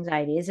it is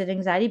anxiety. Is it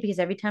anxiety? Because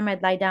every time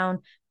I'd lie down,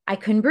 I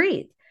couldn't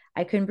breathe.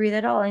 I couldn't breathe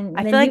at all. I And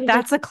then feel he like was like,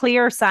 that's a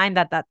clear sign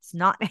that that's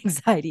not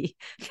anxiety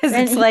because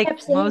and it's he like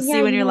kept saying, mostly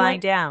yeah, when you you're know lying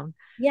what? down.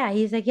 Yeah,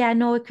 he's like, yeah,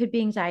 no, it could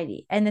be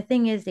anxiety. And the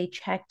thing is, they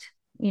checked,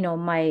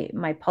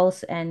 my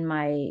pulse and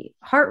my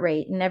heart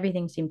rate, and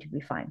everything seemed to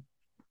be fine.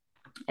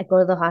 I go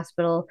to the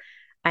hospital.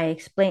 I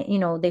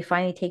explain, they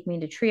finally take me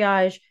to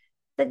triage.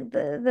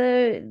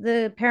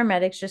 The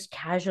paramedics just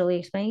casually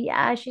explain,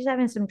 yeah, she's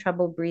having some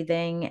trouble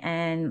breathing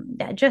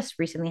and just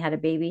recently had a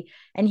baby.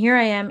 And here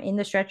I am in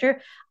the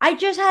stretcher. I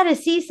just had a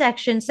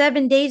C-section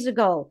 7 days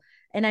ago.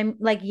 And I'm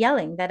like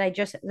yelling that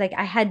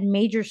I had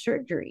major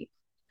surgery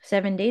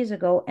 7 days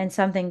ago and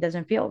something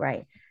doesn't feel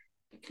right.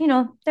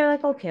 They're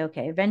like, okay,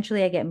 okay.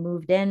 Eventually I get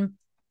moved in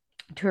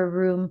to a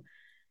room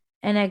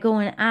and I go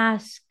and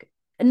ask,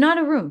 not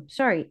a room,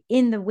 sorry,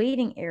 in the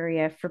waiting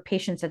area for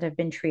patients that have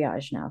been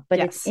triaged now, but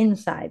it's Yes.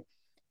 inside.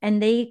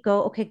 And they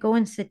go, okay, go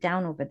and sit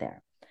down over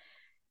there.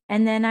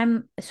 And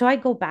then so I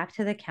go back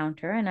to the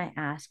counter and I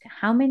ask,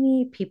 how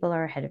many people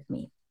are ahead of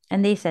me?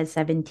 And they said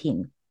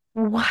 17.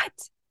 What?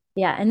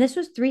 Yeah. And this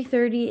was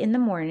 3:30 in the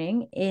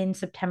morning in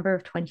September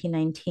of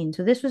 2019.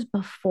 So this was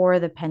before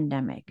the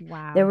pandemic. There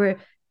Wow. were,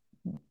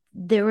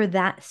 there were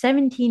that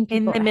 17 In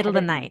people the middle of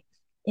ahead the of me night.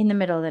 in the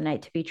middle of the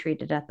night to be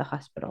treated at the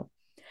hospital.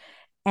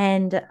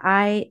 And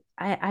I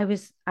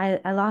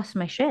lost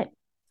my shit.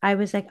 I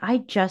was like, I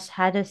just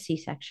had a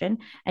C-section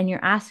and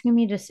you're asking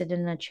me to sit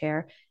in a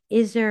chair.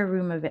 Is there a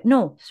room of it?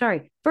 No,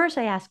 sorry. First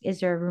I asked, is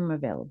there a room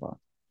available?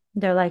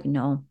 They're like,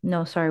 no,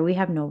 no, sorry, we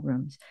have no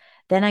rooms.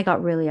 Then I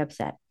got really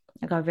upset.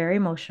 I got very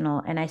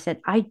emotional and I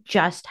said, I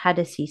just had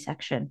a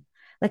C-section.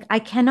 Like I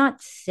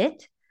cannot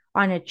sit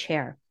on a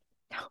chair.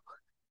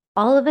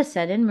 All of a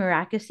sudden,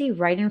 miraculously,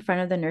 right in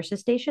front of the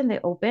nurse's station, they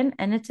open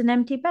and it's an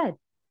empty bed.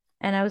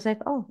 And I was like,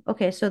 oh,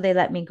 okay. So they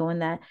let me go in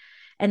that.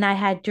 And I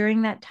had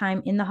during that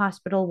time in the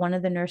hospital, one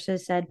of the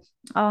nurses said,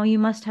 oh, you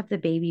must have the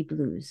baby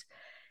blues.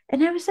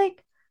 And I was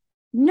like,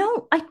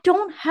 no, I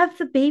don't have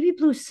the baby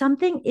blues.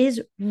 Something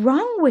is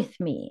wrong with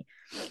me.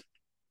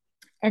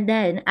 And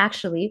then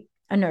actually,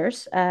 a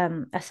nurse,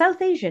 a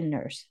South Asian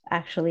nurse,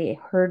 actually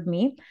heard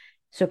me,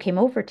 so came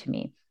over to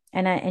me,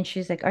 and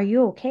she's like, "Are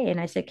you okay?" And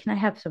I said, "Can I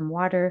have some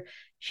water?"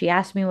 She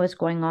asked me what's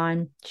going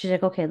on. She's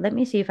like, "Okay, let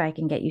me see if I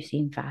can get you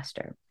seen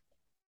faster."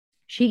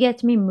 She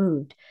gets me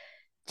moved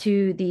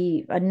to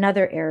the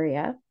another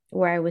area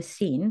where I was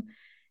seen,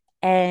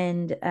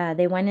 and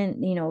they went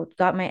in,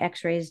 got my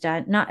X-rays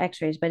done, not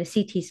X-rays, but a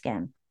CT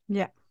scan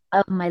Yeah.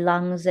 of my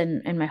lungs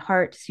and my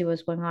heart to see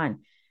what's going on.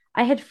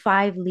 I had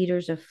 5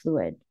 liters of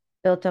fluid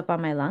built up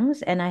on my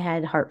lungs and I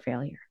had heart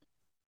failure.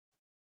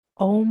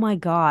 Oh my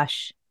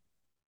gosh.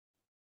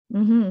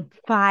 Mm-hmm.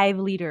 5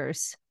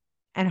 liters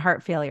and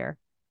heart failure.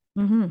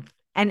 Mm-hmm.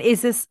 And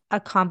is this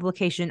a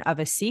complication of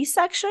a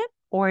C-section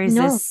or is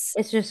No, this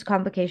it's just a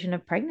complication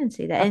of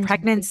pregnancy that a and it's very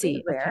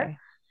pregnancy? rare. Okay.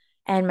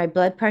 And my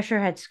blood pressure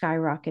had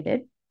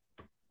skyrocketed.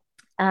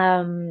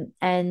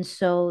 And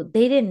so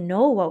they didn't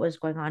know what was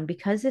going on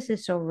because this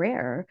is so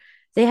rare.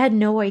 They had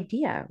no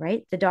idea,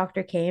 right? The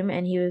doctor came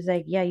and he was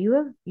like, "Yeah,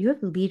 you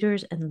have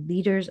liters and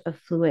liters of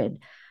fluid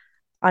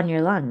on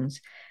your lungs."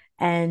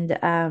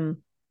 And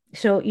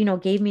so,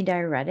 gave me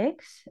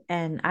diuretics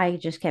and I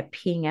just kept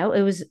peeing out.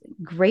 It was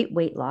great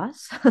weight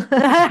loss. You're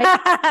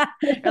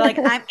like,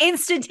 I'm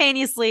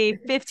instantaneously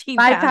 15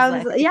 five pounds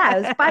pounds. light. Yeah,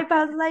 it was 5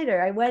 pounds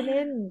lighter. I went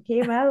in and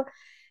came out.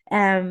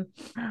 Um,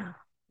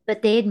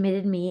 but they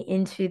admitted me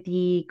into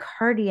the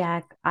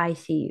cardiac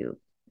ICU,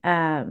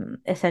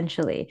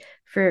 essentially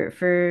for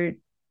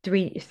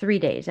three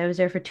days. I was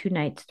there for 2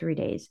 nights, 3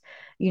 days,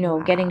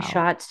 getting Wow.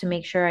 shots to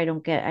make sure I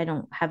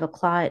don't have a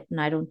clot and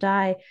I don't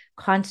die,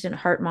 constant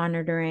heart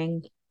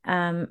monitoring.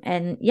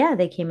 And yeah,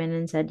 they came in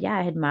and said, yeah,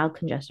 I had mild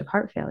congestive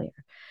heart failure.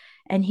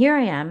 And here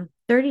I am,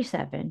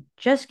 37,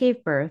 just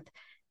gave birth,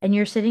 and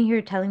you're sitting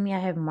here telling me I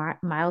have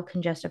mild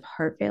congestive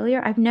heart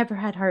failure. I've never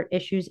had heart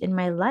issues in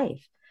my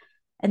life.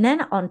 And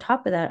then on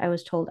top of that, I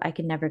was told I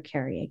could never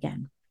carry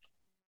again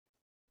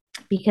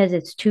because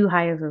it's too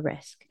high of a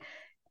risk.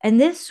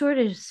 And this sort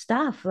of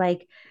stuff,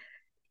 like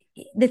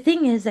the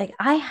thing is, like,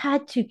 I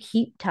had to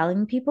keep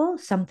telling people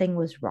something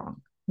was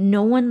wrong.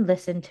 No one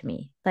listened to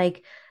me.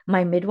 Like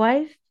my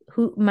midwives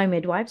who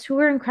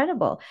were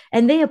incredible.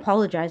 And they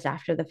apologized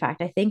after the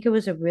fact. I think it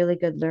was a really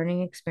good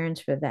learning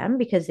experience for them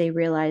because they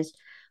realized,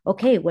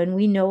 okay, when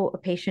we know a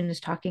patient is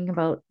talking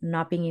about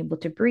not being able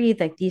to breathe,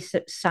 like these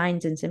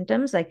signs and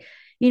symptoms, like,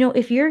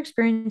 if you're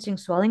experiencing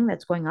swelling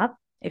that's going up,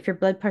 if your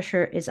blood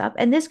pressure is up,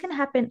 and this can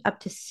happen up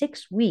to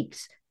 6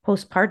 weeks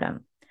postpartum,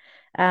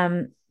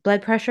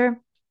 blood pressure,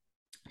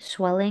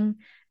 swelling,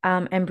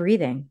 and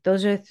breathing.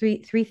 Those are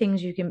three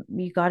things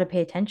you got to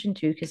pay attention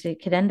to, because you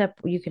can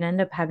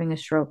end up having a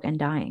stroke and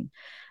dying.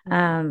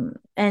 And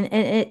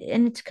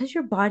it's because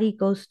your body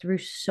goes through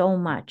so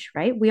much,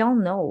 right? We all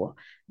know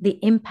the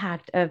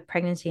impact of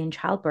pregnancy and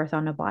childbirth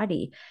on a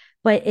body,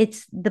 but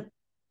it's the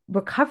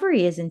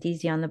recovery isn't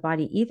easy on the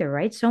body either,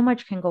 right? So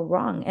much can go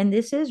wrong, and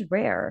this is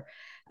rare.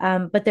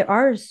 But there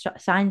are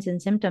signs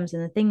and symptoms,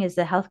 and the thing is,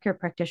 the healthcare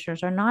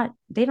practitioners are not.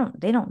 They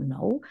don't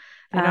know.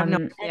 I don't know.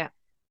 Um, Yeah.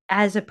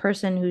 as a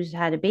person who's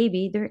had a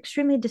baby, they're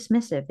extremely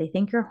dismissive. They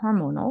think you're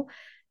hormonal.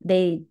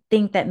 They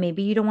think that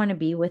maybe you don't want to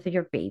be with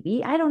your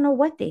baby. I don't know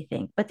what they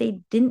think, but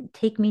they didn't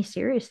take me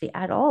seriously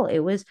at all. It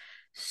was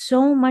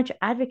so much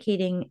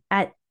advocating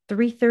at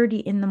 3:30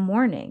 in the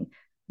morning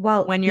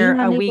while When you're being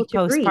a unable week to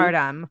breathe.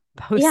 postpartum,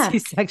 post Yeah,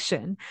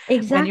 C-section,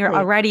 when you're exactly.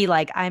 already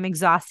like, I'm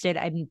exhausted,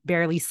 I'm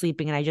barely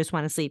sleeping, and I just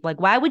want to sleep.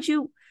 Like, why would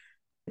you?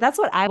 That's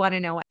what I want to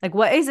know. Like,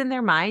 what is in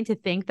their mind to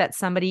think that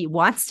somebody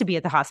wants to be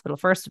at the hospital,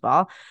 first of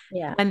all,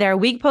 Yeah, when they're a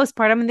week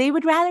postpartum and they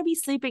would rather be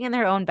sleeping in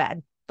their own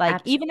bed?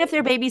 Like, even if their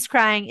absolutely. baby's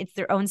crying, it's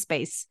their own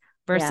space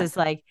Yeah, versus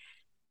like,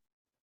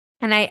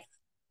 and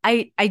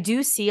I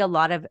do see a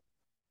lot of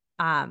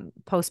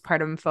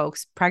postpartum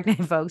folks,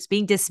 pregnant folks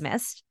being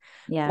dismissed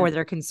yeah, for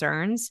their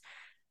concerns.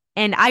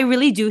 And I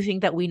really do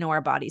think that we know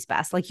our bodies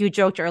best. Like you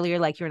joked earlier,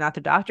 like you're not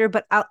the doctor,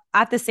 but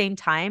at the same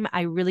time,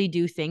 I really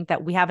do think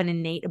that we have an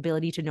innate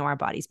ability to know our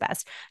bodies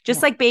best. Just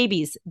yeah, like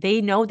babies, they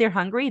know they're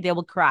hungry, they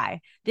will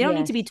cry. They don't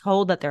need to be yes,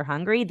 told that they're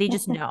hungry. They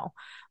just know.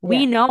 We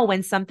yeah, know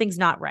when something's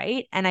not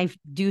right. And I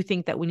do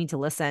think that we need to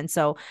listen.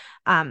 So,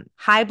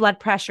 high blood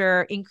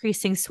pressure,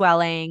 increasing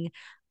swelling,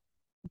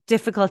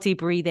 difficulty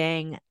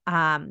breathing.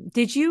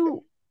 Did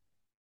you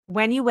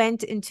when you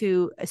went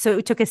into so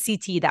it took a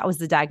CT, that was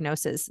the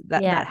diagnosis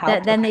that yeah. That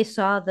helped? then Okay. they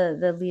saw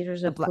the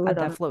liters The of blood fluid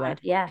the on fluid.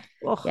 yeah,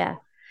 Oh, yeah.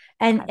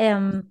 And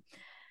God.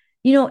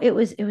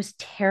 it was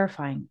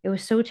terrifying. It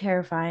was so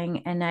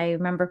terrifying. And I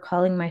remember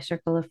calling my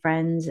circle of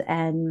friends,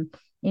 and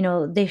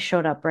they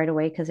showed up right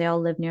away because they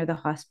all live near the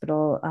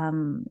hospital.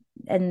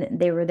 And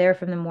they were there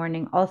from the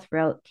morning all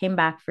throughout, came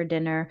back for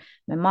dinner.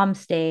 My mom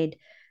stayed.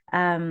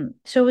 So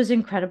it was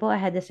incredible. I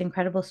had this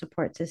incredible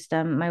support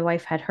system. My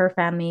wife had her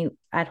family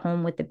at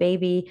home with the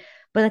baby,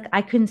 but like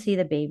I couldn't see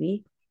the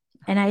baby.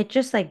 And I had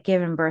just like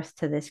given birth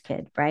to this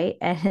kid, right?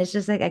 And it's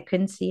just like I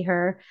couldn't see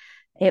her.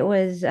 It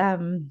was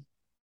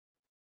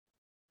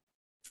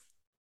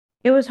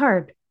it was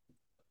hard.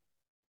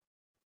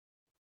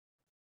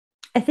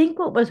 I think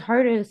what was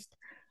hardest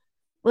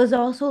was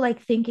also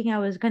like thinking I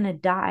was gonna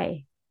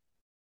die,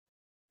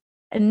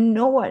 and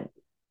no one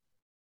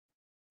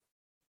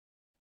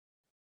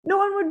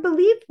would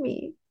believe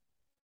me.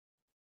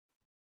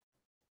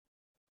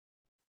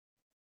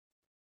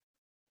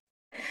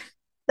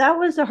 That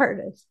was the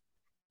hardest.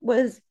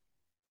 Was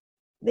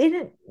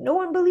no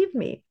one believed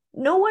me.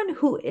 No one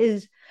who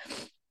has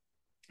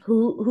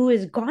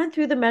gone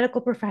through the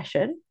medical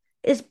profession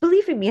is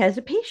believing me as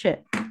a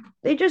patient.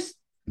 They just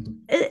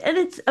and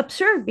it's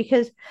absurd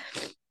because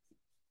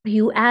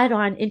you add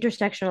on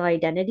intersectional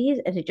identities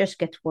and it just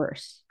gets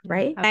worse, Yeah.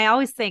 right? And I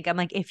always think, I'm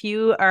like, if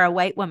you are a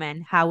white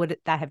woman, how would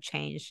that have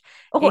changed?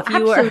 Oh, If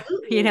you were,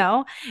 absolutely.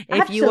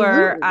 if you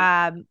were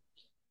Absolutely.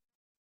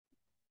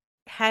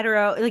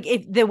 hetero, like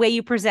if the way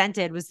you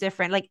presented was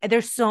different, like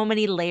there's so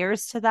many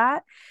layers to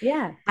that.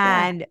 Yeah, yeah.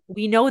 And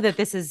we know that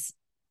this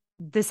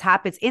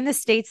happens in the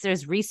States.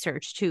 There's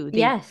research too. They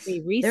Yes,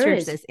 there research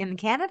is. this. In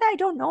Canada, I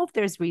don't know if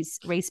there's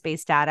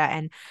race-based data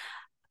and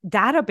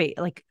database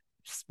like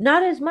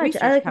Not as much. I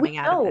research like we coming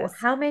out of know this.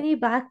 how many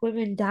Black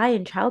women die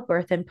in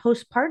childbirth and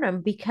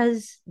postpartum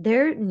because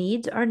their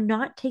needs are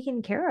not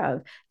taken care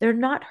of. They're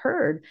not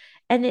heard.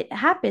 And it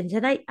happens.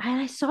 And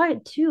I saw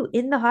it too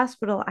in the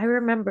hospital. I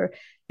remember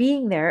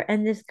being there,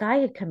 and this guy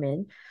had come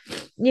in,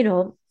 you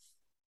know,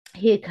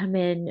 he had come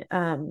in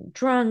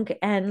drunk,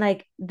 and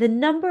like the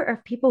number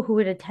of people who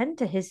would attend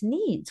to his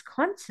needs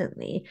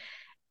constantly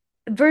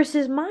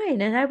versus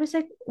mine. And I was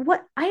like,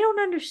 what? I don't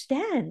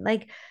understand.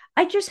 Like,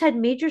 I just had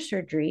major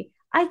surgery.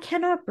 I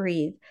cannot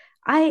breathe.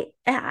 And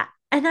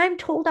I'm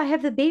told I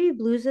have the baby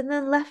blues and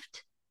then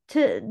left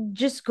to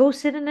just go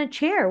sit in a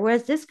chair.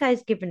 Whereas this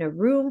guy's given a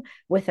room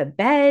with a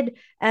bed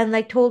and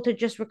like told to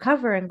just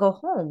recover and go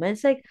home. And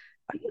it's like,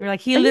 are you, You're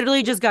like, he are you,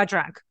 literally just got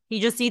drunk. He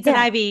just needs an yeah,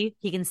 IV.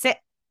 He can sit.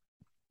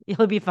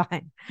 He'll be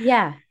fine.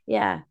 yeah,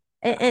 yeah.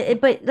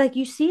 But like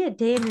you see it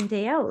day in and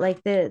day out,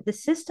 like the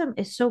system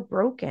is so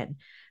broken,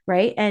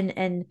 right?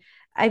 And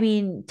I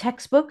mean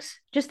textbooks,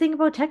 just think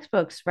about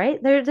textbooks,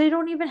 right? They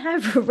don't even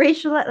have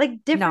racial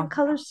like different No,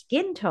 color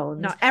skin no,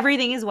 tones.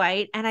 everything is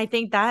white. And I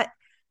think that,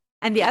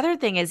 and the other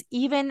thing is,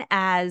 even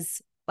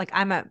as like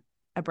I'm a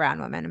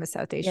brown woman, I'm a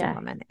South Asian Yeah,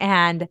 woman,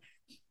 and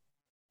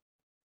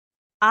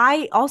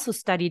I also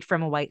studied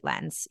from a white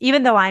lens.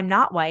 Even though I'm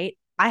not white,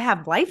 I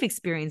have life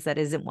experience that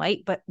isn't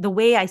white, but the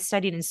way I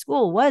studied in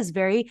school was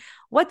very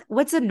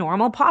what's a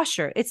normal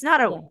posture? It's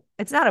not yeah,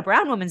 it's not a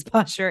brown woman's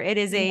posture. It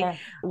is a Yeah.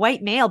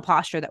 white male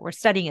posture that we're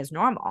studying as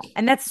normal.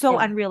 And that's so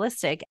Yeah.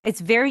 unrealistic.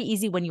 It's very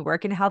easy when you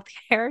work in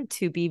healthcare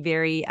to be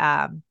very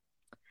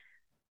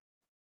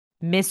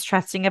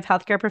mistrusting of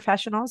healthcare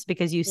professionals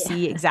because you Yeah.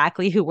 see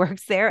exactly who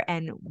works there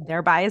and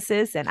their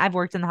biases. And I've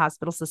worked in the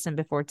hospital system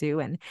before too.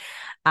 And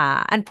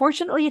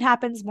unfortunately, it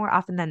happens more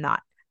often than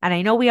not. And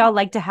I know we all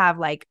like to have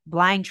like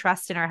blind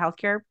trust in our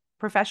healthcare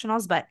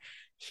professionals, but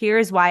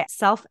here's why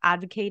self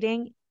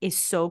advocating is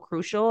so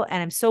crucial.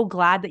 And I'm so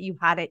glad that you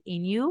had it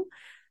in you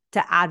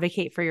to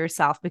advocate for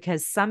yourself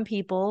because some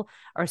people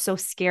are so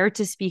scared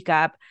to speak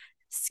up,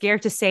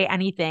 scared to say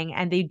anything,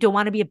 and they don't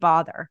want to be a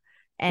bother.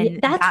 Yeah,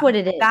 And that's that what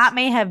it that is.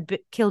 may have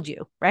killed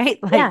you, right?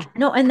 Yeah, Like,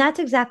 no, and that's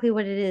exactly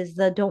what it is.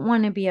 The don't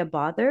want to be a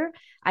bother.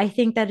 I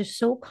think that is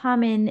so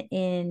common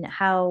in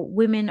how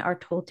women are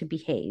told to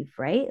behave,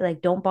 right?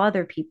 Like, don't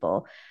bother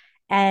people.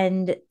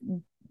 And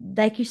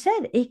like you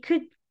said, it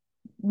could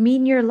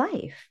mean your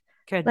life.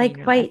 could mean Like,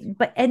 your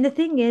life. and the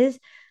thing is,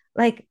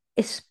 like,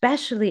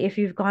 especially if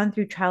you've gone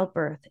through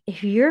childbirth,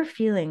 if you're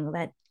feeling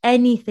that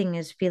anything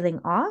is feeling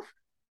off,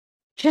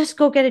 just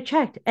go get it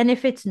checked. And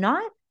if it's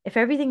not, if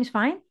everything's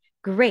fine,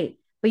 great.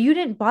 But you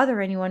didn't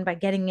bother anyone by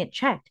getting it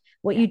checked.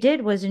 What Yeah. you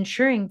did was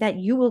ensuring that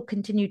you will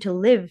continue to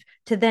live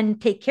to then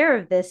take care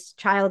of this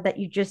child that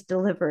you just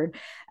delivered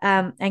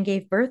and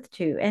gave birth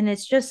to. And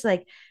it's just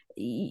like,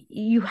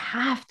 you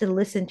have to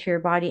listen to your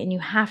body and you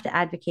have to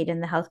advocate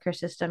in the healthcare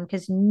system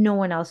because no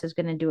one else is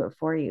going to do it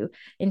for you.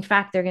 In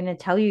fact, they're going to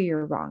tell you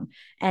you're wrong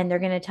and they're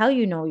going to tell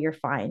you, no, you're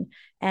fine.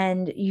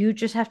 And you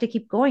just have to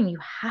keep going. You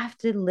have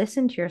to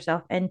listen to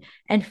yourself and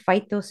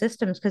fight those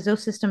systems because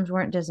those systems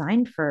weren't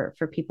designed for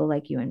people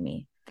like you and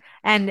me.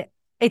 And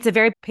it's a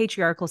very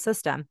patriarchal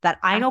system that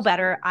I know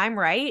better, Absolutely. I'm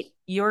right,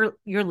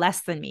 you're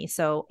less than me.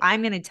 So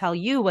I'm going to tell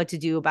you what to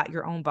do about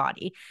your own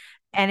body.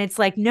 And it's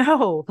like,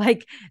 no,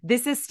 like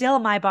this is still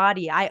my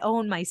body. I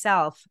own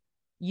myself.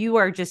 You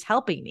are just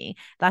helping me.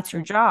 That's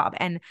your Yeah. job.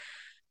 And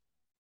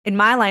in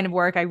my line of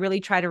work, I really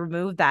try to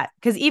remove that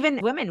because even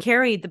women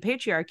carry the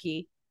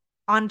patriarchy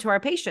onto our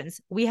patients.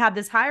 We have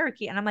this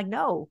hierarchy, and I'm like,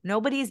 no,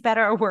 nobody's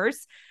better or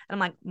worse. And I'm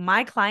like,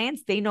 my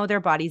clients, they know their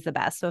bodies the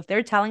best. So if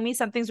they're telling me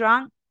something's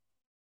wrong,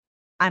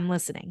 I'm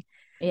listening.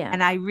 Yeah.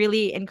 And I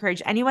really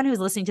encourage anyone who's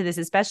listening to this,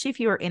 especially if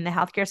you are in the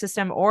healthcare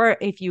system or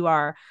if you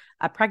are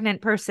a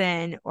pregnant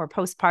person or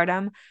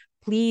postpartum,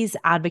 please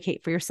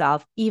advocate for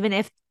yourself. Even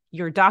if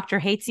your doctor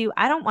hates you,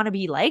 I don't want to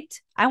be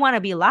liked. I want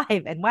to be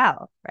alive and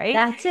well, right?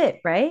 That's it,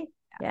 right?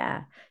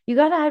 Yeah. You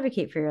got to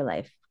advocate for your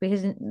life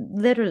because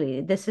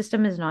literally the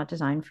system is not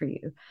designed for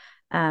you.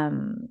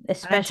 And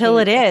until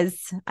it Especially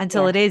is,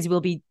 until yeah. it is,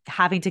 we'll be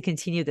having to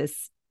continue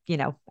this,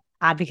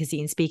 advocacy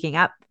and speaking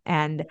up.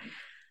 And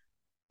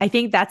I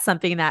think that's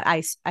something that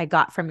I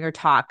got from your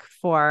talk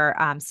for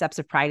Steps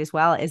of Pride as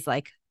well is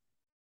like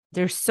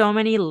there's so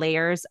many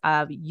layers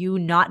of you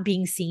not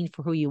being seen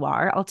for who you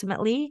are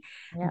ultimately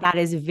Yeah. that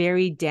is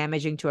very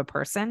damaging to a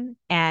person.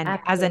 And as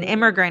an Absolutely.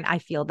 immigrant, I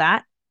feel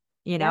that,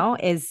 Yep.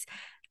 is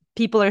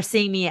people are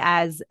seeing me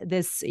as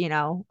this,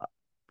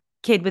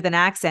 kid with an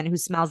accent who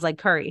smells like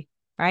curry,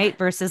 right?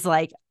 Versus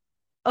like,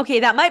 okay,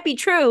 that might be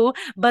true,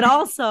 but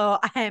also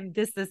I'm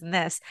this, and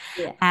this.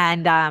 Yeah.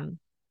 And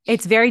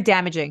it's very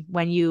damaging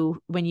when you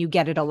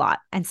get it a lot.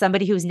 And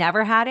somebody who's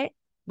never had it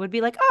would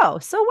be like, oh,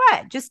 so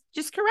what? Just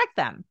correct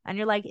them. And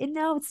you're like,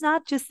 no, it's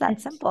not just that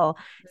It's simple.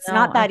 It's no,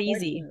 not that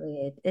easy.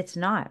 unfortunately, it's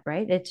not,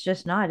 right? It's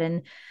just not.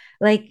 And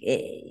like,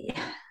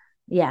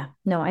 yeah,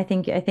 no, I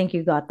think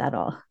you got that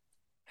all.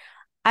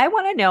 I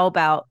want to know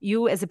about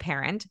you as a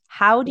parent.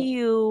 How do Yeah.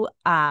 you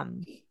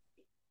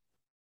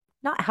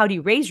not how do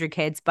you raise your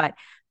kids, but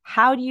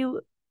how do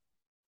you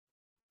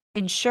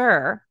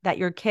ensure that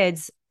your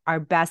kids are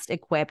best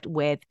equipped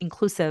with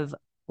inclusive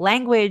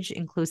language,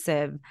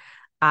 inclusive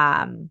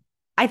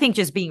I think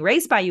just being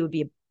raised by you would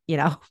be, you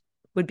know,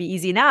 would be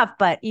easy enough,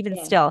 but even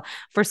Yeah. still,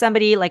 for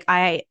somebody like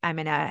I'm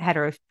in a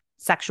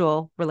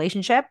heterosexual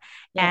relationship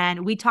Yeah.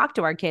 and we talk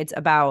to our kids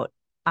about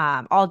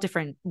all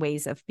different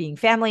ways of being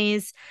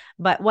families,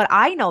 but what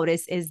I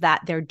notice is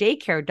that their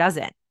daycare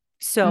doesn't.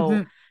 So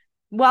Hmm.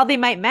 while they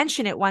might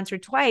mention it once or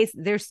twice,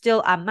 there's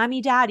still a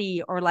mommy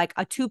daddy or like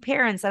a two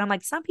parents. And I'm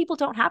like, some people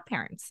don't have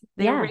parents.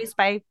 They were Yeah. raised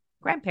by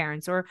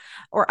grandparents or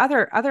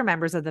other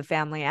members of the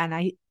family. And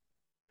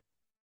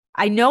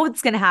I know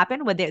it's going to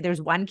happen when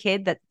there's one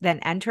kid that then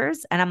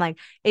enters. And I'm like,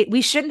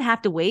 we shouldn't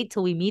have to wait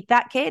till we meet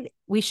that kid.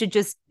 It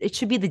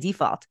should be the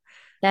default,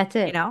 That's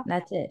you it. know?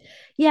 That's it.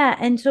 Yeah,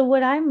 and so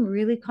what I'm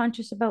really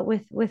conscious about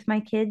with my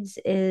kids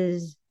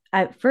is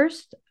at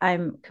first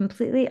I'm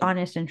completely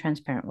honest and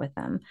transparent with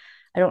them.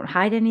 I don't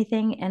hide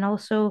anything, and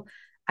also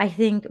I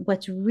think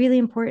what's really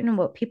important and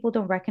what people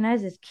don't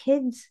recognize is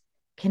kids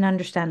can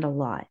understand a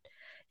lot.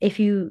 If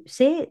you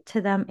say it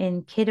to them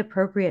in kid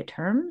appropriate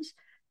terms,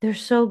 they're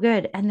so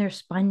good and they're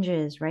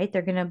sponges, right?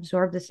 They're going to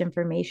absorb this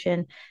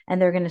information and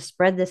they're going to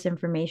spread this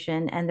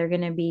information and they're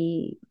going to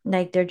be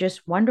like they're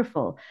just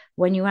wonderful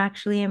when you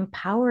actually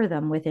empower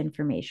them with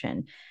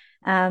information.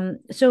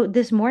 So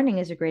this morning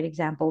is a great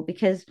example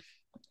because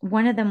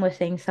one of them was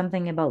saying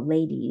something about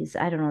ladies.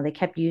 I don't know. They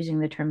kept using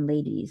the term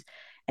ladies.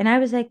 And I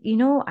was like,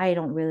 I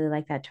don't really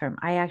like that term.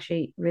 I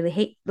actually really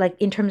hate, like,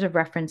 in terms of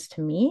reference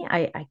to me,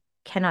 I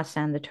cannot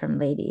stand the term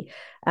lady.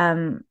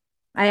 Um,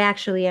 I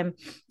actually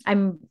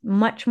I'm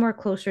much more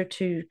closer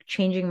to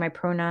changing my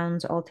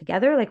pronouns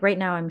altogether. Like right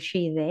now I'm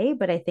she, they,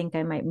 but I think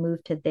I might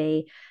move to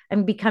they.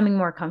 I'm becoming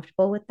more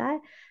comfortable with that.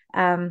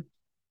 Um,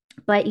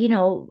 but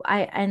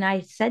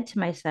I said to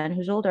my son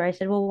who's older, I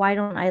said, well, why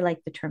don't I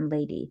like the term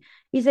lady?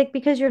 He's like,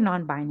 because you're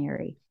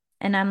non-binary.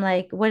 And I'm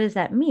like, what does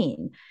that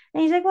mean?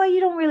 And he's like, well, you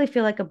don't really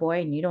feel like a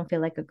boy and you don't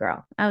feel like a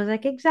girl. I was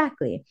like,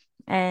 exactly.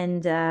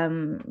 And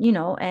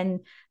and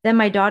then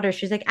my daughter,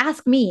 she's like,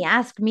 ask me.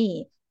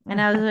 And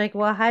I was like,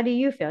 well, how do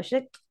you feel? She's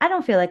like, I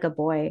don't feel like a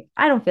boy.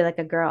 I don't feel like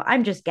a girl.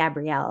 I'm just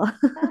Gabrielle.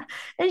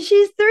 And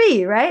she's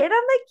 3, right? And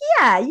I'm like,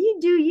 yeah, you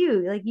do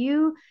you. Like,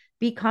 you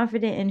be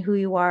confident in who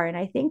you are. And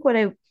I think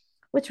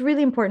what's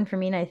really important for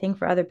me, and I think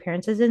for other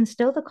parents, is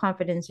instill the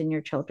confidence in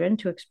your children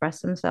to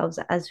express themselves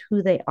as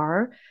who they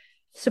are,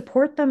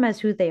 support them as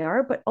who they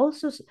are, but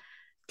also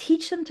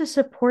teach them to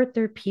support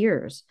their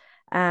peers.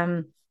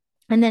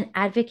 And then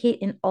advocate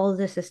in all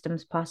the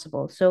systems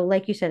possible. So,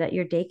 like you said, at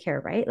your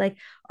daycare, right? Like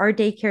our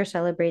daycare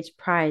celebrates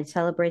Pride,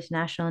 celebrates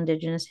National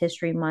Indigenous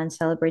History Month,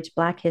 celebrates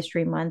Black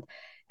History Month,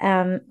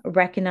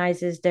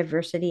 recognizes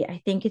diversity.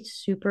 I think it's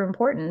super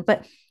important.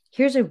 But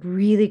here's a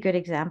really good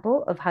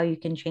example of how you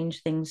can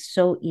change things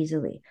so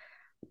easily.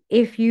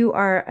 If you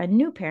are a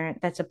new parent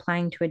that's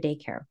applying to a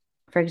daycare,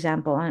 for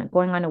example,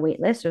 going on a wait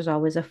list, there's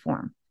always a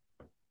form.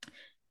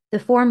 The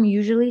form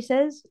usually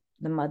says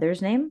the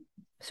mother's name.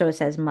 So it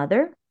says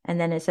mother and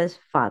then it says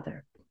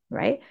father,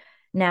 right?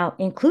 Now,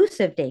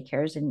 inclusive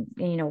daycares and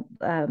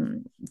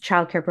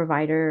childcare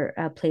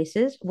provider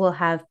places will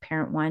have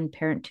parent 1,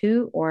 parent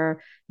 2,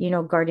 or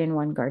guardian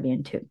 1,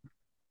 guardian 2.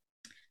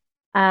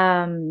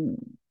 Um,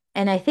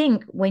 and I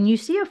think when you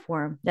see a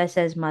form that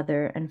says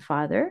mother and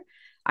father,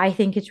 I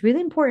think it's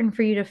really important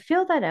for you to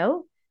fill that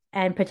out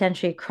and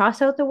potentially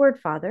cross out the word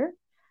father,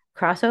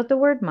 cross out the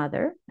word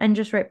mother, and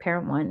just write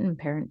parent 1 and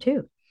parent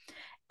 2.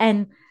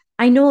 And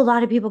I know a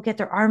lot of people get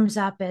their arms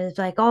up as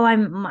like, oh,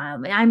 I'm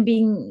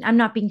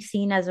not being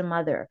seen as a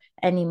mother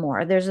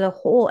anymore. There's the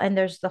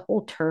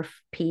whole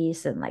turf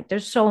piece, and like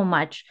there's so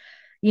much,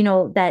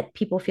 that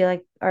people feel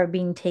like are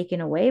being taken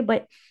away.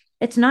 But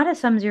it's not a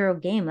sum zero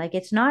game. Like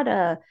it's not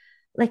a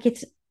like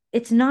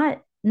it's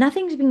not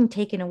nothing's being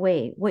taken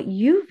away. What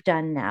you've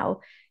done now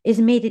is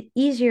made it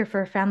easier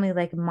for a family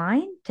like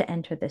mine to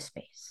enter this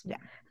space. Yeah.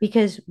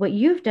 Because what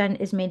you've done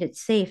is made it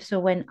safe. So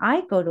when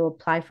I go to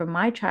apply for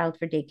my child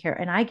for daycare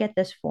and I get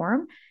this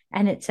form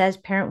and it says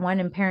parent 1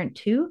 and parent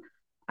 2,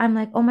 I'm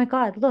like, oh my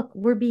God, look,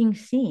 we're being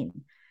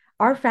seen.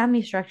 Our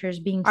family structure is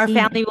being Our seen.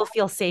 family will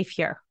feel safe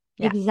here.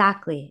 Yeah.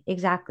 Exactly,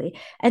 exactly.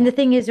 And the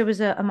thing is, there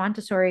was a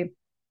Montessori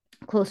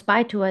close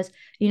by to us.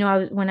 We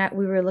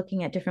were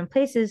looking at different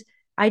places,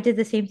 I did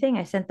the same thing.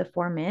 I sent the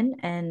form in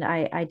and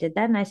I did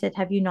that. And I said,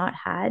 have you not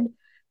had,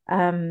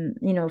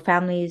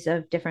 families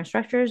of different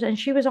structures? And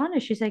she was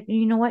honest. She's like,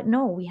 you know what?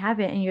 No, we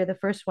haven't. And you're the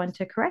first one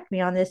to correct me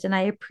on this. And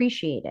I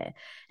appreciate it.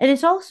 And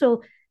it's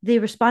also the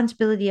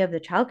responsibility of the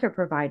childcare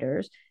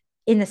providers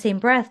in the same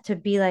breath to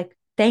be like,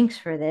 thanks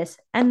for this.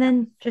 And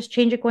then just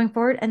change it going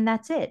forward. And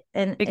that's it.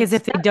 And because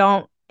if they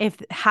don't, if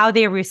how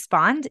they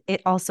respond,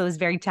 it also is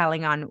very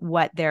telling on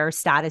what their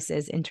status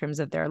is in terms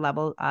of their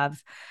level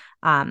of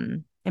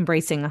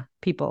embracing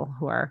people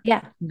who are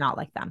not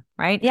like them,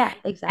 right? Yeah,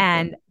 exactly.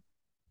 And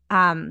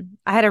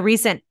I had a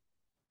recent,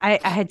 I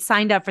had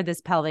signed up for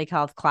this pelvic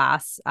health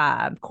class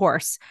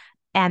course,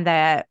 and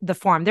the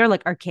form, they're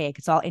like archaic.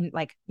 It's all in,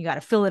 like, you got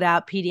to fill it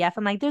out PDF.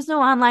 I'm like, there's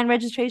no online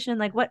registration.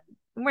 Like, what?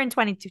 We're in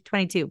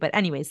 2022, but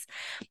anyways.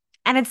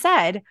 And it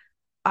said,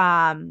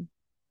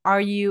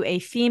 are you a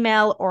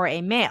female or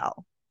a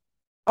male?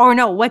 Or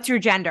no, what's your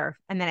gender?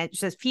 And then it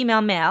says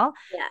female, male,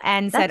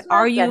 and said,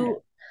 are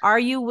you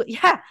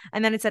yeah.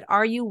 And then it said,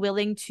 are you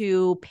willing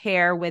to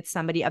pair with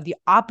somebody of the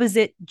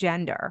opposite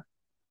gender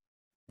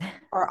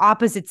or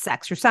opposite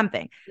sex or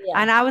something?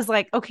 And I was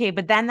like, okay,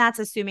 but then that's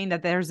assuming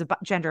that there's a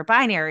gender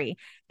binary.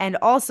 And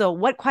also,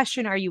 what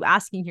question are you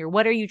asking here?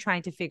 What are you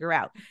trying to figure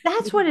out?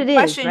 That's what it is.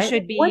 Question right?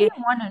 should be, what do you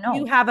want to know?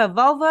 You have a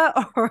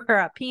vulva or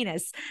a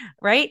penis,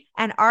 right?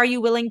 And are you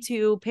willing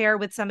to pair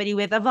with somebody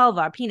with a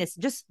vulva or penis?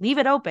 Just leave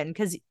it open,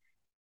 because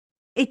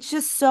it's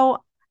just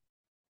so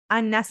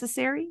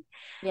unnecessary.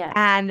 Yeah.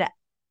 And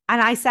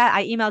I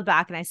emailed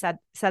back and I said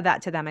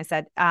that to them. I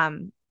said,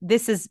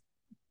 this is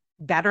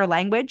better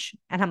language.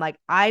 And I'm like,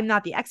 I'm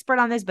not the expert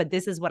on this, but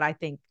this is what I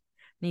think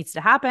needs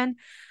to happen.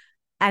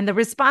 And the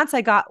response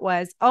I got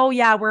was, oh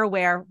yeah, we're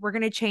aware. We're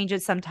going to change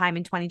it sometime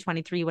in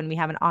 2023 when we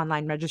have an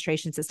online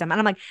registration system. And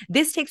I'm like,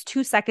 this takes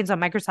 2 seconds on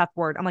Microsoft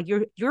Word. I'm like,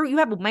 you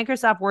have a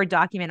Microsoft Word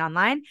document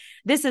online.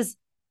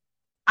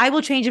 I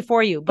will change it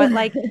for you. But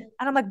like, and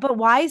I'm like, but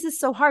why is this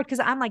so hard? Because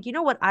I'm like, you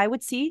know what I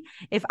would see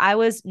if I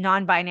was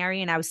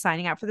non-binary and I was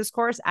signing up for this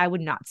course? I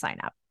would not sign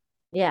up.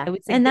 Yeah. I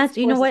would say, and that's,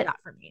 not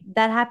for me.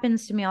 That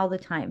happens to me all the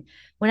time.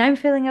 When I'm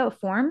filling out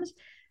forms,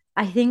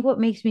 I think what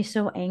makes me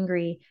so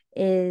angry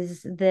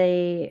is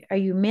are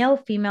you male,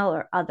 female,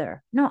 or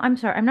other? No, I'm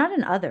sorry. I'm not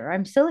an other.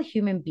 I'm still a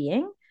human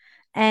being.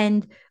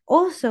 And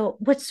also,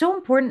 what's so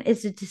important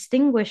is to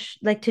distinguish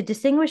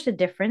the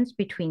difference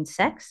between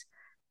sex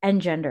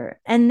and gender.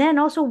 And then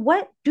also,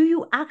 what do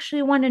you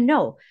actually want to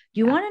know? Do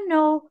you Yeah. want to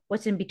know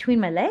what's in between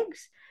my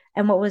legs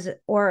and what was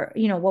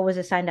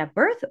assigned at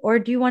birth? Or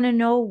do you want to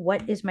know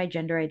what is my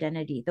gender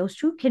identity? Those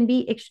two can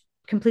be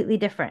completely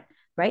different,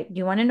 right? Do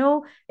you want to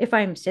know if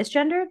I'm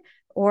cisgendered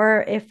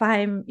or if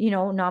I'm,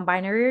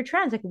 non-binary or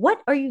trans? Like,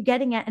 what are you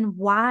getting at and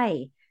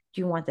why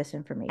do you want this And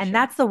information?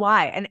 that's the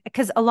why. And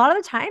because a lot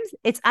of the times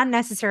it's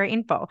unnecessary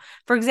info.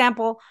 For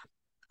example,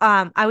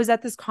 I was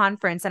at this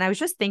conference and I was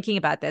just thinking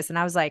about this. And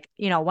I was like,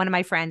 one of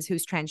my friends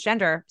who's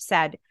transgender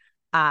said,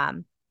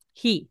 um,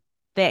 he,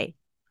 they,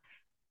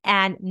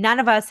 and none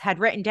of us had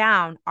written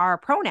down our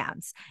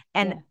pronouns.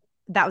 And Yeah.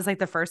 that was like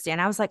the first day.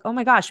 And I was like, oh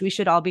my gosh, we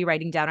should all be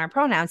writing down our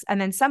pronouns. And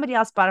then somebody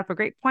else brought up a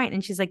great point,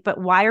 and she's like, but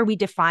why are we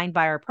defined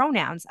by our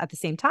pronouns at the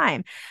same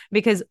time?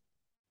 Because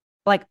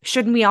like,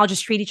 shouldn't we all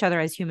just treat each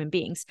other as human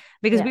beings?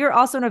 Because Yeah. we were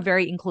also in a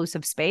very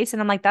inclusive space.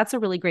 And I'm like, that's a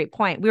really great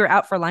point. We were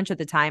out for lunch at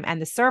the time, and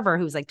the server,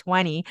 who was like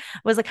 20,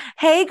 was like,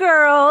 hey,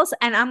 girls.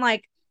 And I'm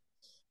like,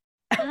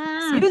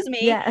 excuse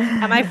me.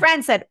 And my Yeah.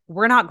 friend said,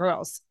 we're not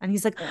girls. And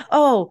he's like, Yeah.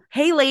 oh,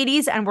 hey,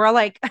 ladies. And we're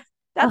like,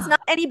 that's Oh, not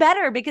any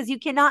better, because you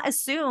cannot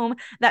assume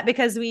that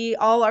because we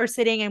all are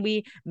sitting and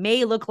we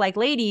may look like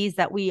ladies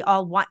that we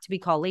all want to be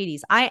called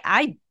ladies.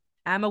 I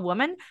am a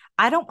woman.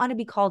 I don't want to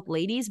be called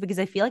ladies because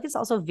I feel like it's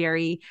also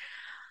very,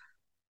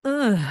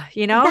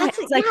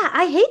 it's like,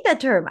 I hate that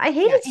term. I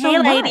hate yeah, it so hey,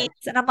 ladies.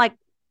 much. And I'm like,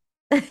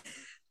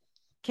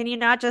 can you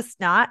not just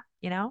not,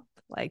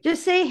 like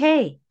Just say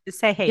hey. just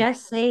say, hey.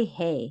 Just say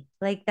hey.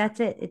 Like that's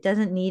it. It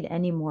doesn't need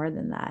any more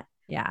than that.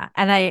 Yeah.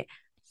 And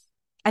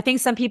I think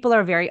some people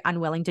are very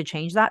unwilling to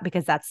change that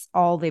because that's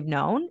all they've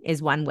known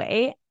is one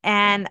way. Yeah.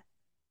 And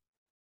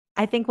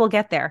I think we'll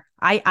get there.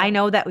 I Yeah.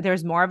 know that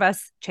there's more of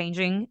us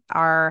changing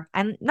our,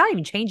 and not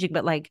even changing,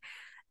 but like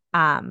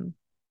um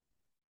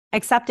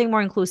accepting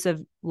more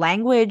inclusive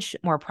language,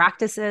 more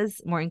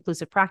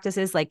inclusive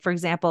practices. Like, for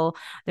example,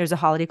 there's a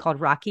holiday called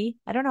Rocky.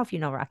 I don't know if you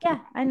know Rocky. Yeah,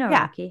 I know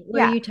Yeah. Rocky.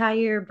 Where Yeah. you tie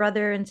your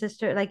brother and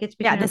sister, like it's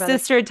Yeah, between a the brother.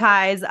 sister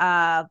ties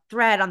a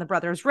thread on the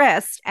brother's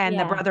wrist, and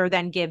the Yeah. brother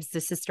then gives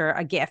the sister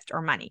a gift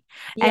or money.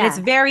 And it's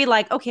Yeah. very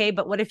like, okay,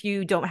 but what if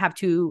you don't have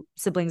two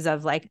siblings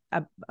of like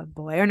a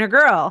boy and a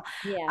girl?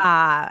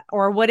 Yeah.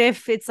 Or what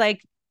if it's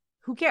like,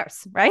 who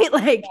cares? Right?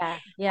 Like, Yeah.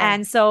 Yeah.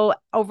 and so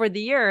over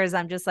the years,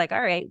 I'm just like, all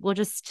right,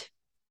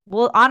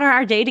 we'll honor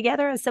our day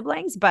together as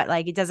siblings, but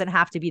like it doesn't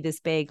have to be this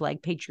big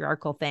like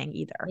patriarchal thing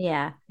either.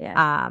 Yeah.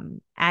 Yeah.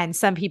 And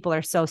some people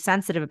are so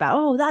sensitive about,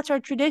 oh, that's our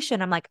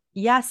tradition. I'm like,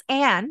 yes,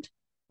 and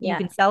you Yeah.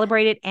 can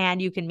celebrate it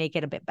and you can make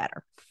it a bit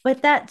better.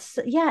 But that's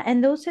yeah,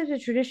 and those types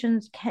of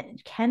traditions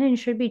can and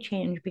should be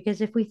changed because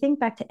if we think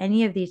back to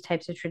any of these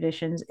types of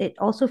traditions, it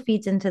also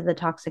feeds into the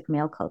toxic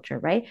male culture,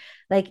 right?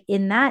 Like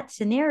in that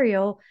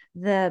scenario,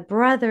 the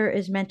brother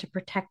is meant to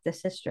protect the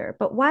sister.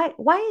 But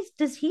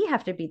does he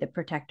have to be the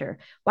protector?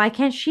 Why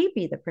can't she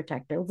be the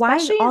protector? Why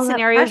is Especially in all that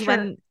scenarios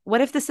pressure? when,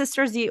 what if the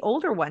sister's the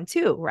older one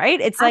too, right?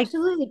 It's like,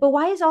 Absolutely. But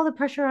why is all the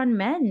pressure on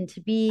men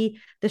to be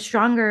the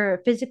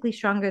stronger, physically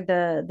stronger,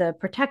 the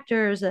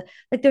protectors?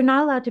 Like they're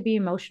not allowed to be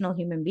emotional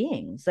human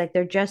beings. Like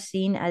they're just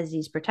seen as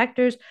these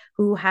protectors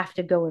who have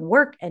to go and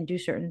work and do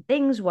certain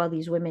things while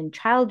these women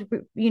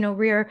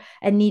rear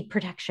and need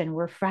protection.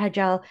 We're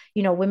fragile,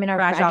 women are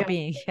fragile fragile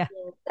being. Yeah.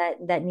 beings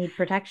that need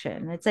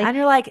protection. It's like And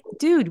you're like,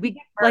 dude, we we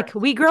give like birth.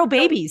 we We grow grow.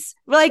 babies.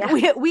 We're like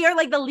Yeah. we are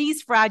like the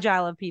least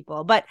fragile of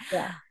people. But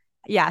Yeah.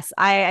 yes,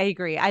 I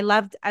agree. I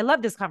loved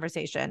this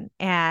conversation,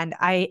 and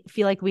I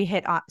feel like we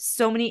hit on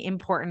so many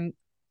important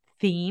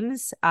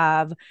themes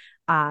of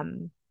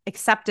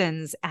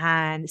acceptance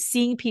and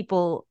seeing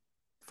people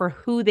for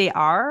who they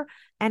are.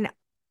 And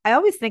I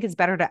always think it's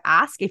better to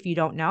ask if you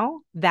don't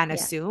know than Yeah.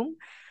 assume.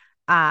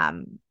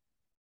 Um,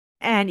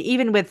 and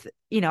even with,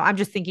 I'm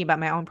just thinking about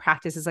my own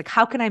practices, like,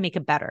 how can I make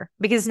it better?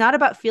 Because it's not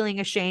about feeling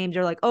ashamed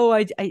or like, oh,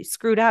 I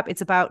screwed up.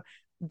 It's about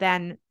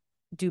then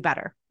do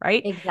better.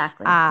 Right.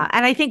 Exactly.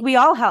 And I think we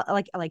all help,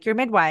 like your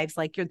midwives,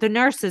 like the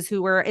nurses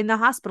who were in the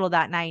hospital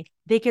that night,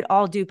 they could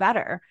all do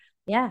better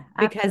Yeah,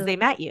 because they absolutely.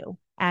 met you,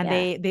 and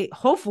Yeah. they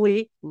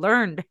hopefully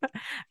learned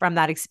from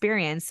that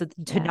experience, to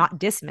Yeah. not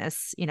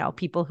dismiss,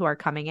 people who are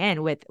coming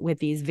in with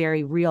these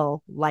very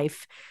real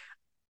life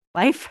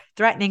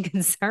threatening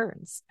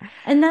concerns.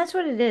 And that's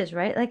what it is,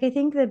 right? Like I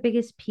think the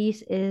biggest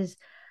piece is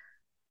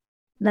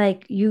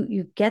like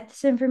you get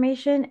this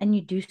information and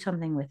you do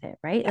something with it,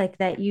 right? Yeah. Like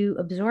that you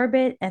absorb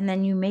it and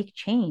then you make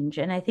change.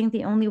 And I think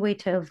the only way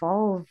to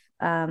evolve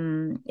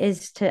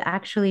is to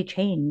actually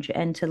change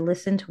and to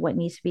listen to what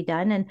needs to be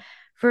done. And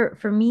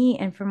for me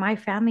and for my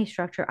family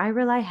structure, I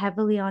rely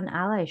heavily on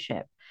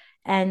allyship.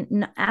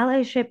 And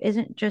allyship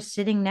isn't just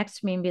sitting next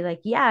to me and be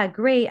like, yeah,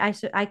 great,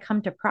 I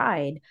come to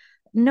Pride.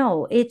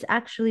 No, it's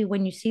actually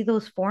when you see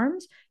those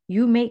forms,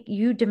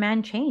 you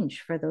demand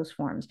change for those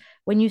forms.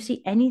 When you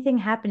see anything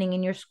happening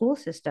in your school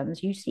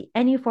systems, you see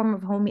any form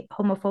of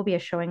homophobia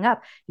showing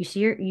up, you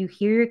hear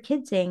your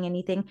kid saying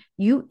anything,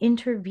 you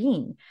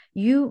intervene.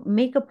 You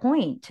make a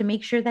point to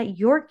make sure that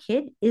your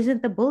kid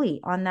isn't the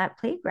bully on that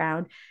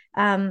playground,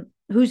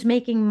 who's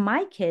making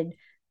my kid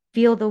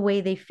feel the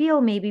way they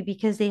feel, maybe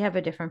because they have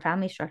a different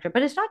family structure.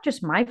 But it's not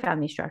just my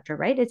family structure,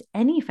 right? It's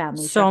any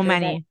family So structure that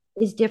many.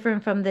 is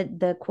different from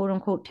the quote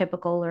unquote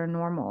typical or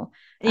normal.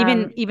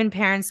 Even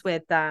parents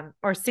with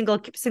or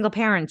single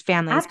parent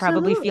families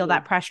probably feel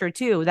that Absolutely. pressure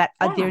too, that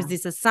there's Yeah.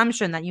 this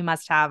assumption that you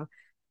must have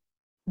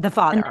the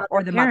father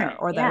or Another the mother parent.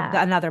 or the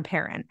Yeah. another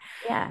parent.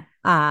 Yeah.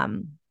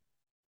 um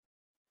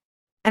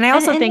and I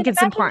also And think then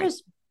it's imagine important.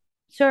 just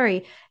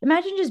sorry,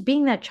 imagine just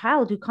being that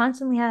child who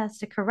constantly has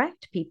to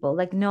correct people.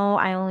 Like, no,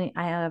 I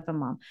have a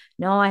mom.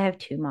 No, I have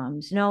two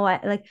moms. No, I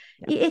like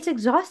Yeah, it's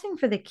exhausting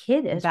for the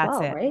kid as that's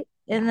well, it. right?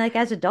 And Yeah. like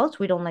as adults,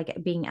 we don't like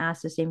being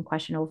asked the same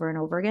question over and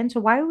over again.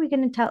 So why are we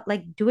going to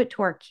do it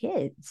to our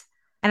kids?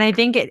 And I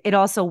think it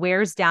also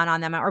wears down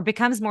on them or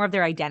becomes more of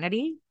their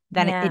identity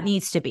than it Yeah,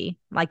 needs to be.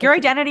 Like your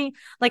it does. identity,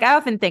 like I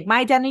often think my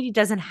identity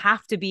doesn't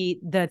have to be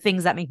the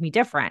things that make me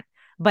different,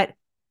 but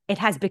it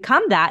has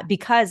become that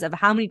because of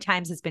how many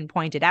times it's been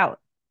pointed out,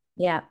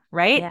 Yeah.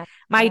 right? Yeah.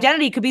 My Yeah.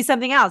 identity could be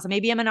something else.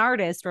 Maybe I'm an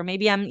artist or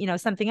maybe I'm,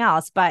 something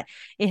else, but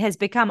it has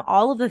become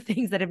all of the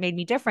things that have made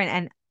me different.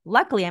 And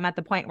luckily, I'm at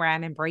the point where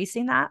I'm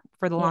embracing that.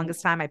 For the Yeah.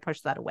 longest time, I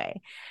pushed that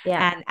away.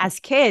 Yeah. And as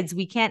kids,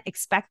 we can't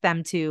expect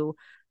them to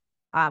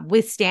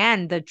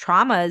withstand the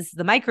traumas,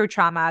 the micro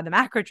trauma, the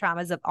macro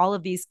traumas of all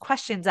of these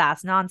questions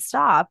asked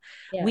nonstop.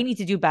 Yeah. We need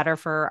to do better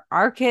for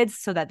our kids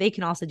so that they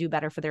can also do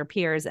better for their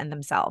peers and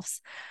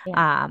themselves.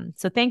 Yeah.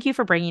 So thank you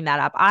for bringing that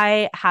up.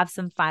 I have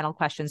some final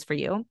questions for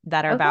you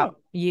that are Okay. about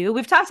you.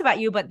 We've talked about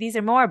you, but these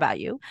are more about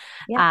you,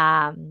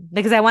 Yeah.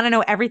 because I want to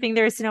know everything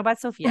there is to know about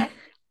Sophia.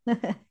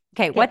 Okay,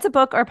 Okay. what's a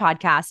book or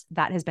podcast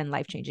that has been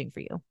life changing for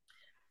you?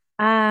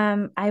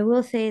 I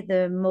will say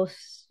the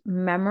most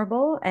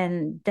memorable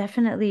and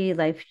definitely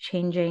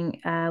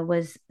life-changing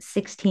was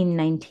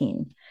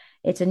 1619.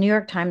 It's a New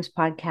York Times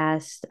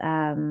podcast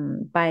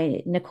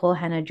by Nicole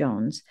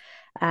Hannah-Jones,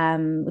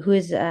 who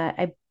is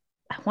I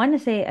want to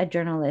say a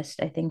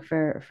journalist, I think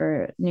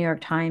for New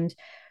York Times,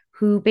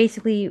 who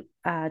basically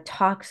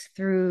talks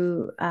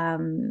through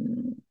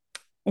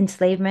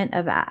enslavement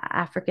of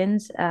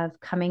Africans of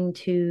coming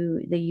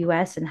to the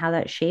US and how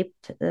that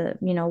shaped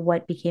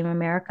what became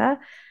America.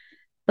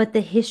 But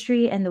the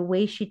history and the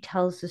way she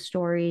tells the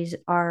stories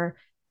are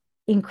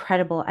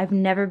incredible. I've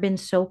never been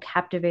so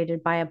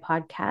captivated by a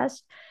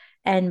podcast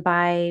and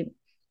by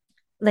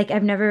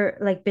I've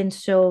never been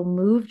so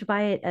moved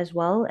by it as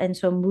well and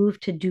so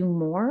moved to do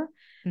more,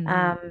 Mm-hmm.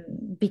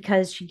 um,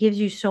 because she gives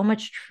you so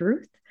much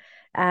truth,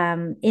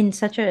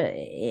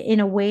 in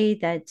a way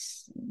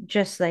that's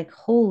just like,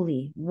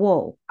 holy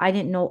whoa, I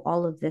didn't know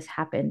all of this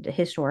happened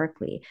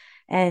historically.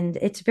 And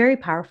it's very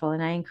powerful,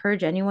 and I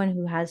encourage anyone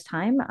who has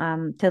time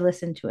to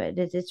listen to it.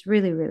 It's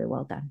really, really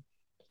well done.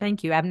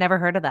 Thank you. I've never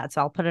heard of that,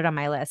 so I'll put it on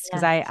my list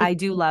because Yeah, I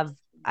do 16. love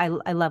I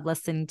love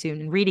listening to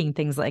and reading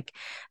things like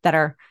that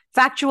are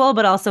factual,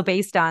 but also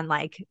based on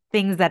like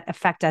things that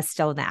affect us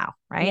still now,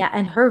 right? Yeah,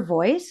 and her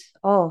voice,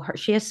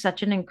 she has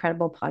such an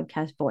incredible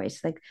podcast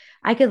voice. Like,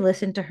 I could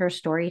listen to her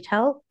story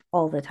tell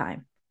all the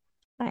time.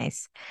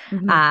 Nice.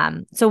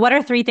 Mhm. So what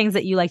are three things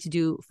that you like to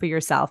do for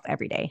yourself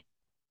every day?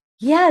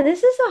 Yeah,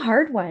 this is a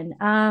hard one.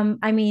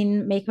 I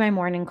mean, make my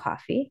morning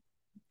coffee.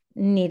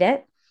 Need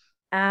it.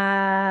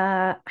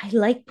 I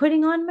like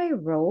putting on my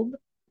robe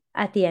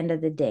at the end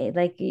of the day.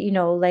 Like,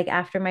 like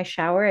after my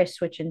shower, I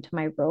switch into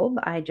my robe.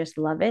 I just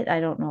love it.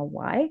 I don't know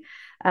why,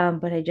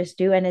 but I just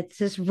do. And it's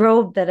this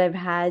robe that I've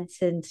had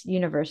since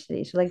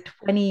university. So like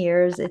 20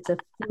 years. It's a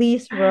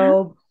fleece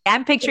robe.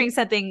 I'm picturing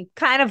something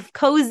kind of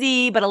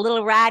cozy, but a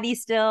little ratty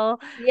still.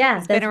 Yeah,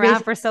 It's been that's around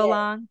basically for so it.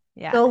 long.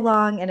 Yeah. So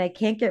long, and I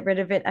can't get rid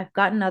of it. I've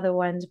gotten other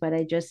ones, but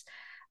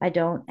I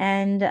don't.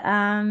 And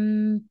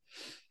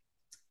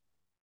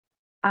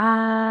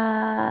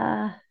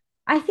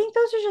I think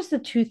those are just the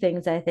two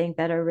things I think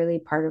that are really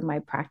part of my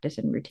practice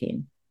and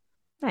routine.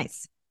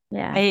 Nice.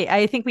 Yeah.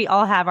 I think we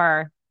all have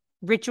our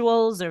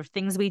rituals or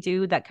things we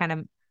do that kind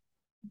of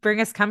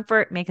bring us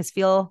comfort, make us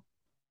feel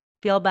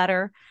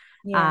better.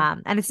 Yeah.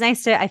 And it's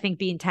nice to, I think,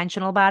 be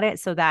intentional about it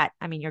so that,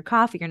 I mean, your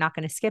coffee, you're not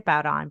going to skip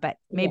out on, but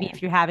maybe Yeah.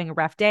 if you're having a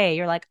rough day,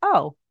 you're like,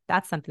 oh,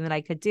 that's something that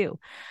I could do.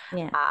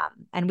 Yeah.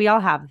 And we all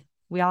have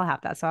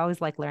that. So I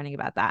always like learning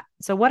about that.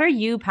 So what are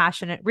you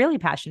really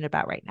passionate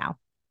about right now?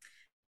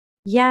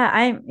 Yeah,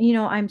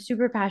 I'm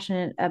super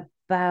passionate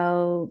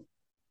about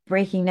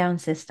breaking down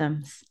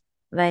systems.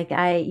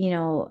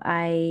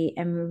 I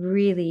am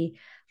really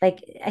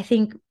I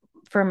think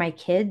for my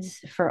kids,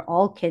 for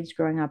all kids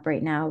growing up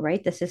right now,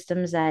 right? The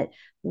systems that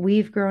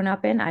we've grown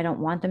up in, I don't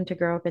want them to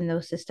grow up in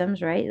those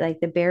systems, right? Like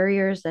the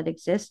barriers that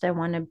exist, I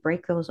want to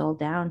break those all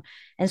down.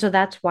 And so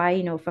that's why,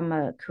 from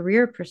a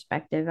career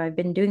perspective, I've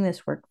been doing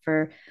this work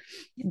for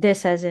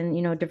this as in,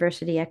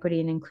 diversity, equity,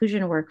 and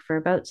inclusion work for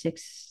about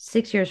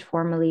six years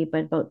formally,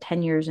 but about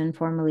 10 years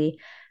informally.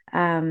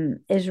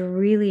 is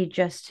really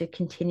just to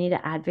continue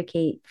to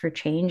advocate for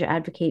change,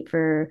 advocate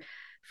for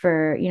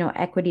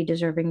equity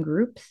deserving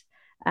groups,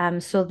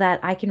 so that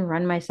I can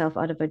run myself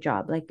out of a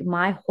job. Like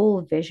my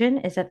whole vision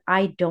is that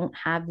I don't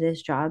have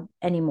this job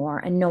anymore,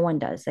 and no one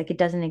does. Like it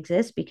doesn't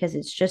exist because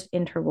it's just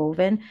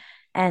interwoven,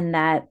 and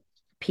that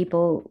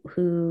people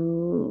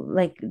who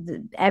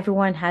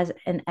everyone has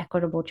an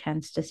equitable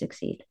chance to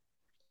succeed.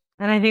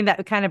 And I think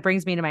that kind of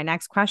brings me to my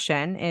next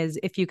question is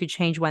if you could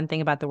change one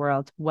thing about the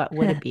world, what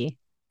would it be?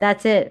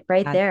 That's it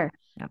right That, there.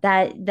 yeah.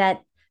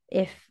 That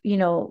if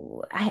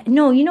no,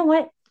 you know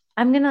what?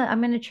 I'm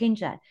gonna change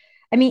that.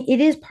 I mean,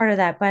 it is part of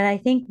that, but I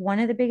think one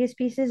of the biggest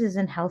pieces is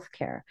in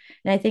healthcare.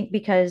 And I think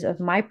because of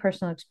my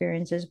personal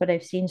experiences, but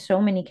I've seen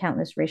so many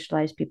countless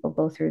racialized people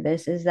go through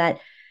this, is that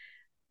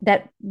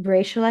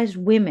racialized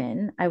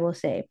women, I will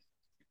say,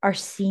 are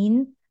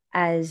seen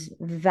as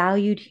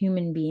valued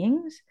human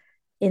beings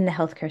in the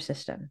healthcare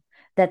system,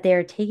 that they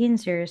are taken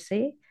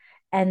seriously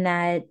and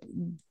that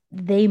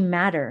they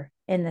matter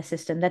in the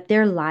system, that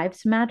their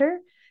lives matter.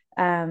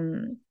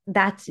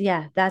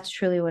 That's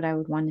truly what I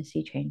would want to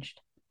see changed.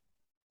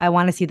 I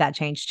want to see that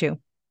change too.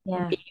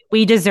 Yeah,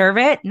 We deserve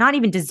it. Not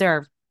even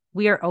deserve.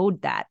 We are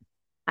owed that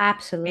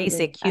absolutely.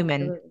 basic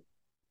human Absolutely.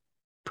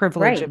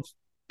 privilege Right. of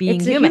being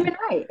It's a human. human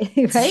right,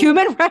 It's right?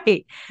 human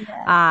right.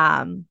 Yeah.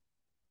 Um,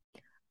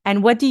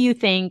 and what do you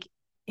think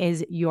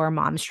is your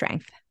mom's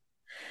strength?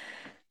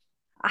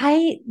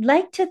 I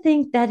like to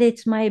think that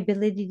it's my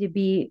ability to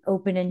be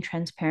open and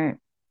transparent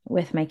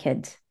with my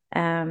kids.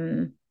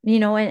 And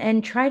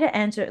try to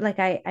answer, like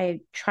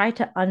I try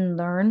to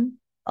unlearn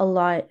a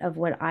lot of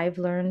what I've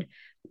learned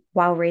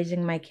while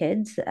raising my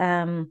kids.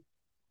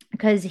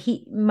 Because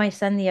my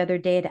son the other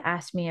day had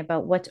asked me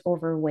about what's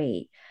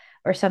overweight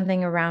or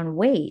something around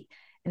weight.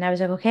 And I was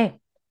like, okay,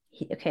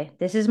 okay,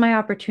 this is my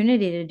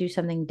opportunity to do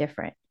something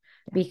different,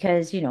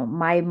 because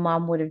my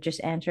mom would have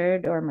just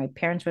answered, or my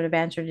parents would have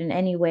answered in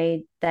any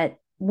way that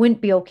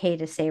wouldn't be okay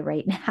to say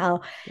right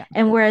now. Yeah.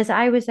 And whereas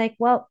I was like,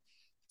 well,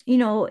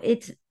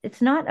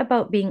 it's not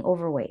about being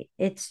overweight.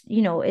 It's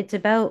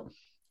about,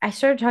 I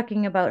started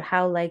talking about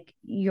how like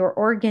your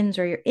organs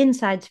or your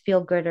insides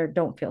feel good or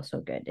don't feel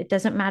so good. It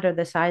doesn't matter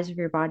the size of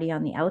your body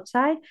on the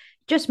outside.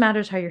 It just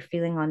matters how you're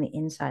feeling on the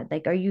inside.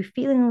 Like, are you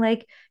feeling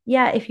like,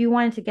 yeah, if you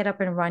wanted to get up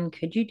and run,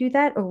 could you do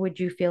that? Or would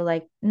you feel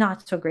like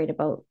not so great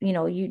about,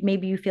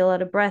 you feel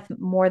out of breath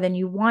more than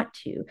you want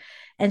to.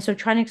 And so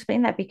trying to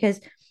explain that, because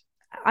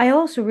I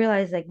also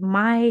realized like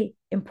my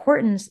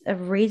importance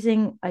of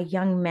raising a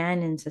young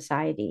man in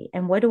society,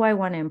 and what do I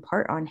want to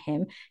impart on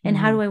him, and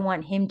how do Mhm. I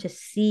want him to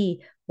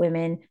see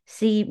women,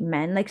 see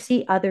men, like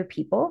see other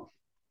people,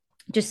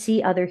 just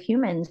see other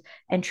humans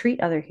and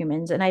treat other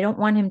humans. And I don't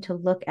want him to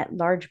look at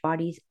large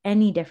bodies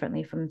any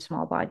differently from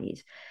small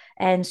bodies.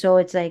 And so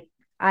it's like,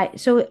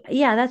 so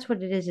yeah, that's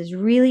what it is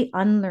really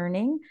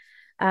unlearning,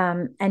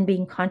 and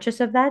being conscious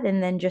of that,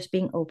 and then just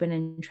being open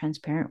and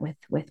transparent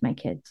with my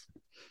kids.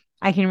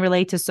 I can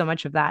relate to so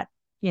much of that.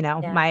 Yeah.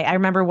 I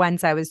remember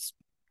once I was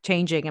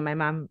changing and my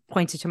mom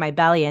pointed to my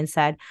belly and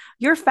said,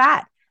 "You're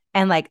fat."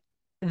 And like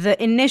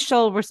the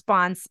initial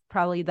response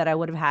probably that I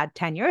would have had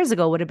 10 years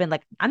ago would have been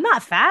like, "I'm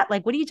not fat.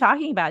 Like, what are you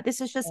talking about?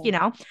 This is just,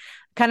 Yeah.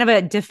 kind of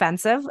a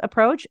defensive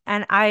approach."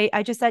 And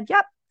I just said,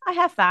 "Yep, I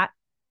have fat."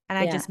 And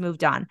I Yeah. just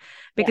moved on Yeah.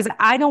 because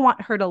I don't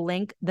want her to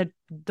link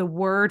the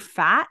word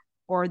fat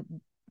or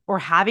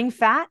having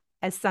fat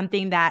as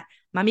something that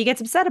mommy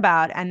gets upset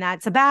about and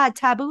that's a bad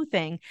taboo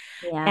thing.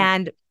 Yeah.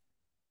 And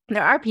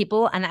there are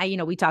people, and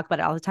we talk about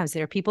it all the time. So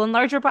there are people in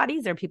larger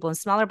bodies, there are people in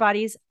smaller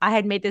bodies. I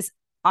had made this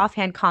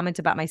offhand comment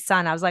about my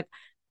son. I was like,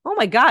 oh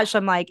my gosh,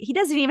 I'm like, he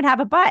doesn't even have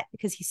a butt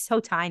because he's so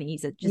tiny.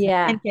 He's just a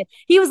Yeah. thin kid.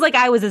 He was like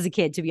I was as a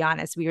kid, to be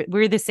honest. We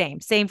were the same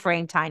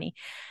frame, tiny.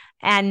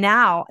 And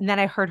then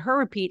I heard her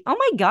repeat, "Oh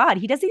my God,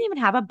 he doesn't even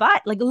have a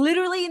butt," like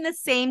literally in the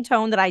same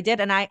tone that I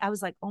did. And I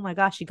was like, oh my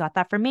gosh, she got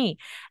that from me.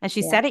 And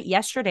she Yeah. said it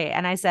yesterday.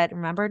 And I said,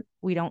 remember,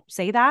 we don't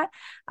say that.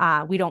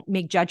 We don't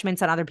make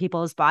judgments on other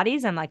people's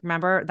bodies. And like,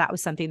 remember, that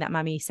was something that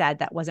mommy said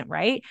that wasn't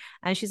right.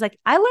 And she's like,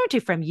 I learned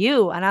it from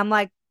you. And I'm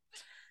like,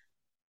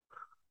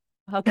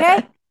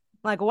 okay.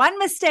 Like one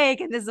mistake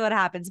and this is what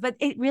happens, but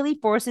it really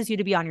forces you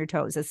to be on your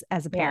toes as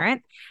a Yeah.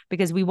 parent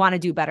because we want to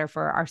do better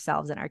for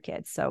ourselves and our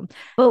kids. So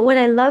But what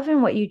I love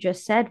in what you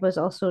just said was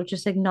also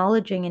just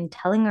acknowledging and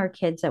telling our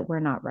kids that we're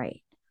not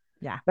right.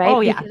 yeah. Oh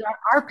Right? yeah. Because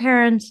our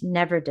parents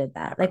never did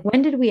that. Like, Never.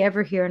 when did we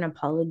ever hear an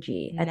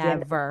apology at the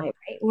end of the Never. night?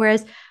 Right?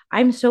 Whereas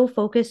I'm so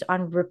focused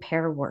on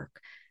repair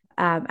work,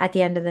 at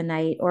the end of the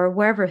night or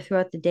wherever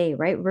throughout the day,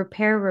 right?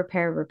 Repair,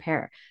 repair,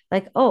 repair.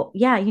 Like, oh,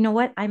 yeah, you know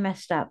what? I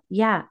messed up.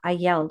 Yeah, I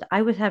yelled.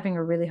 I was having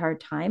a really hard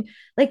time.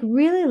 Like,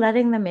 really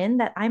letting them in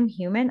that I'm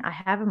human. I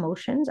have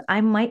emotions. I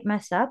might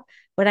mess up,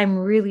 but I'm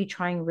really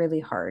trying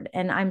really hard.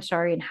 And I'm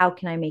sorry. And how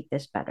can I make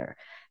this better?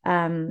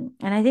 And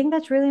I think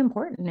that's really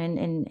important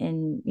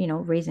in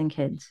raising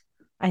kids.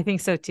 I think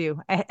so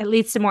too. It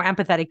leads to more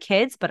empathetic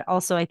kids, but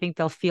also I think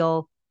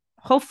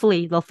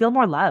hopefully they'll feel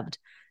more loved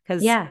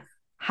because Yeah.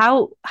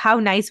 how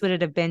nice would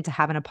it have been to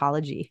have an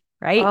apology,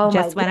 right? Oh my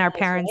Just when our goodness,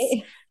 parents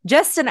right?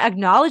 just an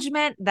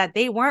acknowledgement that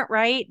they weren't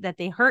right, that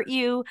they hurt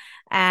you,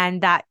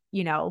 and that,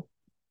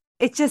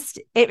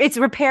 it's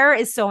repair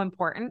is so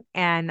important.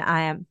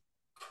 And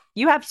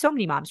you have so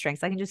many mom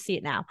strengths. I can just see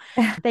it now.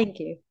 Thank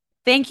you.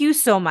 Thank you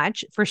so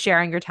much for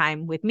sharing your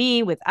time with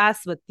me, with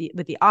us, with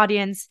the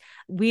audience.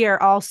 We are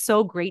all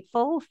so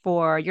grateful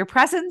for your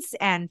presence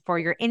and for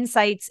your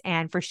insights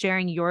and for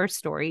sharing your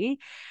story.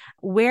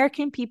 Where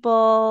can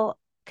people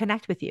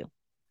connect with you?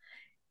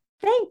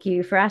 Thank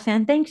you for asking.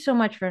 And thanks so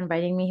much for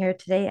inviting me here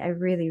today. I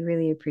really,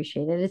 really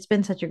appreciate it. It's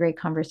been such a great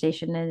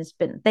conversation. And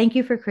thank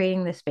you for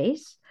creating the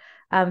space,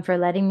 for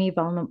letting me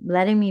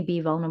be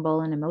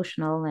vulnerable and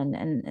emotional.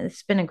 And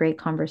it's been a great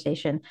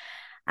conversation.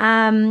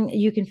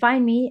 You can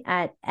find me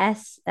at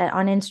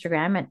on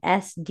Instagram at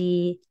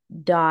sd.apper.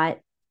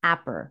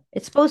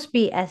 It's supposed to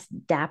be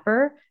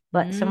sdapper,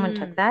 but someone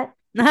took that.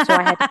 So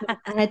I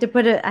had to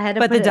put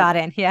the dot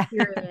in. Yeah.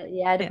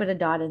 I had to put a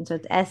dot in. So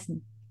it's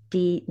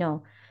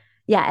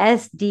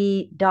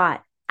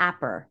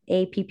sd.apper,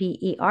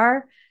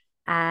 APPER.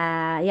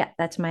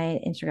 That's my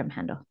Instagram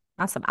handle.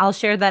 Awesome. I'll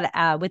share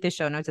that with the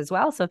show notes as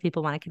well. So if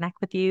people want to connect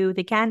with you,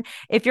 they can.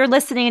 If you're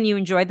listening and you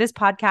enjoyed this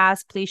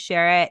podcast, please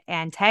share it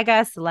and tag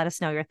us to let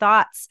us know your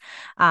thoughts.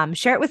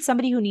 Share it with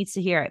somebody who needs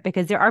to hear it,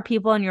 because there are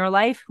people in your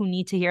life who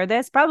need to hear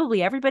this.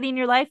 Probably everybody in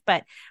your life,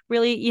 but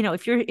really,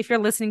 if you're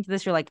listening to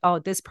this, you're like, oh,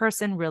 this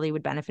person really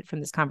would benefit from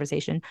this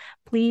conversation.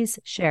 Please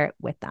share it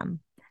with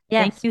them.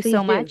 Yes, thank you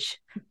so much.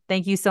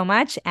 Thank you so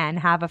much, and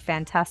have a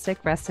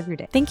fantastic rest of your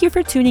day. Thank you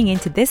for tuning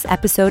into this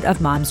episode of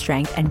Mom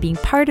Strength and being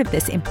part of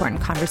this important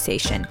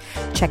conversation.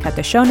 Check out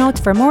the show notes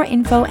for more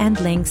info and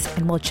links,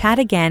 and we'll chat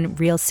again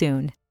real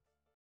soon.